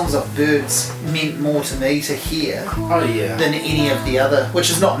those songs of Birds meant more to me to hear Oh yeah. than any of the other, which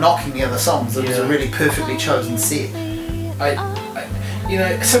is not knocking the other songs. It was a Yeah. really perfectly chosen set.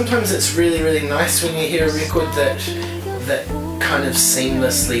 Sometimes it's really, really nice when you hear a record that kind of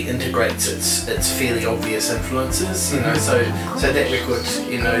seamlessly integrates its fairly obvious influences. So that record,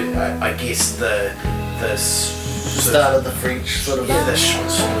 I guess the Start of the French sort of. the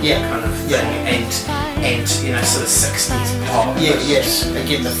chanson kind of thing, and sort of 60s pop. Yes.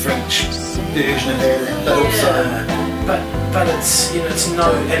 Again, the French version of that, but also. But it's it's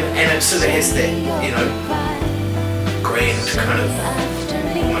no, and it sort of has that grand kind of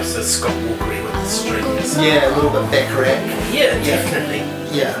almost a Scott Walkery with the strings. Yeah, a little bit Bacharach. Yeah, definitely.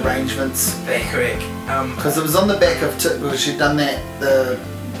 Yeah, arrangements. Bacharach. Because it was on the back of she'd done the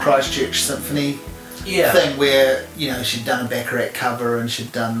Christchurch Symphony thing where she'd done a Bacharach cover and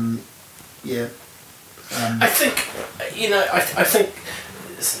she'd done I think I think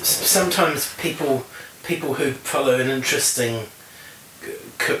sometimes people who follow an interesting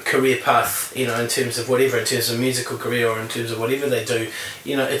career path, in terms of musical career or in terms of whatever they do,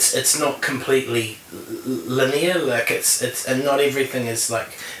 it's not completely linear. Like it's and not everything is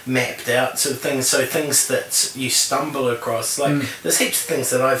like mapped out sort of things. So things that you stumble across, like there's heaps of things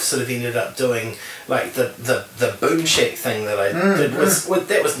that I've sort of ended up doing, like the Boom Shack thing that I did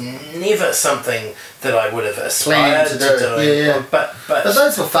that was never something that I would have aspired to do. Yeah. But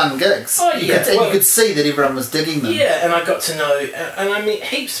those were fun gigs. Oh, yeah. You could see that everyone was digging them. Yeah, and I got to know, and I met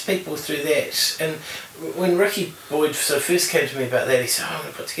heaps of people through that. And when Ricky Boyd sort of first came to me about that, he said, I'm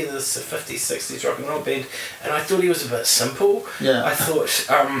going to put together this 50s, 60s rock and roll band. And I thought he was a bit simple. Yeah. I thought,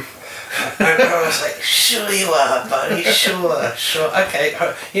 and I was like, sure you are, buddy, sure. Okay,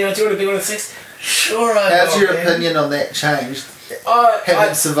 do you want to be one of the things? Sure I will. How's your opinion on that changed?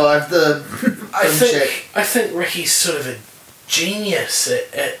 I Survived the I think Ricky's sort of a genius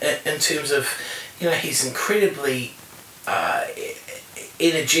in terms of, he's incredibly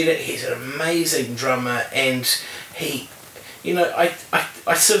energetic. He's an amazing drummer, and he, I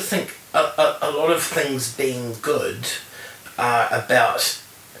sort of think a lot of things being good are about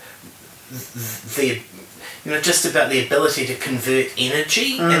the just about the ability to convert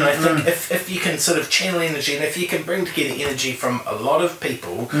energy. And I think if you can sort of channel energy, and if you can bring together energy from a lot of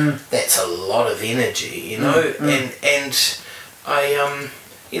people, that's a lot of energy, and I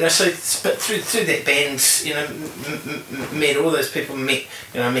so but through that band, met all those people. I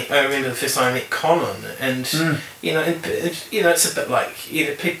remember the first time I met Conan, and it's a bit like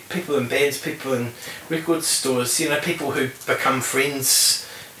people in bands, people in record stores, people who become friends,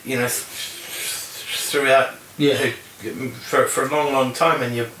 throughout for a long time,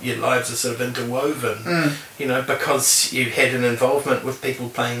 and your lives are sort of interwoven, because you had an involvement with people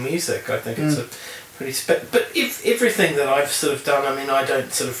playing music. I think it's a pretty but everything that I've sort of done, I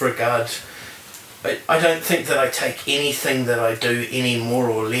don't sort of regard, I don't think that I take anything that I do any more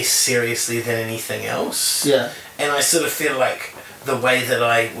or less seriously than anything else. Yeah. And I sort of feel like the way that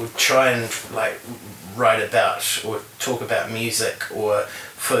I would try and like write about or talk about music or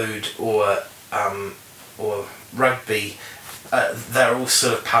food or rugby, they're all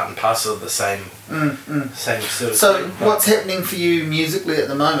sort of part and parcel of the same sort of So thing. what's happening for you musically at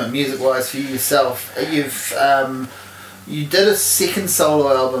the moment, music-wise for you yourself? You did a second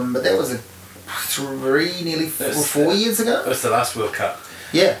solo album, but that was nearly 4 years ago? It was the last World Cup.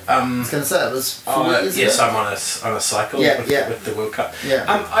 Yeah, I was going to say it was 4 years ago. Yes, I'm on a cycle with the World Cup. Yeah.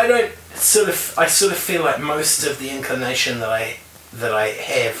 I sort of feel like most of the inclination that I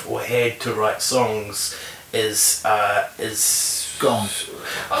have or had to write songs is gone.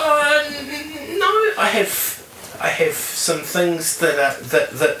 No, I have some things that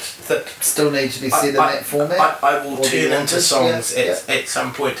Still need to be said in that format. I will turn into songs Yeah. at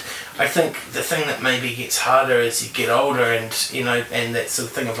some point. I think the thing that maybe gets harder as you get older, and and that sort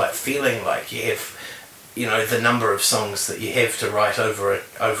of thing of like feeling like you have, the number of songs that you have to write over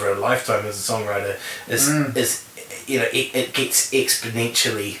a lifetime as a songwriter is it gets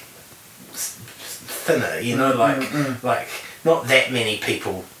exponentially thinner. Like not that many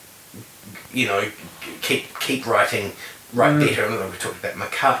people keep writing better. And we talked about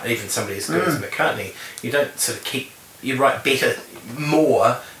McCartney, even somebody as good as McCartney. You don't sort of you write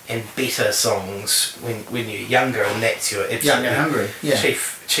more and better songs when you're younger, and that's your Young and hungry. Yeah.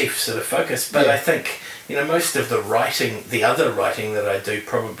 chief sort of focus. But I think most of the other writing that I do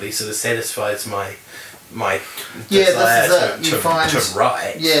probably sort of satisfies my desire to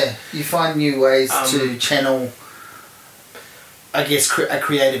write. Yeah, you find new ways to channel I guess, a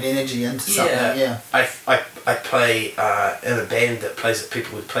creative energy into something. Yeah. I play in a band that plays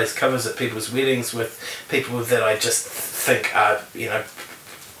covers at people's weddings with people that I just think are,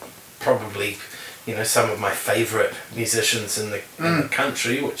 probably, some of my favourite musicians in the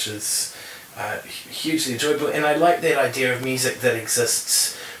country, which is hugely enjoyable. And I like that idea of music that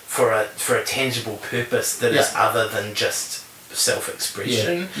exists for a tangible purpose that is other than just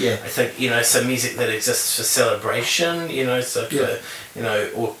self-expression. I think some music that exists for celebration,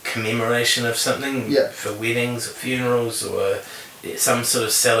 or commemoration of something, for weddings or funerals or some sort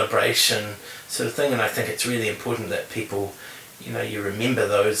of celebration sort of thing. And I think it's really important that people, you remember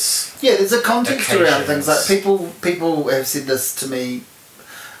those. There's a context occasions. around things. Like people have said this to me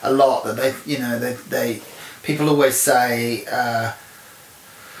a lot, that they people always say.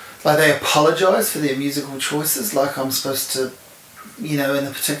 Like they apologise for their musical choices, like I'm supposed to, in a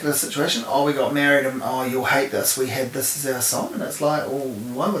particular situation, we got married and, you'll hate this, we had this as our song, and it's like,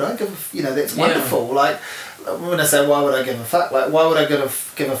 why would I give that's wonderful. Like, when I say why would I give a fuck, like why would I give a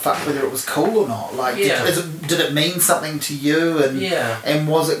fuck whether it was cool or not? Like, did it mean something to you, and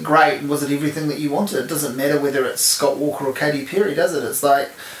was it great, and was it everything that you wanted? It doesn't matter whether it's Scott Walker or Katy Perry, does it? It's like,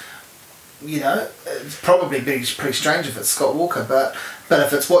 it's probably pretty strange if it's Scott Walker, but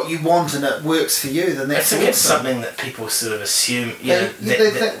if it's what you want and it works for you, then that's I think awesome. it's something that people sort of assume,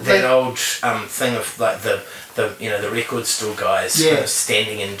 that old thing of like the record store guys kind of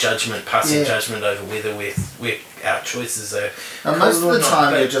standing in judgment, passing judgment over whether we're our choices are. And most of the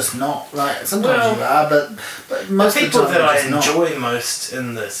time you're just not. Like sometimes you are, but most the of the time people that I enjoy not. most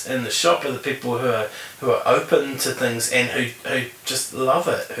in the shop are the people who are open to things and who just love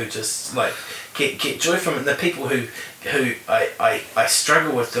it, who just like get joy from it. And the people who I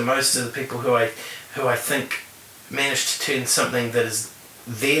struggle with the most are the people who I think manage to turn something that is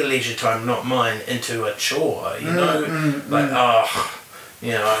their leisure time, not mine, into a chore. So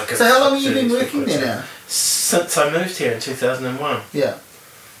how long have you been working there now? Since I moved here in 2001. Yeah.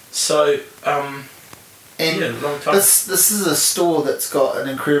 So, long time. This is a store that's got an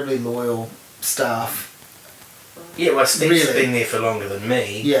incredibly loyal staff. Yeah, well, Steve's been there for longer than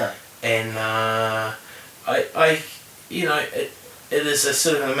me. Yeah. And it is a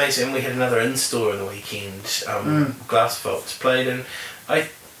sort of amazing. And we had another in-store on the weekend. Glassfolks played, and that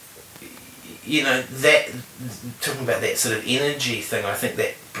talking about that sort of energy thing, I think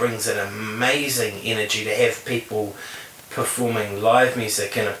that brings an amazing energy to have people performing live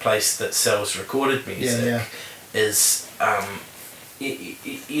music in a place that sells recorded music. Is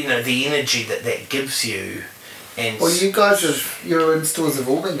the energy that gives you. And well, you guys your in-stores have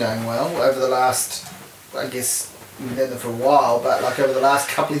all been going well over the last, I guess you've been there for a while, but like over the last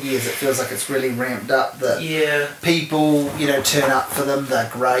couple of years it feels like it's really ramped up, that people turn up for them, they're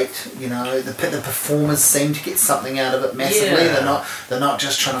great, the performers seem to get something out of it massively. They're not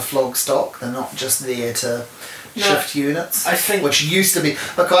just trying to flog stock, they're not just there to shift units, I think, which used to be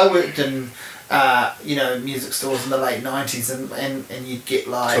like, I worked in music stores in the late 90s, and you'd get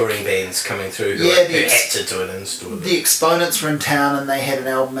like touring bands coming through who acted to an in-store. The Exponents were in town and they had an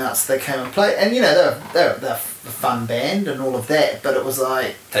album out, so they came and played, and they're a fun band and all of that, but it was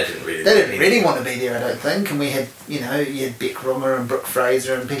like they didn't really want to be there, I don't think. And we had you had Beck Runger and Brooke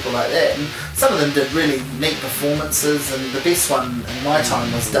Fraser and people like that, and some of them did really neat performances, and the best one in my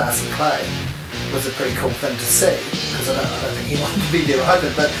time was Darcy Clay. Was a pretty cool thing to see, because I don't think he wanted to be there either,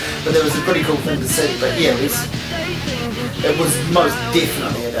 but there was a pretty cool thing to see. But yeah, it was most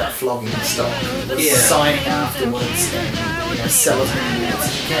definitely about flogging the stock. It was signing afterwards and sell as many units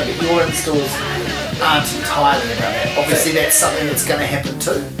as you can. But your installs aren't entirely about that. Obviously that's something that's going to happen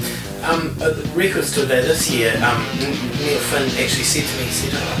too. At the record store day this year, Neil Finn actually said to me, I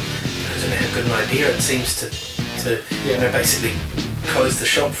don't know how good an idea it seems to basically close the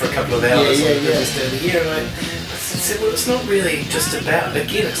shop for a couple of hours this day of the year, and I said, well, it's not really just about,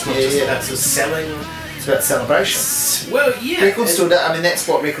 it's not just about sort of selling. It's about celebration. Well, yeah. Record Store Day, I mean, that's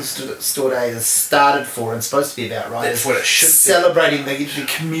what Record Store Day is started for and supposed to be about, right? That's what it should be. Celebrating the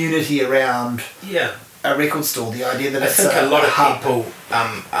community around a record store, the idea that I think a lot of people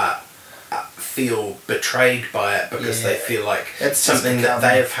feel betrayed by it because they feel like it's something that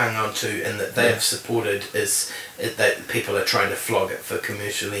they have hung on to and that they have supported is that people are trying to flog it for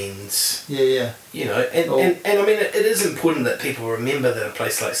commercial ends. And I mean it is important that people remember that a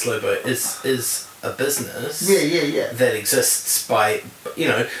place like Slow Boat is a business that exists by,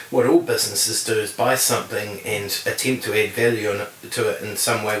 what all businesses do is buy something and attempt to add value to it in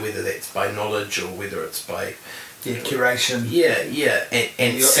some way, whether that's by knowledge or whether it's by curation. Yeah,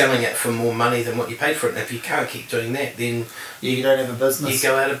 and You're- selling it for more money than what you paid for it. And if you can't keep doing that, then You don't have a business. you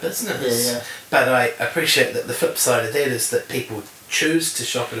go out of business. Yeah. But I appreciate that the flip side of that is that people choose to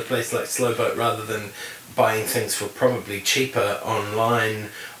shop at a place like Slowboat rather than buying things for probably cheaper online,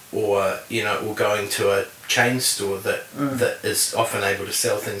 or or going to a chain store that is often able to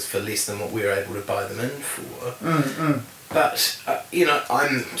sell things for less than what we're able to buy them in for. But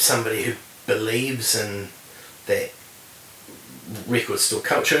I'm somebody who believes in that record store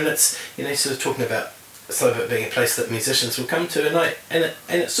culture, and it's sort of talking about Slowboat being a place that musicians will come to, and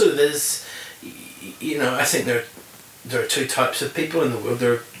it sort of is. I think there are two types of people in the world.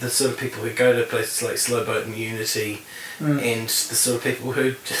 There are the sort of people who go to places like Slowboat and Unity, and the sort of people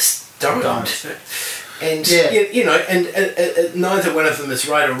who just don't. And and neither one of them is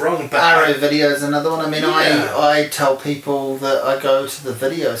right or wrong. But RO Video is another one. I mean, I tell people that I go to the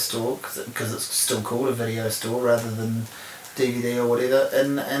video store because it's still called a video store rather than DVD or whatever,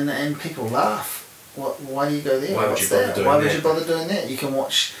 and people laugh. Why do you go there? Why would you bother doing Why that? would you bother doing that? You can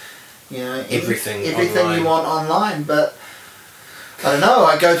watch, everything online. You want online, but I don't know.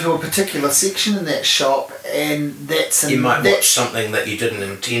 I go to a particular section in that shop, and you might watch something that you didn't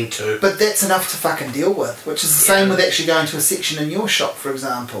intend to. But that's enough to fucking deal with, which is the same with actually going to a section in your shop, for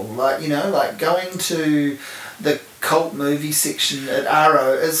example. Like going to the cult movie section at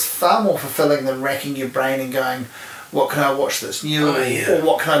RO is far more fulfilling than racking your brain and going, what can I watch that's new, or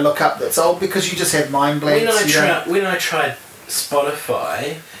what can I look up that's old, because you just have mind blanks. When I tried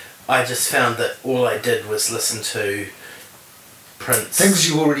Spotify, I just found that all I did was listen to Prince, things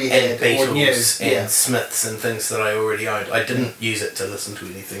you already had, and Beatles, or new. and Smiths, and things that I already owned. I didn't use it to listen to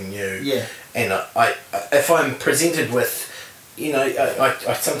anything new. Yeah. And I if I'm presented with, I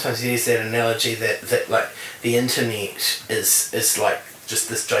sometimes use that analogy that like the internet is like just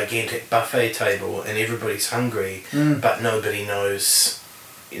this gigantic buffet table, and everybody's hungry, but nobody knows,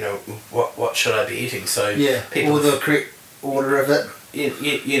 what should I be eating. So people, or the correct order of it.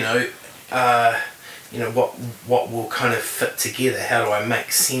 What will kind of fit together? How do I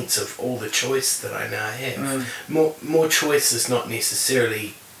make sense of all the choice that I now have? More choice does not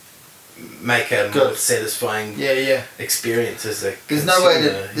necessarily make a more satisfying experience as a There's no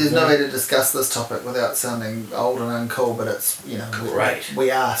way to discuss this topic without sounding old and uncool, but it's great.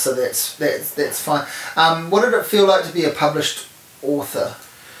 We are, so that's fine. What did it feel like to be a published author?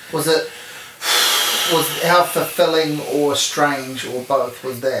 Was how fulfilling or strange or both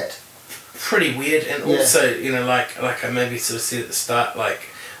was that? Pretty weird, and also like I maybe sort of said at the start, like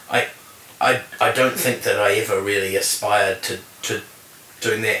I don't think that I ever really aspired to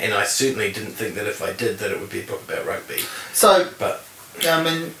doing that, and I certainly didn't think that if I did that it would be a book about rugby. So, but I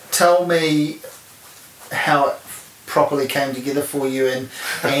mean, tell me how it properly came together for you, and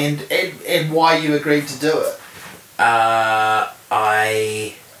why you agreed to do it.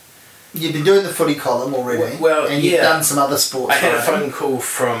 You've been doing the footy column already, and you've done some other sports. I had a phone call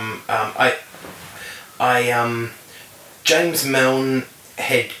from James Milne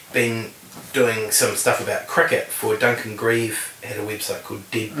had been doing some stuff about cricket for Duncan Grieve. Had a website called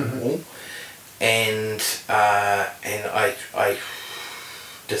Dead Ball, and I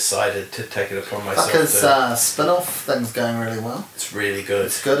decided to take it upon myself. Fuckers spin-off thing's going really well. It's really good.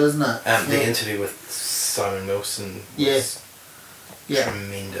 It's good, isn't it? The interview with Simon Wilson was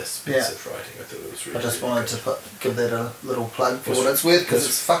tremendous piece of writing. I thought it was really I just really wanted good. to give that a little plug for what it's worth, because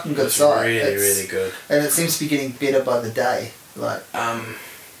it's fucking good site. Really good. And it seems to be getting better by the day. But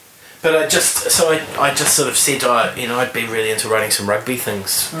I just sort of said, I'd be really into writing some rugby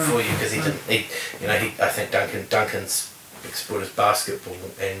things for you, because I think Duncan's big sport is basketball,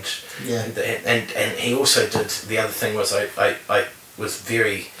 and he also did, the other thing was I was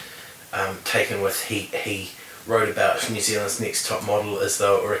very taken with, he wrote about New Zealand's Next Top Model as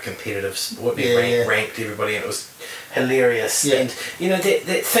though it were a competitive sport. He ranked everybody, and it was hilarious. And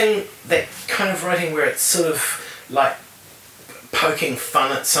that thing, that kind of writing where it's sort of like poking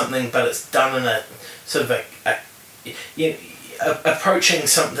fun at something, but it's done in a sort of approaching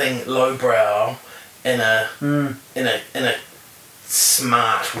something lowbrow in a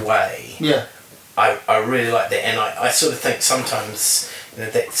smart way. Yeah, I really like that, and I sort of think sometimes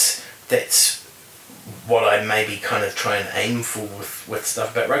that's what I maybe kind of try and aim for with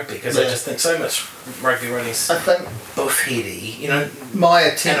stuff about rugby, because I just think so much rugby writing's buff-heady, my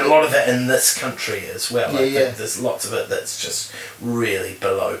attempt, and a lot of it in this country as well. I think there's lots of it that's just really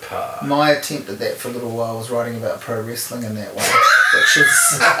below par. My attempt at that for a little while was writing about pro wrestling in that way,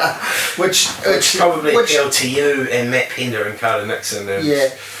 which probably appealed to you and Matt Pender and Carter Nixon. And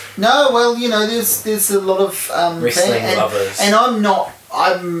no, well, there's a lot of wrestling lovers, and I'm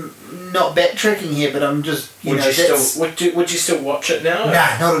not backtracking here, but I'm just would you still watch it now?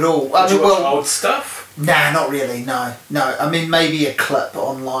 Nah, not at all. Would you watch old stuff? Nah, not really. No. I mean, maybe a clip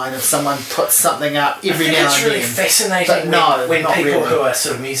online if someone puts something up every now and then. It's really fascinating but when people really. who are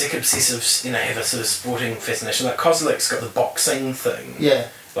sort of music obsessives, have a sort of sporting fascination. Like Kozlik's got the boxing thing. Yeah.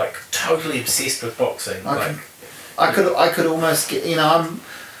 Like totally obsessed with boxing. I could almost get.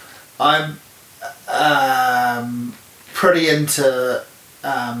 I'm pretty into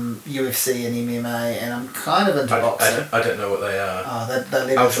UFC and MMA, and I'm kind of into boxing. I don't know what they are. Oh,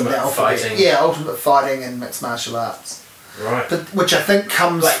 they're Ultimate Fighting. Yeah, Ultimate Fighting and mixed martial arts. Right. But which I think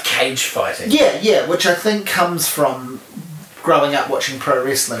comes like cage fighting. Yeah, which I think comes from growing up watching pro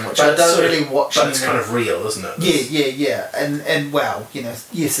wrestling, which I don't really watch. But it's kind of real, isn't it? Yeah, and well, yes,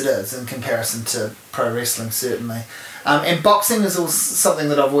 it is in comparison to pro wrestling certainly. And boxing is also something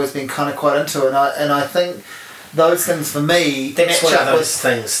that I've always been kind of quite into, and I think those things for me. That's one of those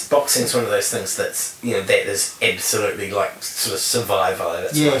things. Boxing's one of those things that's that is absolutely like sort of survival.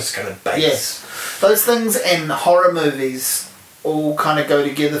 That's most kind of base. Yes, those things and horror movies all kind of go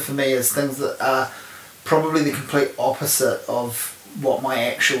together for me as things that are probably the complete opposite of what my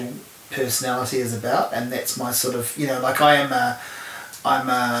actual personality is about, and that's my sort of like I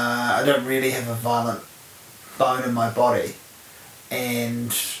don't really have a violent bone in my body,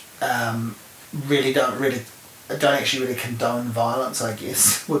 and I don't actually really condone violence, I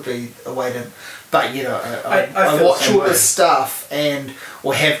guess, would be a way to... But, I watch all this stuff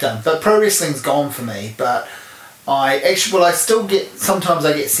or have done. But pro wrestling's gone for me. But I still get... Sometimes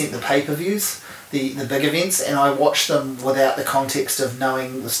I get sent the pay-per-views, the big events, and I watch them without the context of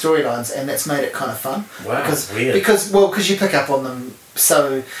knowing the storylines, and that's made it kind of fun. Wow, weird. Because you pick up on them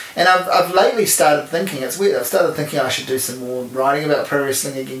so... And I've lately started thinking, it's weird, I've started thinking I should do some more writing about pro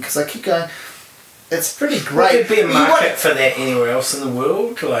wrestling again, because I keep going... It's pretty great. Would there be a market for that anywhere else in the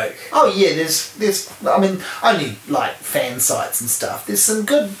world? Oh yeah, there's I mean, only like fan sites and stuff. There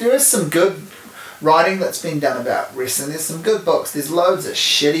is some good writing that's been done about wrestling. There's some good books. There's loads of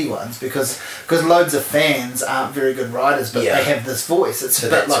shitty ones because loads of fans aren't very good writers, but they have this voice. It's so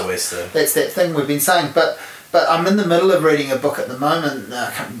a bit that's always that's that thing we've been saying. But I'm in the middle of reading a book at the moment.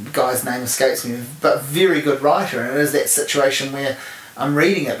 The guy's name escapes me, but very good writer, and it is that situation where I'm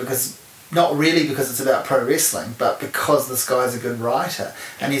reading it because. Not really because it's about pro wrestling, but because this guy's a good writer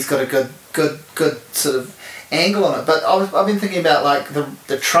and he's got a good sort of angle on it. But I've been thinking about like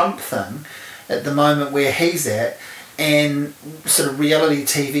the Trump thing at the moment where he's at, and sort of reality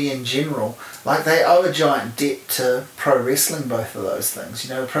TV in general. Like they owe a giant debt to pro wrestling, both of those things.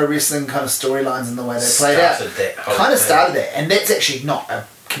 Pro wrestling kind of storylines and the way they played out started that, and that's actually not a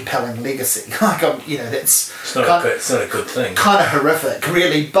compelling legacy. it's not a good thing. Kind of horrific,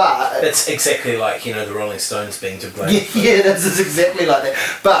 really, but it's exactly like the Rolling Stones being to blame. Yeah, it's exactly like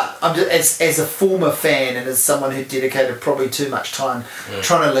that. But I'm just, as a former fan and as someone who dedicated probably too much time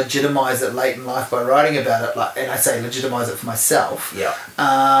trying to legitimise it late in life by writing about it, and I say legitimise it for myself. Yeah.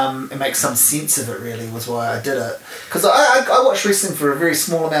 And make some sense of it really was why I did it. Because I watched wrestling for a very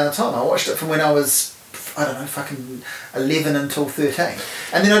small amount of time. I watched it from when I was, I don't know, fucking 11 until 13.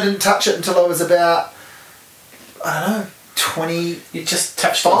 And then I didn't touch it until I was about, I don't know, 20... You just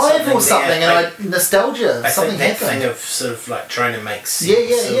touched on something or something, nostalgia, something think that happened. thing of sort of like trying to make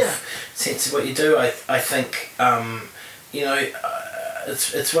sense sense of what you do, I think,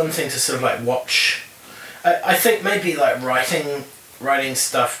 it's one thing to sort of like watch... I think maybe like writing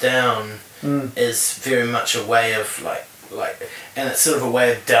stuff down is very much a way of like, and it's sort of a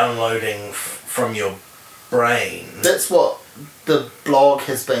way of downloading from your brain. That's what the blog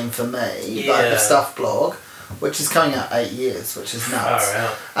has been for me, like the Stuff blog, which is coming out 8 years, which is nuts.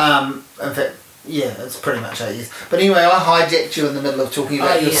 In fact, it's pretty much 8 years. But anyway, I hijacked you in the middle of talking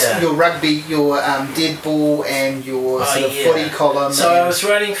about your rugby, your dead ball, and your sort of footy column. So I was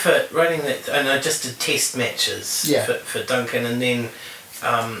writing that, and I just did test matches for Duncan, and then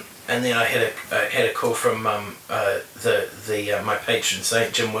I had a call from my patron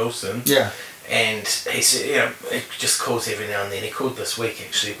saint, Jim Wilson. Yeah. And he said, he just calls every now and then. He called this week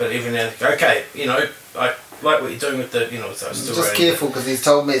actually, but every now and then, okay, I like what you're doing with the, so I was still just careful because he's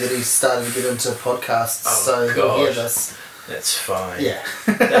told me that he's started to get into podcasts, so he'll hear this. That's fine. Yeah.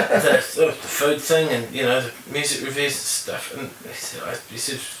 the food thing and the music reviews and stuff, and he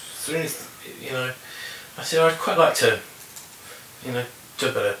said, I said I'd quite like to, do a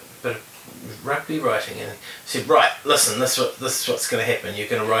bit of rugby writing, and he said, right, listen, this is what's going to happen. You're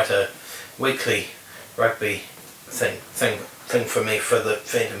going to write a weekly rugby thing for me for the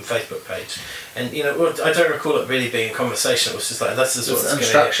Phantom Facebook page, and I don't recall it really being a conversation. It was just like, this is what's going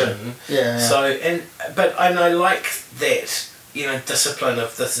to happen. Yeah. So I like that discipline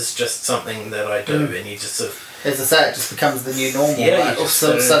of this is just something that I do, and you just sort of. As I say, it just becomes the new normal. Yeah, right? you just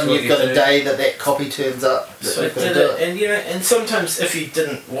All of a sudden do what you've got you a do. day that copy turns up. That So I you've got to did do it, and sometimes if you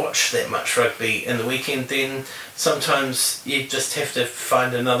didn't watch that much rugby in the weekend, then sometimes you just have to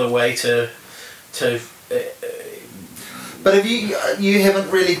find another way to. But have you haven't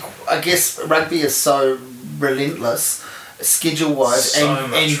really? I guess rugby is so relentless, schedule wise, So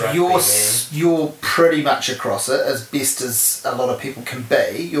and much rugby, you're pretty much across it as best as a lot of people can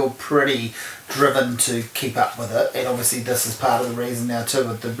be. You're pretty driven to keep up with it, and obviously this is part of the reason now too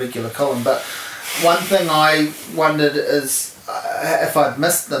with the regular column. But one thing I wondered is if I'd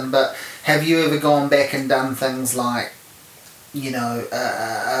missed them, but have you ever gone back and done things like,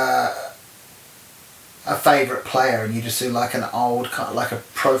 a favourite player, and you just do like an old like a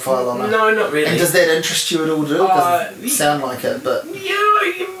profile on it? No, not really. And does that interest you at all? Doesn't sound like it, but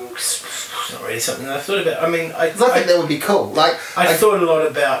it's not really something that I thought about. I mean, I 'cause I think that would be cool. Like I thought a lot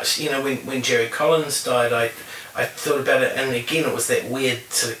about, when Jerry Collins died, I thought about it, and again it was that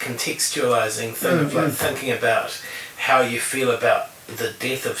weird sort of contextualising thing of like thinking about how you feel about the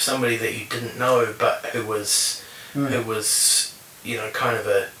death of somebody that you didn't know, but who was kind of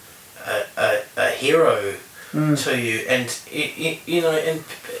a hero to you, and and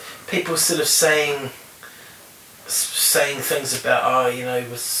people sort of saying things about, he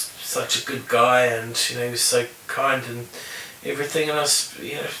was such a good guy, and he was so kind and everything, and I was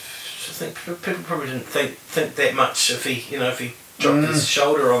I think people probably didn't think that much if he dropped his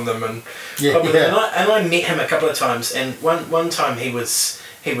shoulder on them, and and I met him a couple of times, and one time he was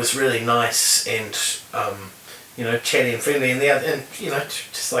really nice and chatty and friendly, and the other, and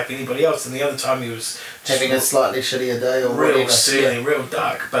just like anybody else, and the other time he was just having a slightly shittier day or real whatever. surly, real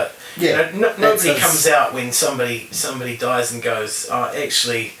dark. But nobody comes out when somebody dies and goes,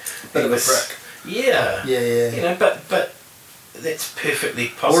 actually, Bit he of a was prick. Yeah. But that's perfectly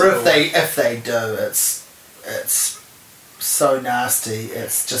possible. Or if they do, it's so nasty.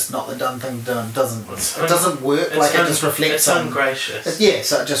 It's just not the done thing done. It doesn't work. Like it just reflects it's on. ungracious.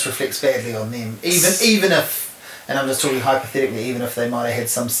 So it just reflects badly on them. Even if, and I'm just talking hypothetically, even if they might have had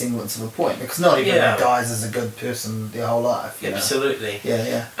some semblance of a point, because not everyone dies as a good person their whole life. Absolutely.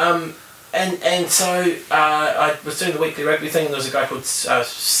 Yeah. And so I was doing the weekly rugby thing, and there was a guy called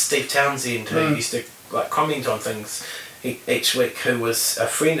Steve Townsend who used to comment on things each week, who was a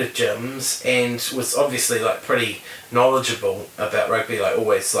friend of Jim's and was obviously pretty knowledgeable about rugby,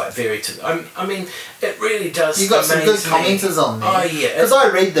 always very I mean, it really does. You got some good amaze me. commenters on there. Oh yeah, because I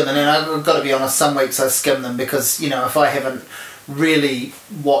read them, and then I've got to be honest, some weeks I skim them because if I haven't really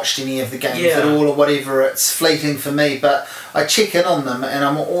watched any of the games at all or whatever, it's fleeting for me, but I check in on them, and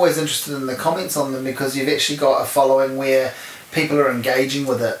I'm always interested in the comments on them because you've actually got a following where people are engaging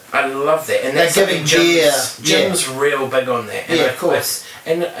with it. I love that, and they're that's giving Jim's real big on that. And of course.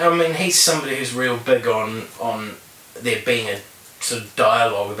 And I mean, he's somebody who's real big on there being a sort of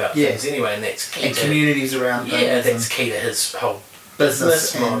dialogue about things anyway, and that's key. And communities around things. Yeah, that's key to his whole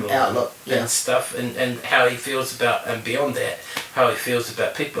business model and outlook and stuff, and how he feels about, and beyond that, how he feels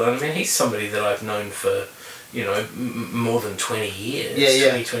about people. And I mean, he's somebody that I've known for more than 20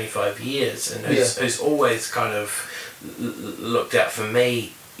 years, 25 years, and who's always kind of looked out for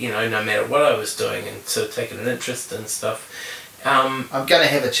me, no matter what I was doing, and sort of taken an interest in stuff. I'm going to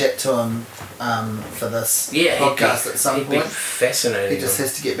have a chat to him for this podcast at some point. He'd be fascinating. He just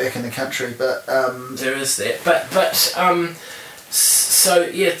has to get back in the country, but there is that. But so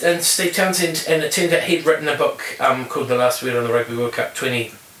and Steve Townsend, and it turned out he'd written a book called The Last Word on the Rugby World Cup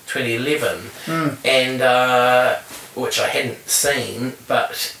 2011, and which I hadn't seen,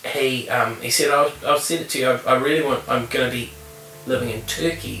 but he said, I'll send it to you. I'm going to be living in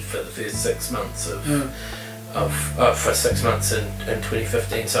Turkey for the first 6 months for 6 months in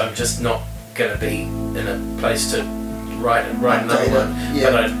 2015, so I'm just not going to be in a place to write another one.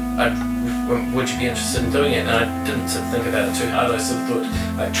 But would you be interested in doing it? And I didn't sort of think about it too hard. I sort of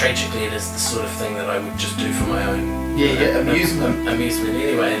thought, tragically, it is the sort of thing that I would just do for my own amusement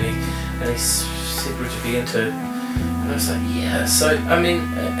anyway. And he said, would you be into? And I was like, yeah. So I mean,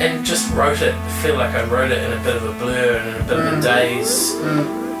 and just wrote it. I feel like I wrote it in a bit of a blur and in a bit of a daze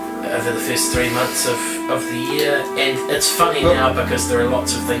over the first 3 months of the year. And it's funny now because there are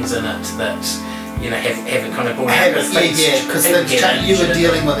lots of things in it that haven't kind of borne out. Because you were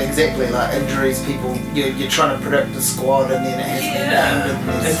dealing with exactly like injuries, people. You're trying to predict the squad, and then it has been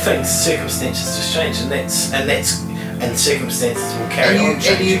named, and circumstances just change, and circumstances will carry on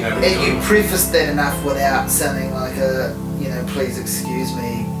changing. And you prefaced that enough without sounding like a please excuse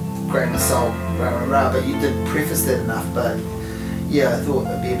me, grain of salt, rah rah rah. But you did preface that enough, but yeah, I thought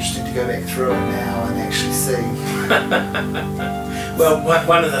it'd be interesting to go back through it now and actually see. Well,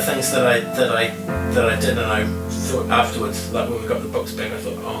 one of the things that I did, and I thought afterwards, like when we got the books back, I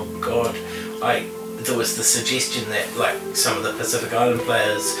thought, oh God, there was the suggestion that like some of the Pacific Island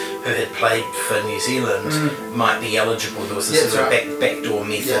players who had played for New Zealand might be eligible. There was a sort of backdoor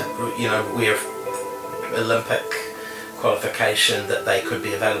method, you know, where Olympic qualification that they could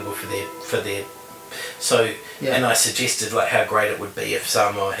be available for their. So, and I suggested like how great it would be if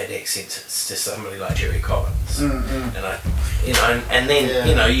Samoa had access to somebody like Jerry Collins, and I, you know, and then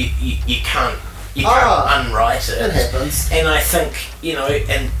you know you can't unwrite it. It happens. And I think, you know,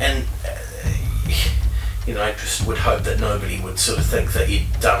 and you know, I just would hope that nobody would sort of think that you'd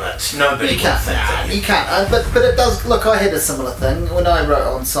done it. Nobody would think that you can't. But it does. Look, I had a similar thing when I wrote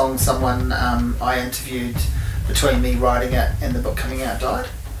On Song. Someone I interviewed between me writing it and the book coming out died.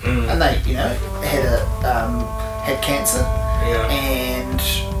 And they, you know, had cancer, and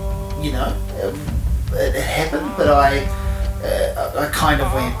you know, it happened. But I kind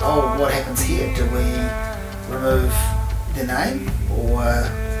of went, oh, what happens here? Do we remove the name, or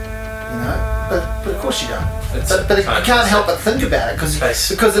you know? But of course you don't. But you can't help but think about it because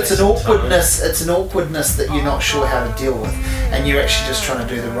it's an awkwardness. It's an awkwardness that you're not sure how to deal with, and you're actually just trying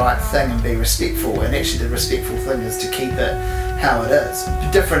to do the right thing and be respectful. And actually, the respectful thing is to keep it how it is. It'd be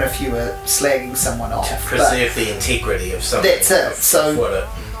different if you were slagging someone off. To preserve the integrity of something. That's it. So,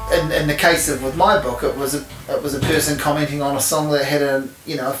 in the case of with my book, it was a person commenting on a song that had a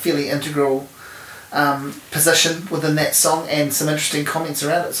fairly integral position within that song and some interesting comments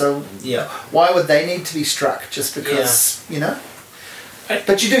around it. So why would they need to be struck just because you know?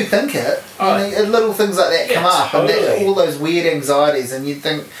 But you do think it. Little things like that come up, and all those weird anxieties, and you'd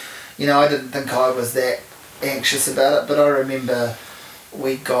think, you know, I didn't think I was that anxious about it, but I remember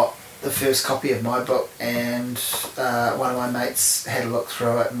we got the first copy of my book, and one of my mates had a look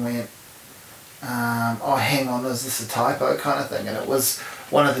through it and went, oh, hang on, is this a typo kind of thing? And it was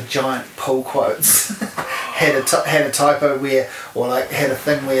one of the giant pull quotes had a typo where, or like had a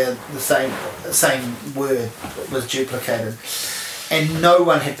thing where the same word was duplicated, and no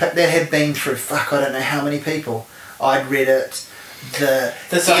one had picked that. Had been through I don't know how many people. I'd read it. The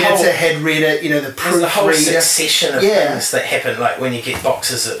editor had read it, you know, the proofreader. There's a whole succession of things that happen, like when you get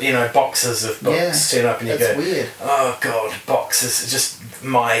boxes of books turn up and you go, weird. Oh God, boxes. Just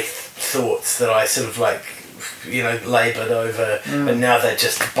my thoughts that I sort of like, you know, laboured over, and now they're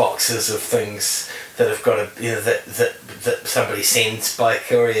just boxes of things that have got a, you know, that somebody sends by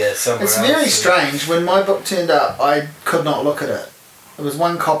courier somewhere else. It's very strange. When my book turned up, I could not look at it. There was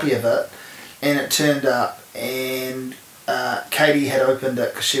one copy of it, and it turned up, and Katie had opened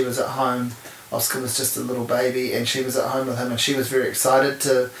it because she was at home. Oscar was just a little baby, and she was at home with him, and she was very excited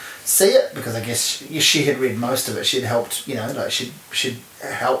to see it because I guess she had read most of it. She'd helped, you know, like she'd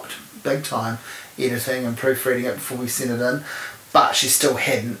helped big time editing and proofreading it before we sent it in, but she still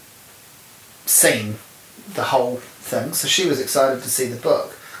hadn't seen the whole thing, so she was excited to see the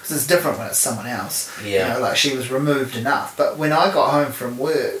book because it's different when it's someone else. You know, like she was removed enough. But when I got home from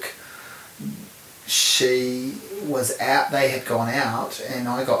work, she was out, they had gone out, and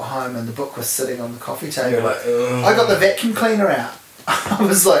I got home and the book was sitting on the coffee table. You're like, ugh. I got the vacuum cleaner out. I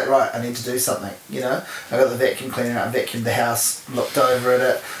was like, right, I need to do something, you know. I got the vacuum cleaner out, vacuumed the house, looked over at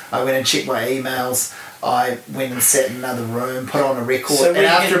it. I went and checked my emails. I went and sat in another room, put on a record, and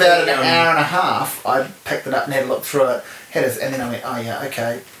after about an hour and a half, I picked it up and had a look through it, and then I went, oh yeah,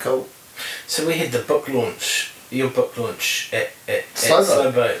 okay, cool. So we had the book launch, your book launch at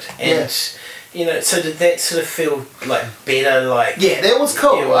Slowboat, and you know, so did that sort of feel like better? Like that was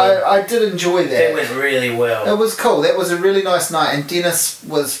cool. I did enjoy that. That went really well. It was cool. That was a really nice night, and Dennis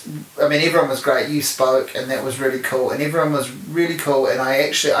was. I mean, everyone was great. You spoke, and that was really cool. And everyone was really cool. And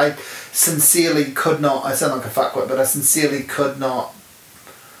I sincerely could not. I sound like a fuckwit, but I sincerely could not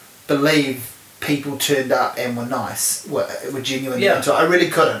believe people turned up and were nice, were genuine. I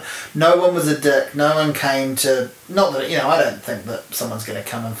really couldn't. No one was a dick. No one came to. Not that, you know, I don't think that someone's going to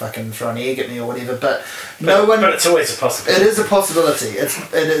come and fucking throw an egg at me or whatever. But no one. But it's always a possibility. It is a possibility. It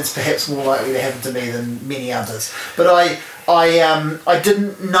is perhaps more likely to happen to me than many others. But I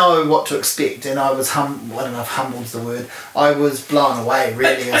didn't know what to expect, and I was I don't know if humbled's the word. I was blown away.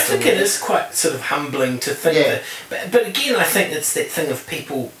 Really, I think it is quite sort of humbling to think that. But again, I think it's that thing of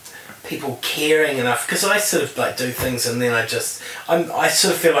people caring enough, because I sort of like do things and then I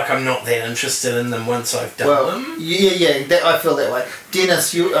sort of feel like I'm not that interested in them once I've done them. I feel that way.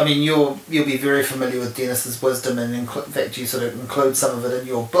 Dennis, you'll be very familiar with Dennis's wisdom, and in fact you sort of include some of it in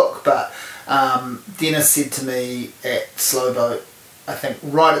your book. But Dennis said to me at Slowboat, I think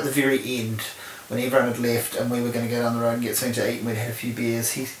right at the very end, when everyone had left and we were going to go down the road and get something to eat and we'd had a few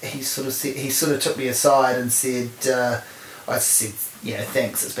beers, he sort of took me aside and said, I said,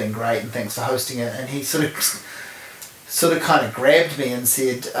 thanks, it's been great and thanks for hosting it. And he sort of kind of grabbed me and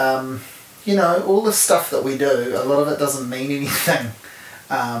said, all the stuff that we do, a lot of it doesn't mean anything,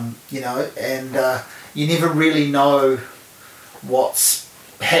 and you never really know what's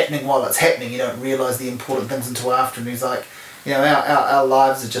happening while it's happening. You don't realise the important things until after. And he's like, our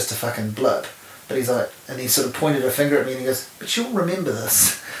lives are just a fucking blip. But he's like, and he sort of pointed a finger at me and he goes, but you'll remember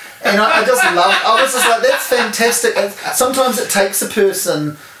this. And I was just like, that's fantastic. And sometimes it takes a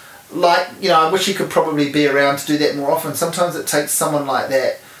person like, I wish you could probably be around to do that more often. Sometimes it takes someone like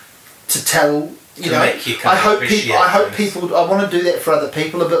that to tell, I want to do that for other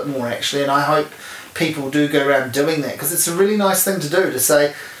people a bit more actually, and I hope people do go around doing that, because it's a really nice thing to do, to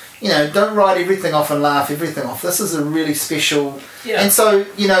say, don't write everything off and laugh everything off. This is a really special... Yeah. And so,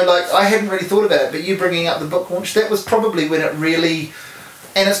 I hadn't really thought about it, but you bringing up the book launch, that was probably when it really...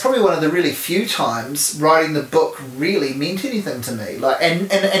 And it's probably one of the really few times writing the book really meant anything to me.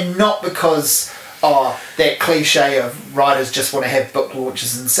 And not because, that cliche of writers just want to have book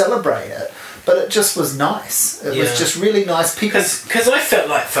launches and celebrate it. But it just was nice. It was just really nice. Because I felt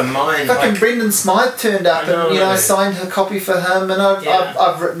like for mine... Fucking Brendan Smythe turned up and, I signed a copy for him, and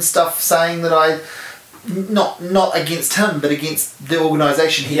I've written stuff saying that I... Not against him, but against the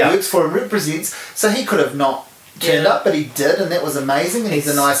organisation he works for and represents. So he could have not turned up, but he did, and that was amazing, and he's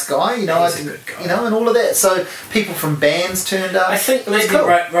a nice guy, he's a good guy. And all of that. So people from bands turned up. I think maybe cool.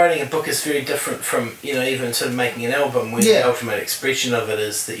 writing a book is very different from, even sort of making an album, where the ultimate expression of it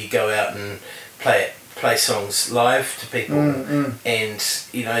is that you go out and play songs live to people, and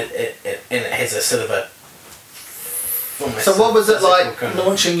it has a sort of a... So what was it like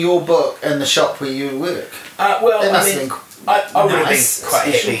launching your book in the shop where you work? I would have been quite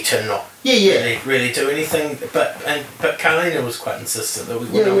happy to not really do anything, but Carlina was quite insistent that we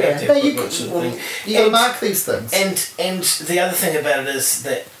wouldn't have to have book sort of thing. You got to mark these things. And the other thing about it is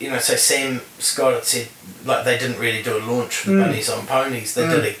that, so Sam Scott had said, they didn't really do a launch for Bunnies on Ponies. They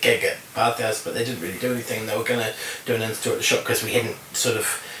did a gig at Bathhouse, but they didn't really do anything. They were going to do an in-store at the shop because we hadn't sort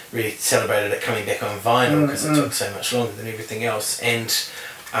of really celebrated it coming back on vinyl, because it took so much longer than everything else. And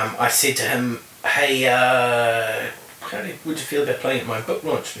I said to him, hey, how would you feel about playing at my book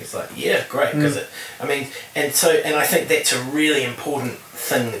launch? And he's like, yeah, great, because and I think that's a really important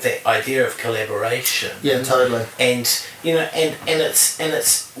thing, that idea of collaboration. Yeah, totally. And and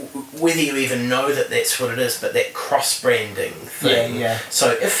it's whether you even know that that's what it is, but that cross-branding thing. Yeah.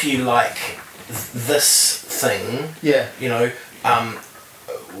 So if you like this thing,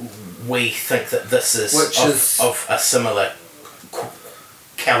 we think that this is of a similar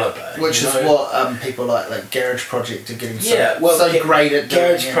calibre. Which is what people like Garage Project are getting so great at doing.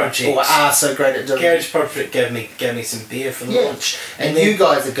 Garage Project. Or are so great at doing. Garage Project gave me some beer for the launch. And then, you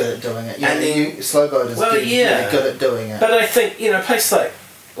guys are good at doing it. Slowboat is really good at doing it. But I think, a place like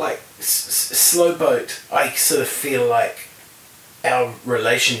Slowboat, I sort of feel like our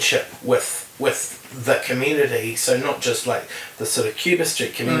relationship with the community, so not just like the sort of Cuba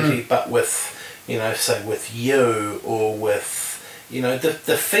Street community, but with, say with you or with,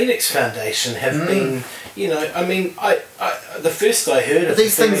 the Phoenix Foundation have been, I the first I heard of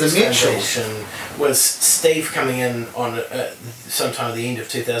these the things Phoenix are Foundation was Steve coming in on sometime at the end of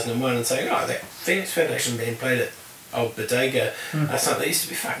 2001 and saying, that Phoenix Foundation band played at Old Bodega. I thought they used to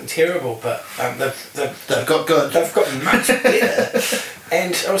be fucking terrible, but they've got good. They've got much better.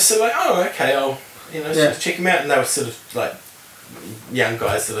 And I was sort of like, okay, I'll sort of check them out. And they were sort of like young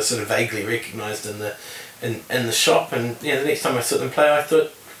guys that I sort of vaguely recognised in the shop. And the next time I saw them play, I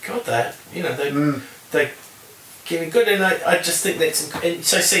thought, God, they give me good. And I just think that's... And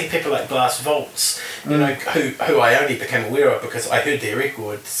so seeing people like Glass Vaults, who I only became aware of because I heard their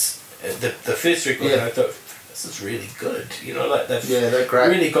records, the first record, and I thought, this is really good. They've great.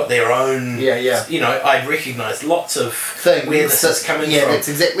 Really got their own... I recognise lots of things where this is coming from. That's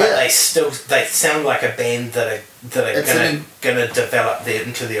exactly but they sound like a band that are gonna develop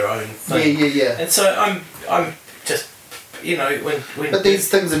into their own thing. Yeah. And so I'm just when but these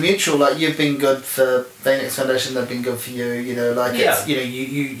things are mutual. Like, you've been good for Phoenix Foundation, they've been good for you. It's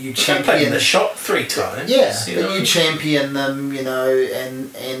you champion the shop 3 times. But you champion them,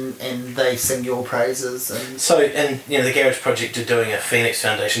 and they sing your praises. And so the Garage Project are doing a Phoenix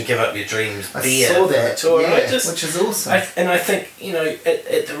Foundation Give Up Your Dreams beer. I saw that tour, which is awesome. I think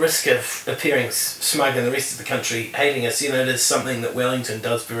at the risk of appearing smug and the rest of the country hating us, it is something that Wellington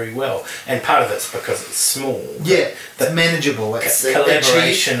does very well, and part of it's because it's small. It's manageable. It's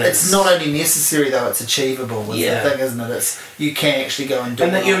Collaboration It's is- not only necessary though; it's achievable. Is Yeah. the thing, isn't it? It's you can actually go and do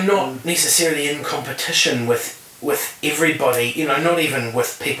And that it. you're not necessarily in competition with everybody, not even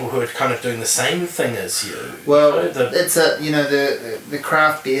with people who are kind of doing the same thing as you. Well, the it's the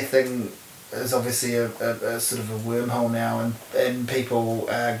craft beer thing is obviously a sort of a wormhole now, and people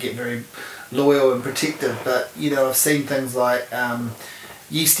get very loyal and protective. But I've seen things like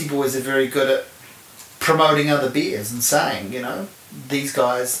Yeasty Boys are very good at promoting other beers and saying, these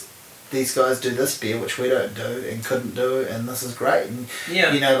guys do this beer which we don't do and couldn't do, and this is great. And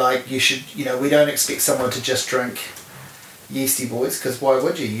yeah. you should, we don't expect someone to just drink Yeasty Boys, because why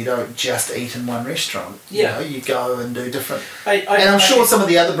would you? You don't just eat in one restaurant. Yeah. You go and do different. And I'm sure some of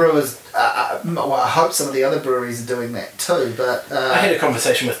the other brewers, well, I hope some of the other breweries are doing that too. But I had a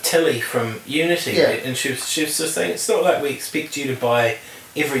conversation with Tilly from Unity, Yeah. and she was just saying it's not like we expect you to buy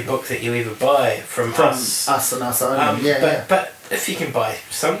every book that you ever buy from us. and us only. But if you can buy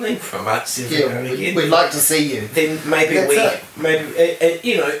something from us every now and again, we'd like to see you. then maybe That's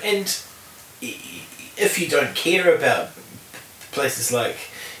it. and if you don't care about places like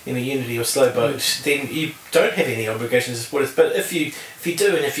Unity or Slowboat, then you don't have any obligations as what is. But if you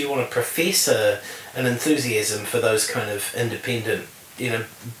do, and if you want to profess an enthusiasm for those kind of independent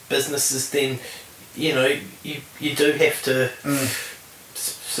businesses, then you do have to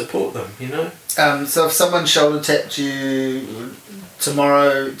support them. So if someone shoulder tapped you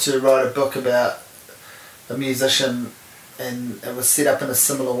tomorrow to write a book about a musician, and it was set up in a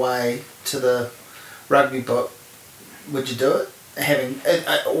similar way to the rugby book, would you do it? Having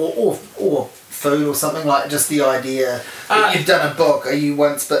or food or something, like just the idea that you've done a book. Are you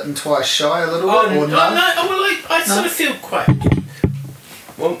once bitten, twice shy a little bit, or no? I sort of feel quite.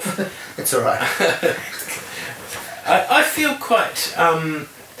 Well, It's all right. I feel quite. I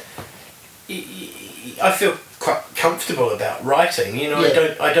feel quite comfortable about writing.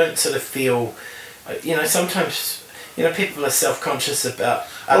 Yeah. I don't sort of feel. Sometimes. People are self-conscious about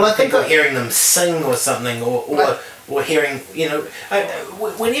Well, I think people I- hearing them sing or something, or hearing.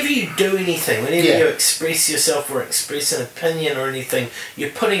 Whenever you do anything, whenever Yeah. you express yourself or express an opinion or anything, you're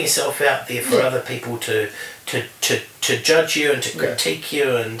putting yourself out there for Yeah. other people to judge you and to critique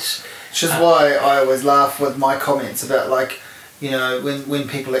you and. Which is why I always laugh with my comments about, like, when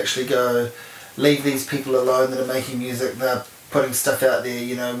people actually go, leave these people alone that are making music, they're putting stuff out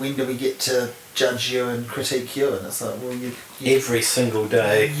there, when do we get to judge you and critique you? And it's like, well, you Every single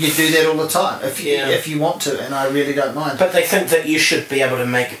day. you do that all the time if Yeah. you want to, and I really don't mind. But they think that you should be able to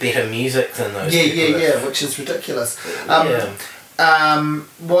make better music than those people. yeah, which is ridiculous. Yeah.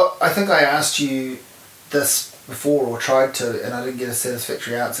 What I think I asked you this before, or tried to, and I didn't get a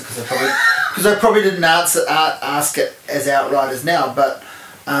satisfactory answer because I probably didn't ask it as outright as now. But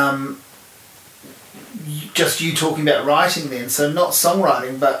just you talking about writing then, so not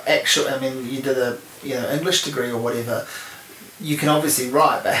songwriting, but actual. I mean, you did a English degree or whatever. You can obviously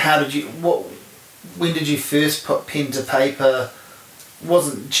write, but how did you? When did you first put pen to paper? It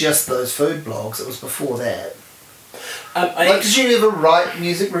wasn't just those food blogs; it was before that. Did you ever write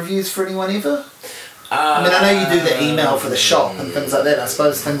music reviews for anyone ever? I mean, I know you do the email for the shop and things like that. I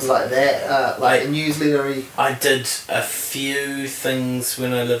suppose things like that, like a newsletter-y. I did a few things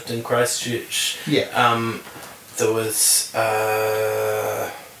when I lived in Christchurch. Yeah. There was a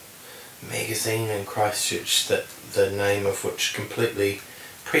magazine in Christchurch that the name of which completely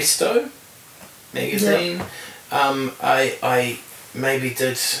Presto magazine. I maybe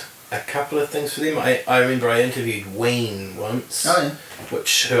did a couple of things for them. I remember I interviewed Ween once. Oh yeah.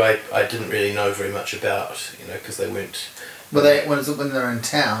 Who I didn't really know very much about, because they weren't. Were they when they're in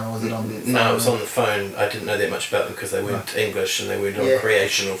town, or was it on the phone? No, it was on the phone. I didn't know that much about them because they weren't English and they weren't on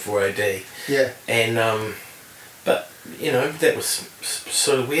Creation or 4AD. Yeah. And but that was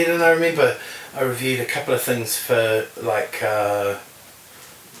sort of weird. And I remember I reviewed a couple of things for like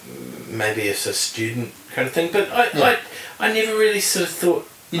maybe as a student kind of thing. But I never really sort of thought.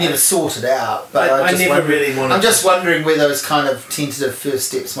 You never sorted out, but I never really wanted. I'm just wondering where those kind of tentative first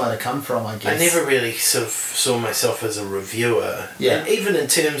steps might have come from. I guess I never really sort of saw myself as a reviewer. Yeah. And even in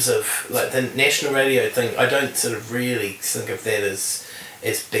terms of like the national radio thing, I don't sort of really think of that as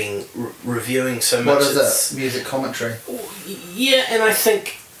being reviewing so much. What is it? Music commentary. Yeah, and I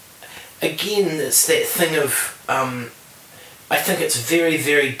think again it's that thing of I think it's very,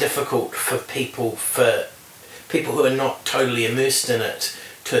 very difficult for people who are not totally immersed in it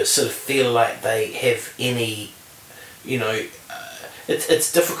to sort of feel like they have any,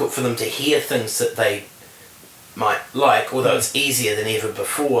 it's difficult for them to hear things that they might like, although it's easier than ever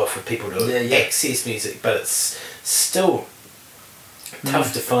before for people to access music, but it's still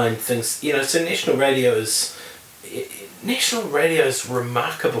tough to find things, so national radio is, national radio is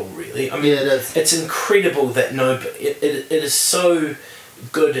remarkable, really. I mean, Yeah, it is. it's incredible that it is so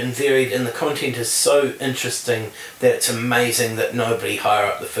good and varied, and the content is so interesting that it's amazing that nobody higher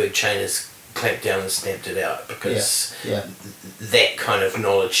up the food chain has clamped down and stamped it out, because Yeah. that kind of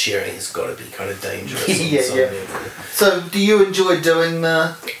knowledge sharing has got to be kind of dangerous. on Yeah, some yeah. level. So, do you enjoy doing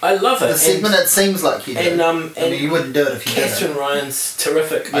the I love it. segment? It seems like you do. And I mean, you wouldn't do it if you Catherine didn't. Ryan's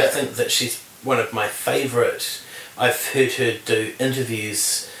terrific. I Yeah. think that she's one of my favourite. I've heard her do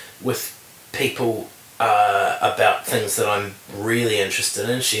interviews with people about things that I'm really interested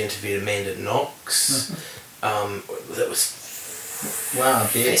in. She interviewed Amanda Knox. That was Wow,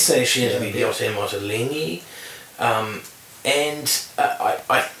 yeah. fascinating. She Yeah, interviewed yeah. Yote Motolengi. And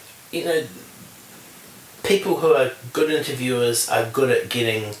I, you know, people who are good interviewers are good at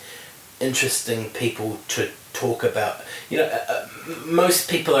getting interesting people to talk about. You know, most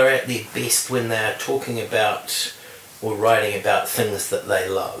people are at their best when they're talking about or writing about things that they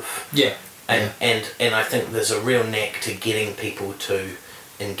love. Yeah. And I think there's a real knack to getting people to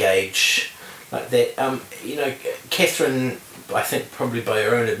engage like that. You know, Catherine, I think probably by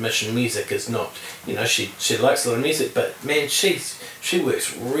her own admission, music is not, you know, she likes a lot of music, but man, she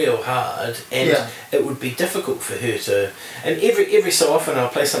works real hard, and Yeah. it would be difficult for her to. And every so often I'll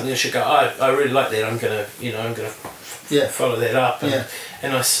play something and she'll go, I really like that. I'm gonna Yeah. follow that up. And, Yeah.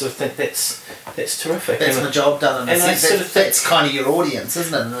 and I sort of think that's terrific. That's And my job done in a and I sense. sort of think- That's kind of your audience,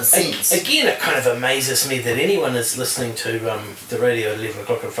 isn't it, in a sense? Again, it kind of amazes me that anyone is listening to the radio at 11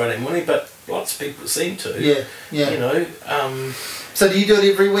 o'clock on Friday morning, but lots of people seem to. Yeah, yeah. You know, So do you do it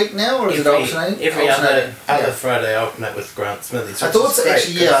every week now, or is it alternating? every other Alternating, Friday I alternate with Grant Smithies. I thought so,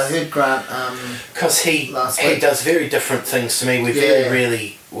 actually, I heard Grant. Because he last he week. does very different things to me.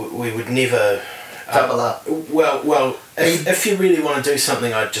 We we would never Double up. Well, if you really want to do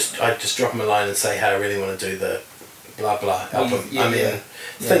something, I'd just drop him a line and say, hey, I really want to do the blah blah album. Yeah, I mean, yeah.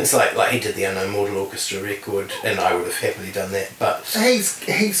 things like he did the Unknown Mortal Orchestra record, and I would have happily done that. But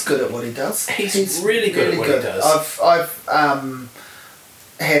He's good at what he does. He's really good at what he does. I've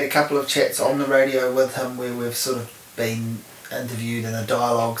had a couple of chats on the radio with him where we've sort of been interviewed in a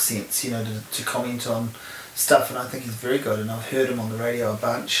dialogue sense, you know, to comment on stuff, and I think he's very good, and I've heard him on the radio a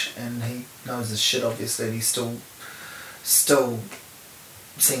bunch, and he knows his shit obviously, and he still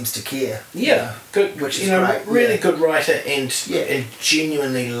seems to care. yeah, good. which is you know, great, really yeah. good writer, and Yeah. and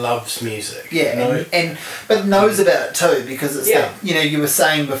genuinely loves music. Yeah, you know? but knows about it too, because it's Yeah. that, you know, you were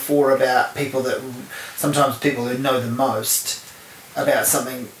saying before about people that sometimes people who know the most about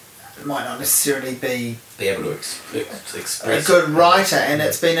something might not necessarily be be able to express a good it. writer, and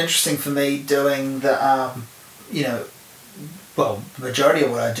it's been interesting for me doing the you know, well, the majority of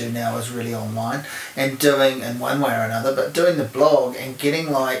what I do now is really online, and doing in one way or another, but doing the blog and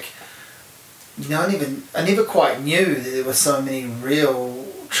getting like, you know, I never quite knew that there were so many real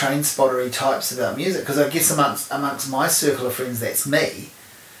train spottery types about music, because I guess amongst my circle of friends, that's me.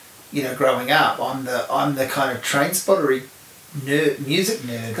 You know, growing up, I'm the kind of train spottery music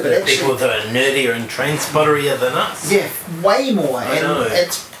nerd. But there are people that are nerdier and train spotterier than us. Yeah, way more, I and know.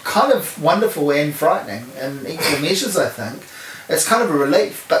 it's kind of wonderful and frightening in equal measures, I think. It's kind of a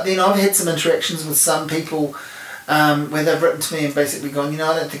relief, but then I've had some interactions with some people where they've written to me and basically gone, you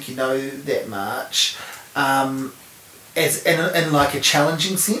know, I don't think you know that much, as in like a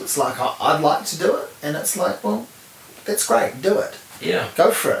challenging sense, like I'd like to do it, and it's like, well, that's great, do it. Yeah. Go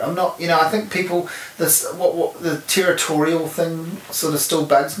for it. I'm not, you know, I think people, what the territorial thing sort of still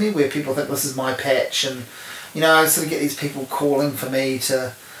bugs me, where people think this is my patch, and, you know, I sort of get these people calling for me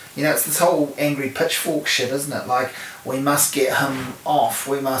to, you know, it's this whole angry pitchfork shit, isn't it? Like, we must get him off,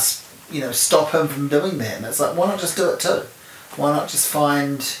 we must, you know, stop him from doing that, and it's like, why not just do it too? Why not just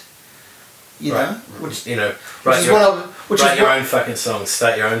find, you know, which you know, which is what I, which write is your what, own fucking song,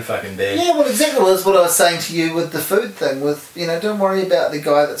 start your own fucking band. yeah, well, exactly. Well, that's what I was saying to you with the food thing. With, you know, don't worry about the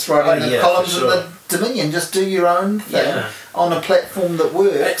guy that's writing the yeah, columns for sure. in the Dominion. Just do your own thing Yeah. on a platform that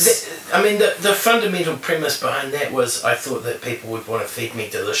works. I mean, the fundamental premise behind that was I thought that people would want to feed me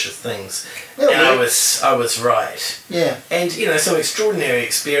delicious things, Yeah, and well- I was right. Yeah, And you know, some extraordinary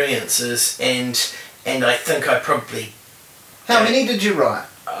experiences, and I think I probably. how many did you write?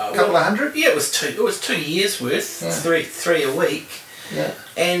 A couple of hundred? Yeah, it was 2 years worth, Yeah. three a week, Yeah.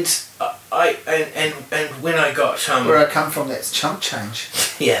 and and when I got Where I come from, that's chump change.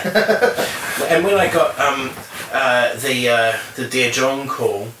 yeah, and when I got the Dear John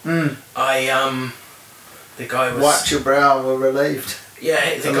call, I the guy was Wiped your brow and were relieved. Yeah,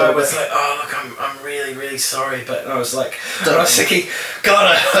 the A guy little was bit. like, "Oh, look, I'm really, really sorry," but I was like, Don't- I was thinking, God,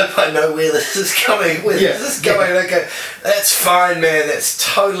 I hope I know where this is coming. Where Yeah, this is going? And I go, "That's fine, man. That's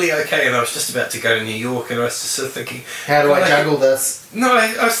totally okay." And I was just about to go to New York, and I was just sort of thinking, How do God, I juggle this? No,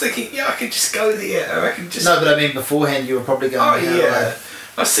 I was thinking, yeah, I could just go there. Or I could just. No, but I mean beforehand you were probably going, Oh how do yeah.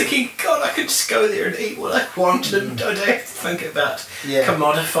 I was thinking, God, I could just go there and eat what I want, and I don't have to think about Yeah.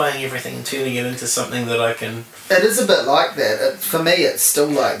 commodifying everything and turning it into something that I can. It is a bit like that. For me, it's still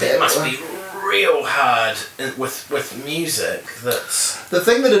like that. That must be real hard with music. That's The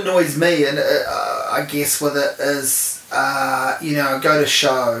thing that annoys me, and I guess with it, is you know, I go to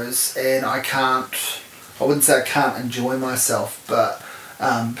shows and I wouldn't say I can't enjoy myself, but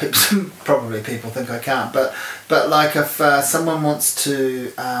probably people think I can't. But like if someone wants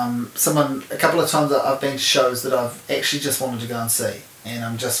to, a couple of times I've been to shows that I've actually just wanted to go and see, and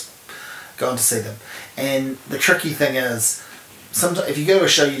I'm just going to see them. And the tricky thing is, sometimes if you go to a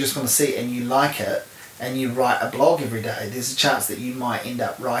show you just want to see it and you like it, and you write a blog every day, there's a chance that you might end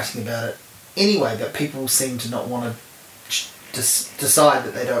up writing about it anyway, but people seem to not want to decide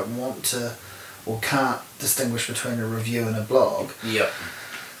that they don't want to or can't distinguish between a review and a blog. yep.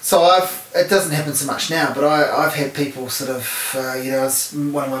 So it doesn't happen so much now, but I've had people sort of, you know,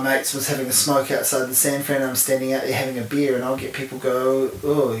 one of my mates was having a smoke outside the San Fran, and I'm standing out there having a beer, and I'll get people go,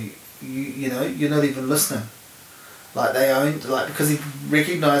 "Oh, you know, you're not even listening." Like because he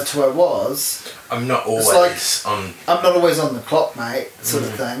recognised who I was. I'm not always on. I'm not always on the clock, mate, sort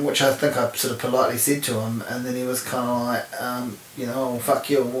of thing, which I think I sort of politely said to him, and then he was kind of like, you know, "Oh, fuck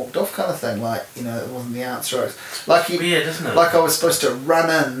you," and walked off, kind of thing. Like, you know, it wasn't the answer. Like Weird, isn't it? like I was supposed to run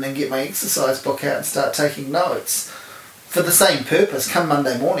in and get my exercise book out and start taking notes for the same purpose. Come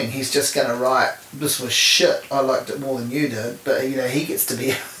Monday morning, he's just going to write, "This was shit. I liked it more than you did," but you know, he gets to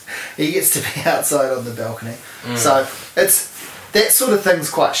be outside on the balcony. So it's that sort of thing's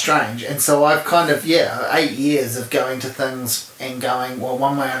quite strange, and so I've kind of 8 years of going to things and going, well,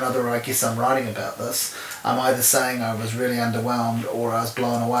 one way or another I guess I'm writing about this. I'm either saying I was really underwhelmed, or I was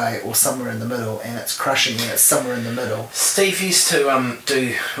blown away, or somewhere in the middle, and it's crushing me. It's somewhere in the middle. Steve used to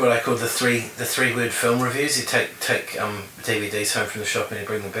do what I call the three word film reviews. He'd take DVDs home from the shop and he'd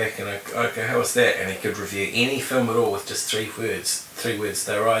bring them back, and I'd go, "How was that?" And he could review any film at all with just 3 words. 3 words.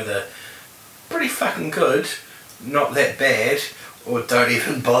 They were either pretty fucking good, not that bad, or don't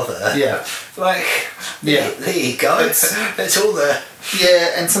even bother. Yeah. Like, Yeah. there you go. That's all the.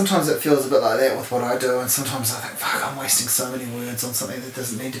 Yeah, and sometimes it feels a bit like that with what I do, and sometimes I think, fuck, I'm wasting so many words on something that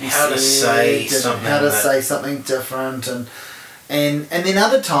doesn't need to be How said. to say and something How to that- say something different, and then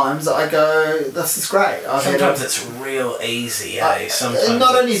other times I go, this is great. Sometimes it's real easy, eh? Sometimes. And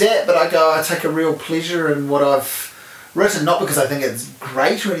not only it's- that, but I take a real pleasure in what I've written, not because I think it's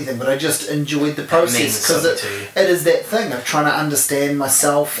great or anything, but I just enjoyed the process, means because something to you. it is that thing of trying to understand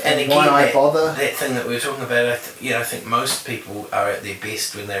myself and why I bother. That thing that we were talking about, I think most people are at their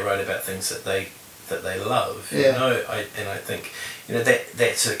best when they write about things that they love. Yeah. You know, I think, you know,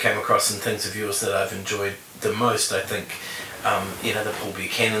 that sort of came across in things of yours that I've enjoyed the most. I think, you know, the Paul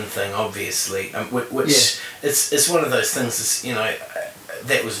Buchanan thing, obviously, which is one of those things. Is, you know,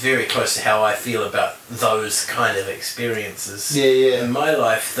 that was very close to how I feel about those kind of experiences in my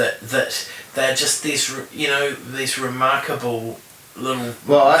life. That they're just these, you know, these remarkable little.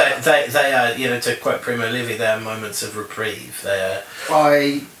 Well, they are, you know, to quote Primo Levi, they are moments of reprieve. They are.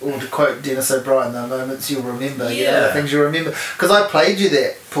 Or to quote Dennis O'Brien, the moments you'll remember, you know, Yeah. the things you'll remember. Because I played you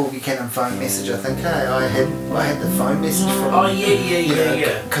that Paul Buchanan phone message, I think, hey, I had the phone message from Oh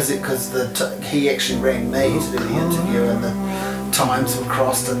yeah. Because he actually rang me to do the interview, and the times were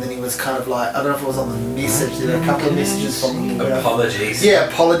crossed, and then he was kind of like, I don't know if it was on the message, there were a couple of messages from him. Apologies. Yeah,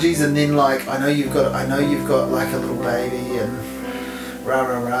 apologies, and then like, I know you've got like a little baby, and rah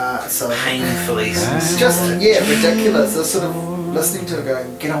rah rah, so Painfully it's just ridiculous. I was sort of listening to it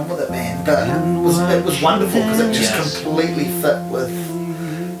going, get on with it, man. But it was wonderful because it just completely fit with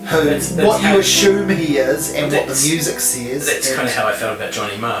what you assume he is and what the music says. That's kind of how I felt about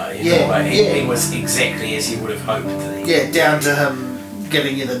Johnny Marr. You Yeah, know, like yeah. he was exactly as you would have hoped that he. Yeah, down to him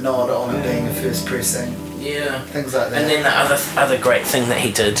giving you the nod on it being a first pressing, Yeah. things like that. And then the other great thing that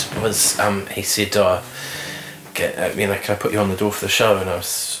he did was he said, you know, can I put you on the door for the show? And I was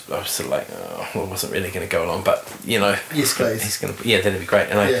sort of like, oh, well, I wasn't really going to go along, but you know, Yes, please. He's going to, that'd be great.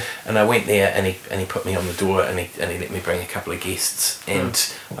 And I went there, and he put me on the door, and he let me bring a couple of guests, and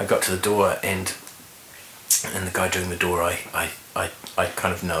I got to the door, and the guy doing the door, I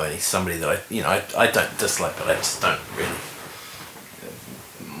kind of know, and he's somebody that I don't dislike, but I just don't really.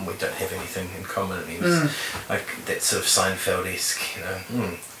 We don't have anything in common, and he was like that sort of Seinfeld-esque, you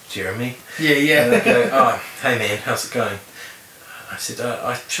know. Jeremy. Yeah. And they go, oh, hey man, how's it going? I said,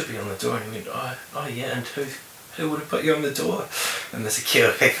 I should be on the door. And he went, oh yeah, and who would have put you on the door? And there's a queue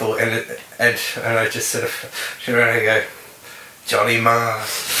of people, and I just sort of turn around and go, Johnny Marr.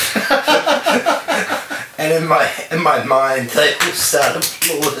 And in my mind, they all start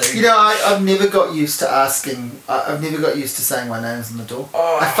applauding. You know, I've never got used to asking. I've never got used to saying my name's on the door.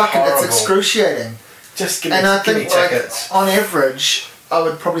 Oh, It's excruciating. Just give And I me think, like, tickets. on average, I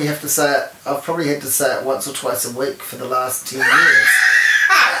would probably have to say it. I've probably had to say it once or twice a week for the last 10 years.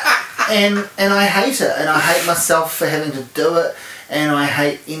 And I hate it, and I hate myself for having to do it, and I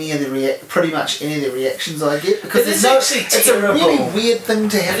hate pretty much any of the reactions I get, because It is actually it's terrible. a really weird thing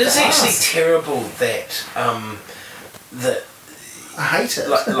to have It is to actually ask. terrible that that I hate it.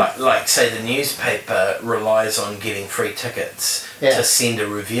 like say the newspaper relies on getting free tickets Yeah. to send a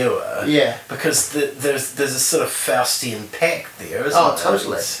reviewer. Yeah. Because there's a sort of Faustian pact there, isn't Oh, there?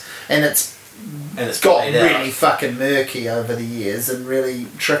 totally. And it's And it's got played out. really fucking murky over the years and really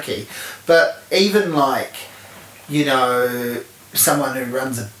tricky. But even like, you know, someone who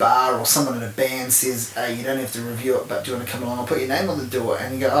runs a bar or someone in a band says, hey, you don't have to review it, but do you want to come along? I'll put your name on the door.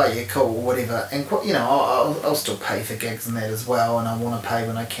 And you go, oh yeah, cool, or whatever. And, you know, I'll still pay for gigs and that as well, and I want to pay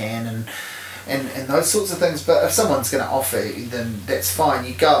when I can and those sorts of things. But if someone's going to offer you, then that's fine,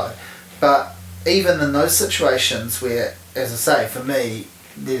 you go. But even in those situations where, as I say, for me,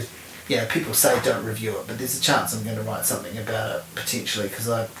 there's, you know, people say don't review it, but there's a chance I'm going to write something about it potentially, because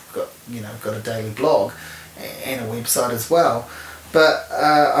I've got a daily blog and a website as well. But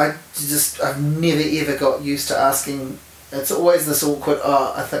I've never ever got used to asking. It's always this awkward,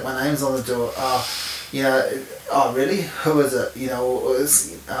 oh, I think my name's on the door. Oh, you know, oh really? Who is it? You know, or it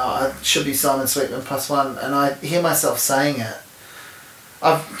should be Simon Sweetman +1, and I hear myself saying it.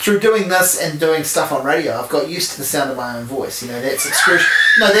 Through doing this and doing stuff on radio, I've got used to the sound of my own voice. You know, that's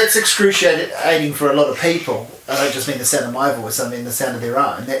excruciating for a lot of people. I don't just mean the sound of my voice, I mean the sound of their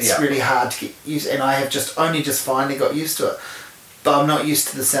own. That's really hard to get used to, and I have only just finally got used to it. But I'm not used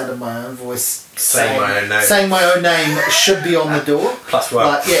to the sound of my own voice saying my own name should be on the door. +1.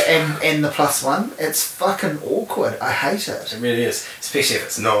 Like, yeah, and the +1. It's fucking awkward. I hate it. It really is, especially if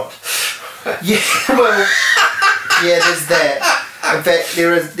it's not. Yeah, well, yeah, there's that. In fact,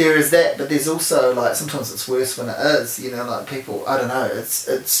 there is that, but there's also, like, sometimes it's worse when it is. You know, like, people, I don't know,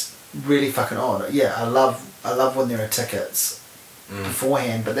 it's really fucking odd. Yeah, I love when there are tickets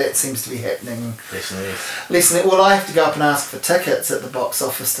beforehand, but that seems to be happening less. Well, I have to go up and ask for tickets at the box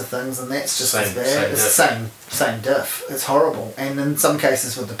office to things, and that's just as bad. It's the same diff. It's horrible. And in some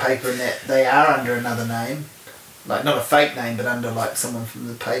cases with the paper and that, they are under another name, like not a fake name, but under like someone from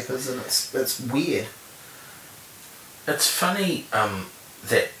the papers, and it's weird. It's funny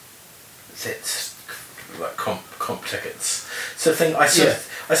that's like comp tickets. So I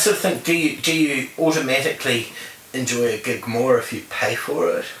sort of think, do you automatically enjoy a gig more if you pay for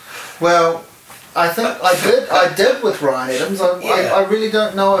it? Well, I think I did with Ryan Adams. I really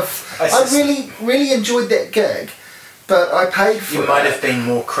don't know if I really enjoyed that gig, but I paid for it. You might have been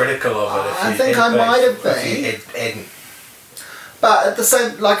more critical of it. I think I might have been. But at the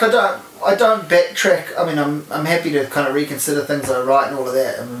same, like, I don't backtrack. I mean, I'm happy to kind of reconsider things I write and all of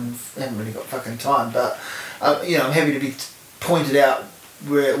that. I mean, I haven't really got fucking time, but you know, I'm happy to be pointed out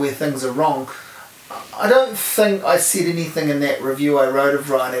where things are wrong. I don't think I said anything in that review I wrote of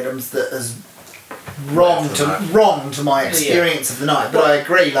Ryan Adams that is wrong to my experience of the night. But I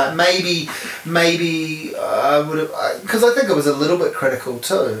agree. Like maybe I would have, because I think I was a little bit critical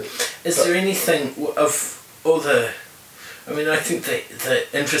too. Is there anything of all the? I mean, I think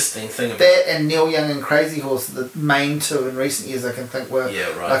the interesting thing about that and Neil Young and Crazy Horse are the main two in recent years I can think were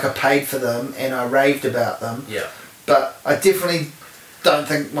like I paid for them and I raved about them. Yeah. But I definitely don't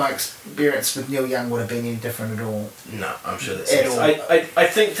think my experience with Neil Young would have been any different at all. No, I'm sure that's at all. I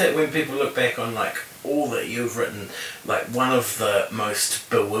think that when people look back on like all that you've written, like one of the most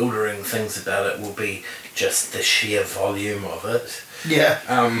bewildering things about it will be just the sheer volume of it. Yeah.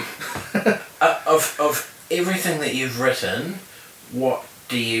 Of everything that you've written, what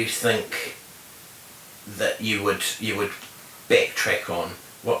do you think that you would backtrack on?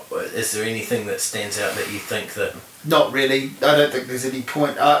 What is there anything that stands out that you think that? Not really. I don't think there's any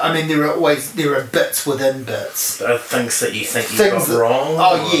point. I mean, there are bits within bits. Things that you think you got wrong.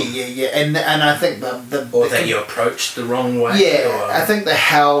 Oh yeah, and I think that you approached the wrong way. Yeah, I think the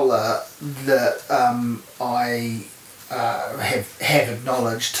howler that I have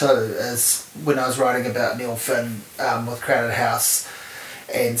acknowledged too is when I was writing about Neil Finn with Crowded House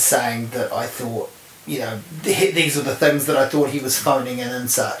and saying that I thought, you know, these are the things that I thought he was phoning in and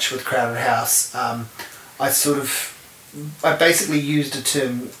such with Crowded House. I basically used a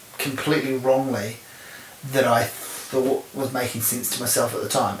term completely wrongly that I thought was making sense to myself at the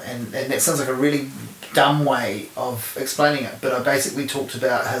time. And that sounds like a really dumb way of explaining it, but I basically talked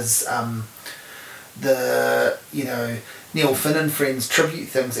about his the Neil Finn and Friends tribute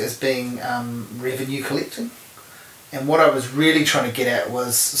things as being revenue collecting. And what I was really trying to get at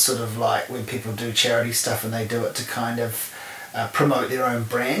was sort of like when people do charity stuff and they do it to kind of promote their own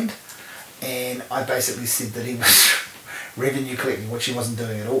brand. And I basically said that he was revenue collecting, which he wasn't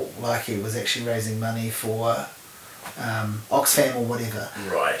doing at all. Like he was actually raising money for Oxfam or whatever.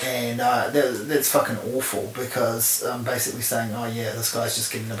 Right. And that's fucking awful, because I'm basically saying, oh yeah, this guy's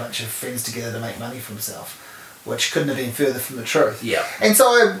just getting a bunch of friends together to make money for himself, which couldn't have been further from the truth. Yeah. And so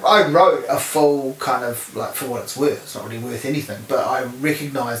I wrote a full kind of, like, for what it's worth, it's not really worth anything, but I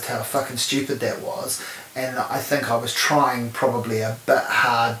recognised how fucking stupid that was, and I think I was trying probably a bit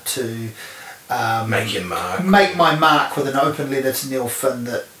hard to make your mark. Make my mark with an open letter to Neil Finn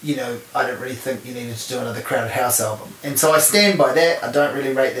that, I don't really think you needed to do another Crowded House album. And so I stand by that. I don't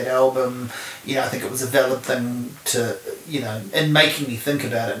really rate that album. I think it was a valid thing to, in making me think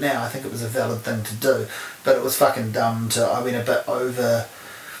about it now, I think it was a valid thing to do. But it was fucking dumb I went a bit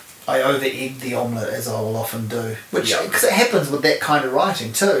I over-egged the omelette, as I will often do. Which, because it happens with that kind of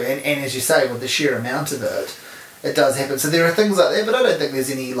writing too. And as you say, with the sheer amount of it, it does happen. So there are things like that, but I don't think there's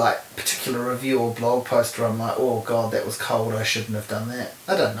any particular review or blog post where I'm like, oh god, that was cold, I shouldn't have done that.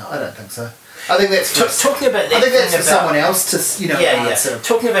 I don't know. I don't think so. I think that's talking about that. I think that's for someone else to answer.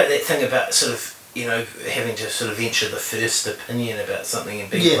 Talking about that thing about sort of having to sort of venture the first opinion about something and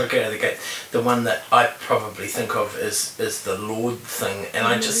being quick out of the gate. The one that I probably think of is the Lord thing, and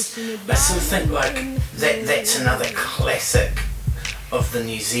I sort of think that's another classic of the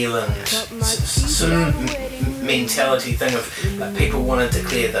New Zealand sort of mentality thing of people want to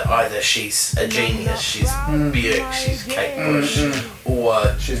declare that either she's a genius, she's Björk, she's Kate Bush,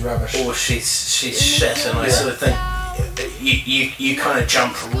 or she's rubbish, or she's shit, and I sort of think you kind of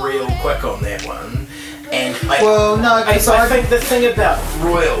jump real quick on that one. And I think the thing about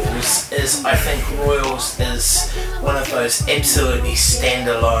Royals is one of those absolutely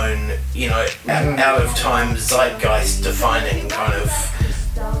standalone, out of time, zeitgeist defining kind of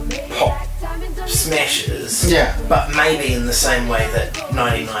pop smashes. Yeah. But maybe in the same way that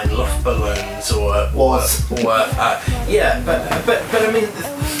 99 Luftballons but I mean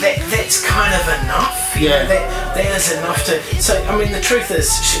that's kind of enough. That is enough to. So I mean, the truth is,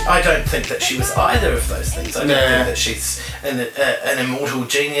 I don't think that she was either of those things. I don't think that she's an immortal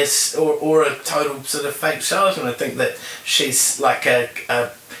genius or a total sort of fake charlatan. I think that she's like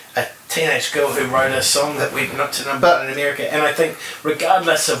a teenage girl who wrote a song that went not to number one in America. And I think,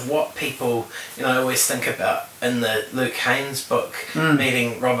 regardless of what people, always think about in the Luke Haynes book,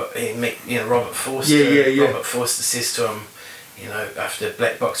 meeting Robert Forster. Robert Forster says to him, after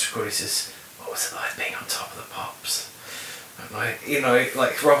Black Box record, he says, "What was it like being on top of the pops?"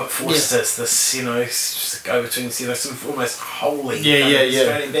 Like Robert Forster is this, go between, sort of almost holy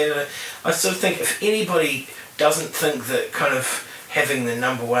Australian band. I sort of think if anybody doesn't think that kind of having the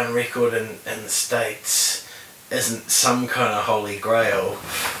number one record in the States isn't some kind of holy grail,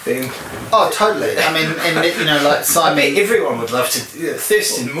 then... Oh, totally. I mean, and like Simon... I mean, everyone would love to...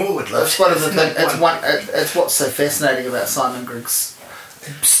 Thurston Moore would love to... It's one of the things... It's what's so fascinating about Simon Grigg's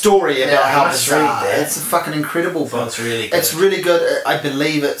story about how bizarre. It's a fucking incredible book. It's really good. It's really good. I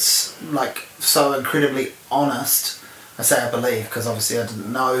believe it's so incredibly honest. I say I believe because obviously I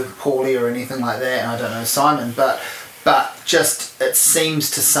didn't know Paulie or anything like that, and I don't know Simon, but just it seems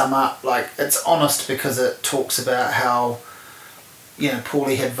to sum up, it's honest because it talks about how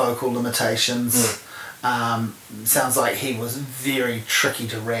Paulie had vocal limitations. Sounds like he was very tricky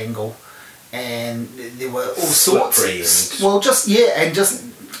to wrangle, and there were all sorts and just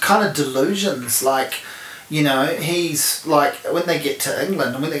kind of delusions, he's when they get to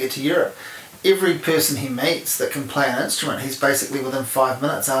England and when they get to Europe, every person he meets that can play an instrument, he's basically within 5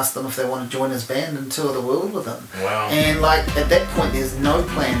 minutes asked them if they want to join his band and tour the world with him. Wow. And at that point there's no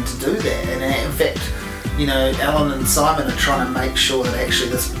plan to do that, and in fact Alan and Simon are trying to make sure that actually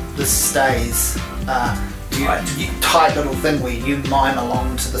this stays tight little thing where you mime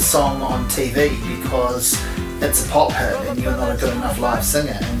along to the song on TV because it's a pop hit and you're not a good enough live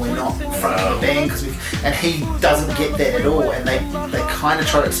singer and we're not fronting the band and he doesn't get that at all, and they kind of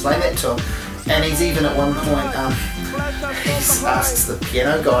try to explain that to him. And he's even at one point, he asks the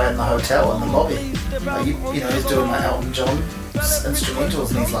piano guy in the hotel in the lobby, he's doing my Elton John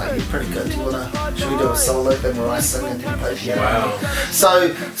instrumentals, and he's like, "You're pretty good. Should we do a solo thing where I sing and you play piano?" Wow. So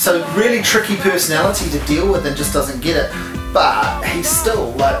really tricky personality to deal with, and just doesn't get it. But he's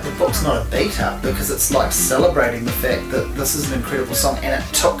still the book's not a beat up because it's celebrating the fact that this is an incredible song, and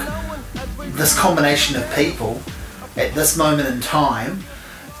it took this combination of people at this moment in time,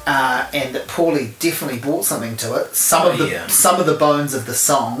 and that Paulie definitely brought something to it. Some of the bones of the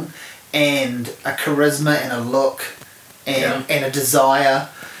song, and a charisma and a look, and a desire,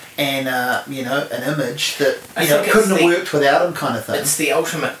 and an image that couldn't have worked without him, kind of thing. It's the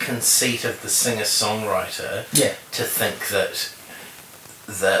ultimate conceit of the singer-songwriter to think that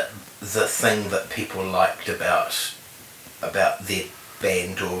the thing that people liked about their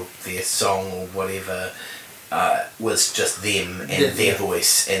band or their song or whatever was just them and their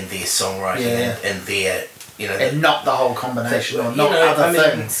voice and their songwriting and their and not the whole combination or not other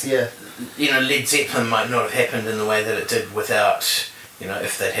things. Led Zeppelin might not have happened in the way that it did without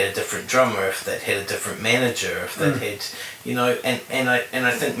if they'd had a different drummer, if they'd had a different manager, if they'd had and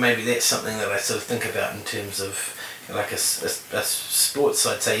I think maybe that's something that I sort of think about in terms of like a sports.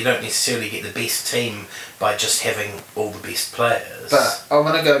 I'd say you don't necessarily get the best team by just having all the best players. But I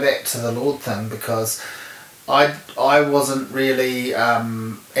want to go back to the Lord thing, because I wasn't really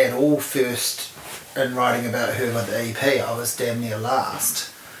at all first in writing about her with the EP. I was damn near last,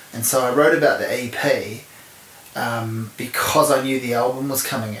 and so I wrote about the EP because I knew the album was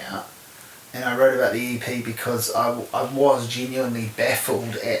coming out. And I wrote about the EP because I was genuinely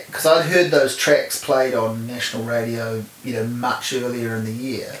baffled at... Because I'd heard those tracks played on national radio, much earlier in the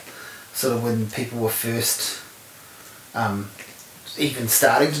year. Sort of when people were first even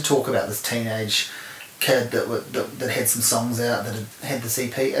starting to talk about this teenage kid that had some songs out, that had this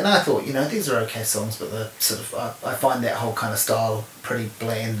EP. And I thought, these are okay songs, but they're sort of... I find that whole kind of style pretty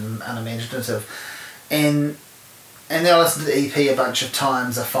bland and unimaginative. And then I listened to the EP a bunch of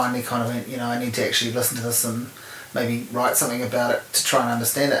times. I finally kind of went, I need to actually listen to this and maybe write something about it to try and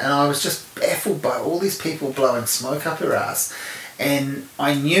understand it. And I was just baffled by all these people blowing smoke up her ass. And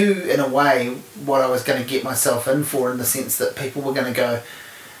I knew, in a way, what I was going to get myself in for, in the sense that people were going to go,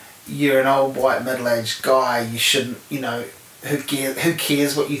 you're an old white middle-aged guy, you shouldn't, who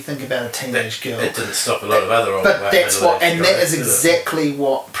cares what you think about a teenage girl? It didn't stop a lot of other old white that is exactly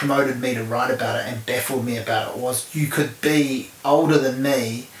what promoted me to write about it and baffled me about it, was you could be older than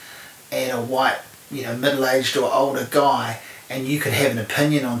me and a white, middle-aged or older guy, and you could have an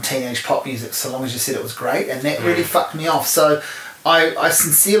opinion on teenage pop music so long as you said it was great, and that really fucked me off. So I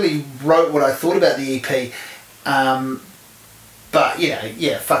sincerely wrote what I thought about the EP, but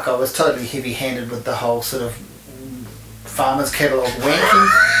I was totally heavy-handed with the whole sort of Farmer's Catalogue wanking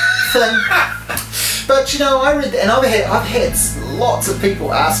thing. But I read that, and I've had lots of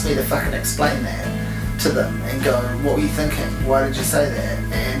people ask me to fucking explain that to them and go, what were you thinking? Why did you say that?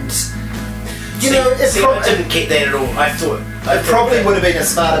 And I didn't get that at all. I thought it probably would have been a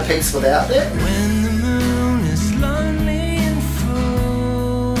smarter piece without that. When the moon is lonely and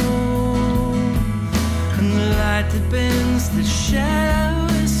full, and the light that bends the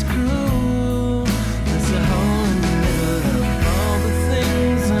shadow is cruel, there's a hole in the middle of all the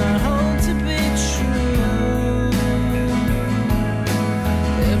things I hold to be true.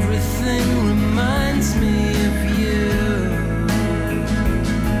 Everything reminds me of you.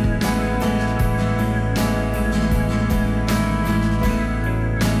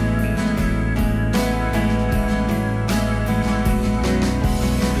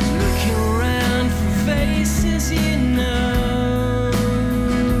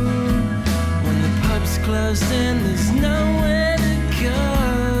 And there's nowhere to go,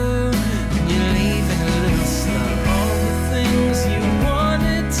 and you're leaving a little slow all the things you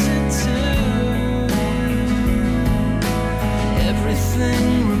wanted to do. Everything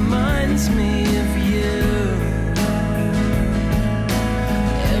reminds me of you.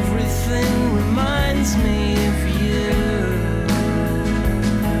 Everything reminds me of you.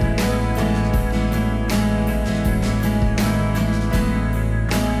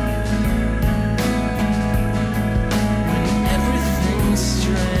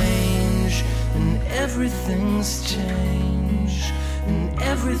 Everything's changed and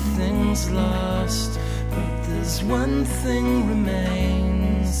everything's lost, but there's one thing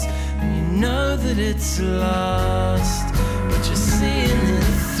remains, and you know that it's lost, but you're seeing it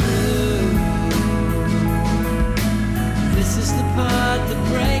through. This is the part that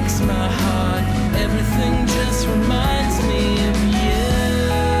breaks my heart. Everything just reminds